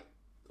 I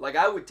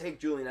would take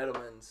Julian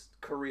Edelman's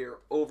career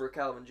over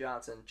Calvin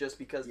Johnson just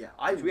because We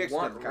I actually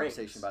want had a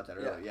conversation rings. about that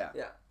earlier.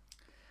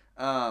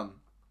 Yeah.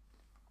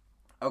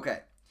 Okay.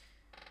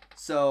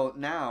 So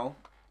now,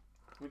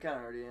 We kind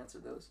of already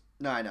answered those.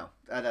 no, I know.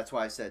 That's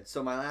why I said.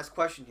 So my last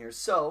question here.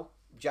 So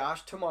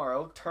Josh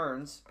tomorrow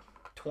turns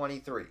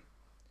 23.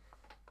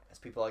 As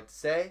people like to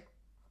say,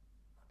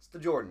 it's the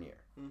Jordan year.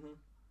 Mm-hmm.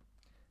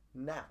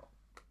 Now,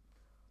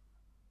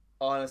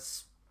 on a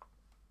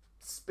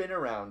spin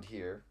around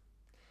here,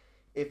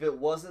 if it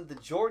wasn't the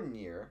Jordan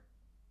year,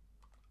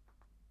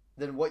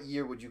 then what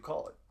year would you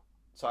call it?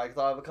 So I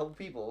thought of a couple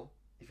people,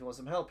 if you want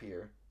some help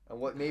here, and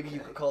what maybe you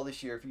could call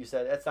this year if you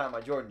said, that's not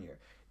my Jordan year.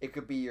 It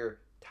could be your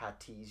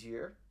Tatis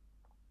year.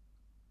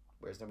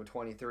 Where's number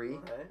 23?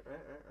 Right.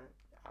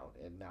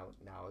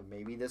 Now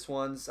maybe this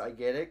one's, I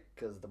get it,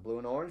 because the blue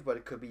and orange, but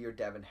it could be your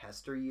Devin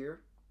Hester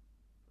year.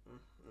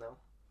 No.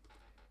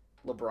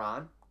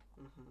 LeBron.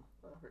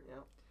 Mm-hmm. Yeah.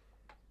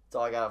 That's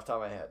all I got off the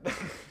top of my head.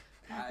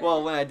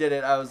 Well, when I did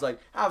it, I was like,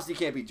 obviously you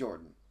can't beat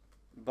Jordan.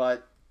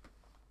 But,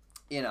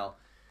 you know,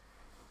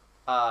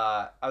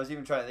 I was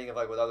even trying to think of,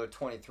 like, with other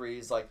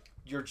 23s, like,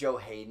 your Joe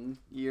Hayden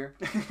year.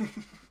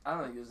 I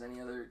don't think there's any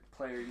other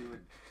player you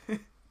would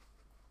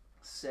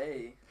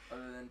say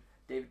other than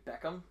David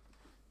Beckham,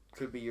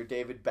 Could be your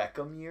David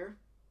Beckham year.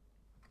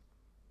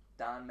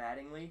 Don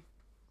Mattingly.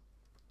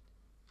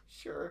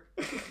 Sure.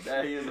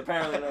 That he is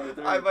apparently number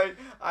 3.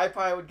 I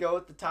probably would go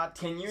with the top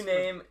Can teams. you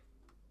name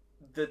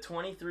the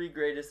 23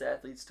 greatest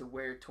athletes to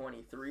wear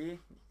 23?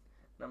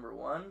 Number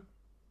 1,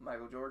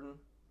 Michael Jordan.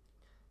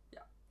 Yeah.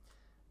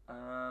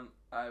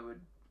 I would...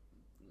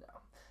 No.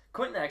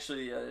 Quentin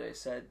actually the other day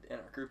said in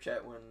our group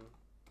chat when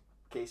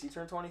Casey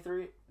turned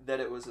 23 that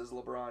it was his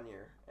LeBron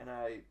year. And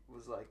I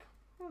was like,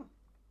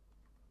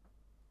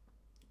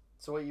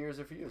 So what year is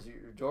it for you? Is it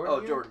your Jordan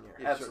year? Oh, Jordan year.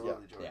 Yeah,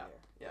 Absolutely sure. Jordan Yeah.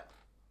 year.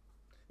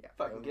 Yeah.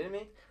 Fucking kidding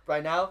me?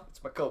 Right now,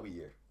 it's my Kobe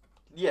year.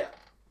 Yeah.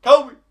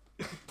 Kobe!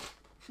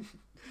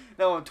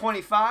 No, I'm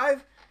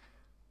 25.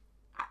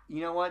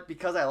 You know what?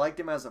 Because I liked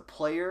him as a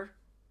player,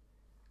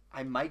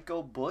 I might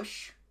go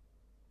Bush.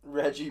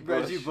 Reggie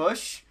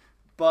Bush.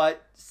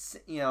 But,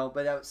 you know,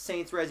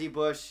 Saints Reggie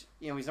Bush,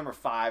 you know, he's number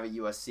 5 at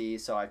USC,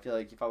 so I feel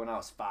like when I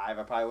was 5,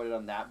 I probably would have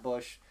done that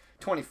Bush.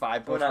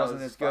 25 Bush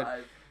wasn't as good.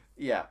 5.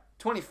 Yeah,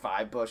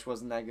 25 Bush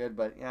wasn't that good,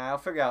 but yeah, I'll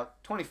figure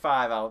out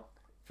 25. I'll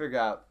figure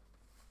out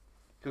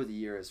who the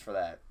year is for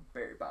that.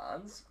 Barry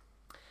Bonds.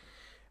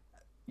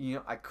 You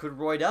know, I could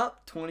roid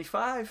up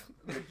 25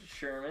 Richard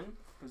Sherman.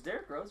 Was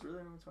Derrick Rose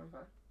really number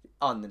 25?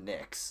 on the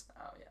Knicks.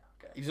 Oh, yeah.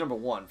 Okay. He was number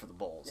 1 for the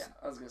Bulls. Yeah,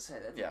 I was going to say,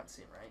 that didn't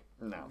seem right.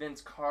 No.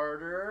 Vince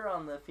Carter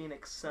on the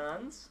Phoenix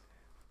Suns.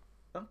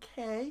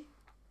 Okay.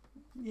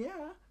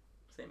 Yeah.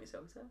 Sammy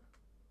Sosa.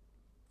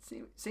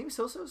 Sammy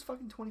Sosa was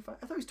fucking 25. I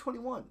thought he was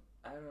 21.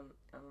 I don't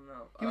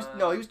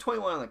know. He was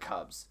 21 on the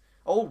Cubs.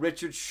 Oh,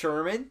 Richard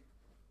Sherman.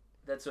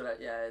 That's what I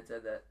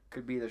said that.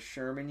 Could be the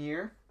Sherman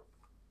year.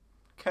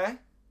 Okay.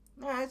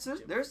 All right, so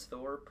Jim there's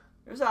Thorpe.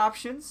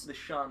 options.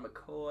 LaShawn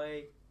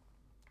McCoy.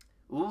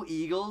 Ooh,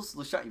 Eagles.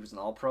 LaShawn, he was an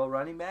all-pro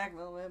running back.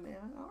 Well, man,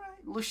 all right.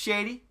 A little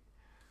shady.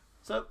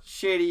 What's up?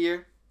 Shady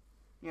year.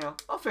 You know,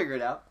 I'll figure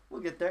it out.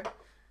 We'll get there.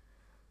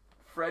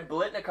 Fred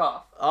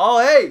Biletnikoff. Oh,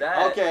 hey.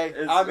 That okay.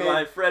 is I'm in.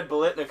 my Fred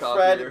Biletnikoff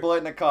Fred year.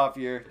 Biletnikoff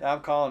year.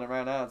 I'm calling it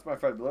right now. It's my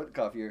Fred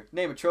Biletnikoff year.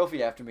 Name a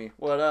trophy after me.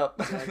 What up?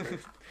 Exactly.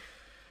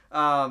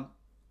 All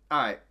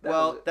right.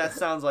 That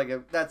sounds like a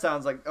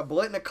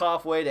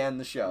Biletnikoff way to end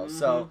the show. Mm-hmm.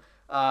 So,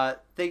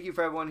 thank you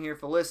for everyone here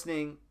for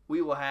listening.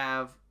 We will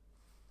have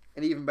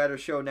an even better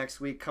show next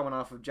week coming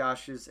off of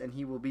Josh's, and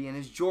he will be in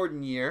his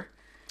Jordan year.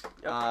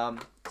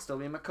 Yep. Still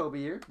be in my Kobe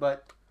year,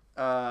 but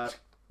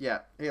yeah.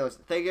 Hey,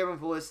 listen. Thank you everyone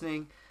for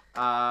listening.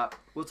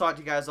 We'll talk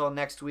to you guys all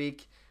next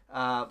week.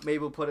 Maybe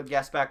we'll put a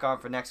guest back on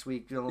for next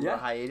week. Do a little bit of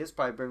hiatus.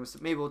 Probably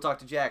maybe we'll talk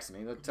to Jackson.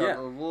 Maybe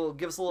we'll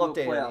give us a little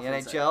update on the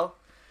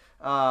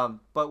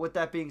NHL. But with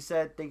that being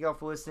said, thank you all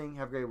for listening.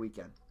 Have a great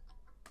weekend.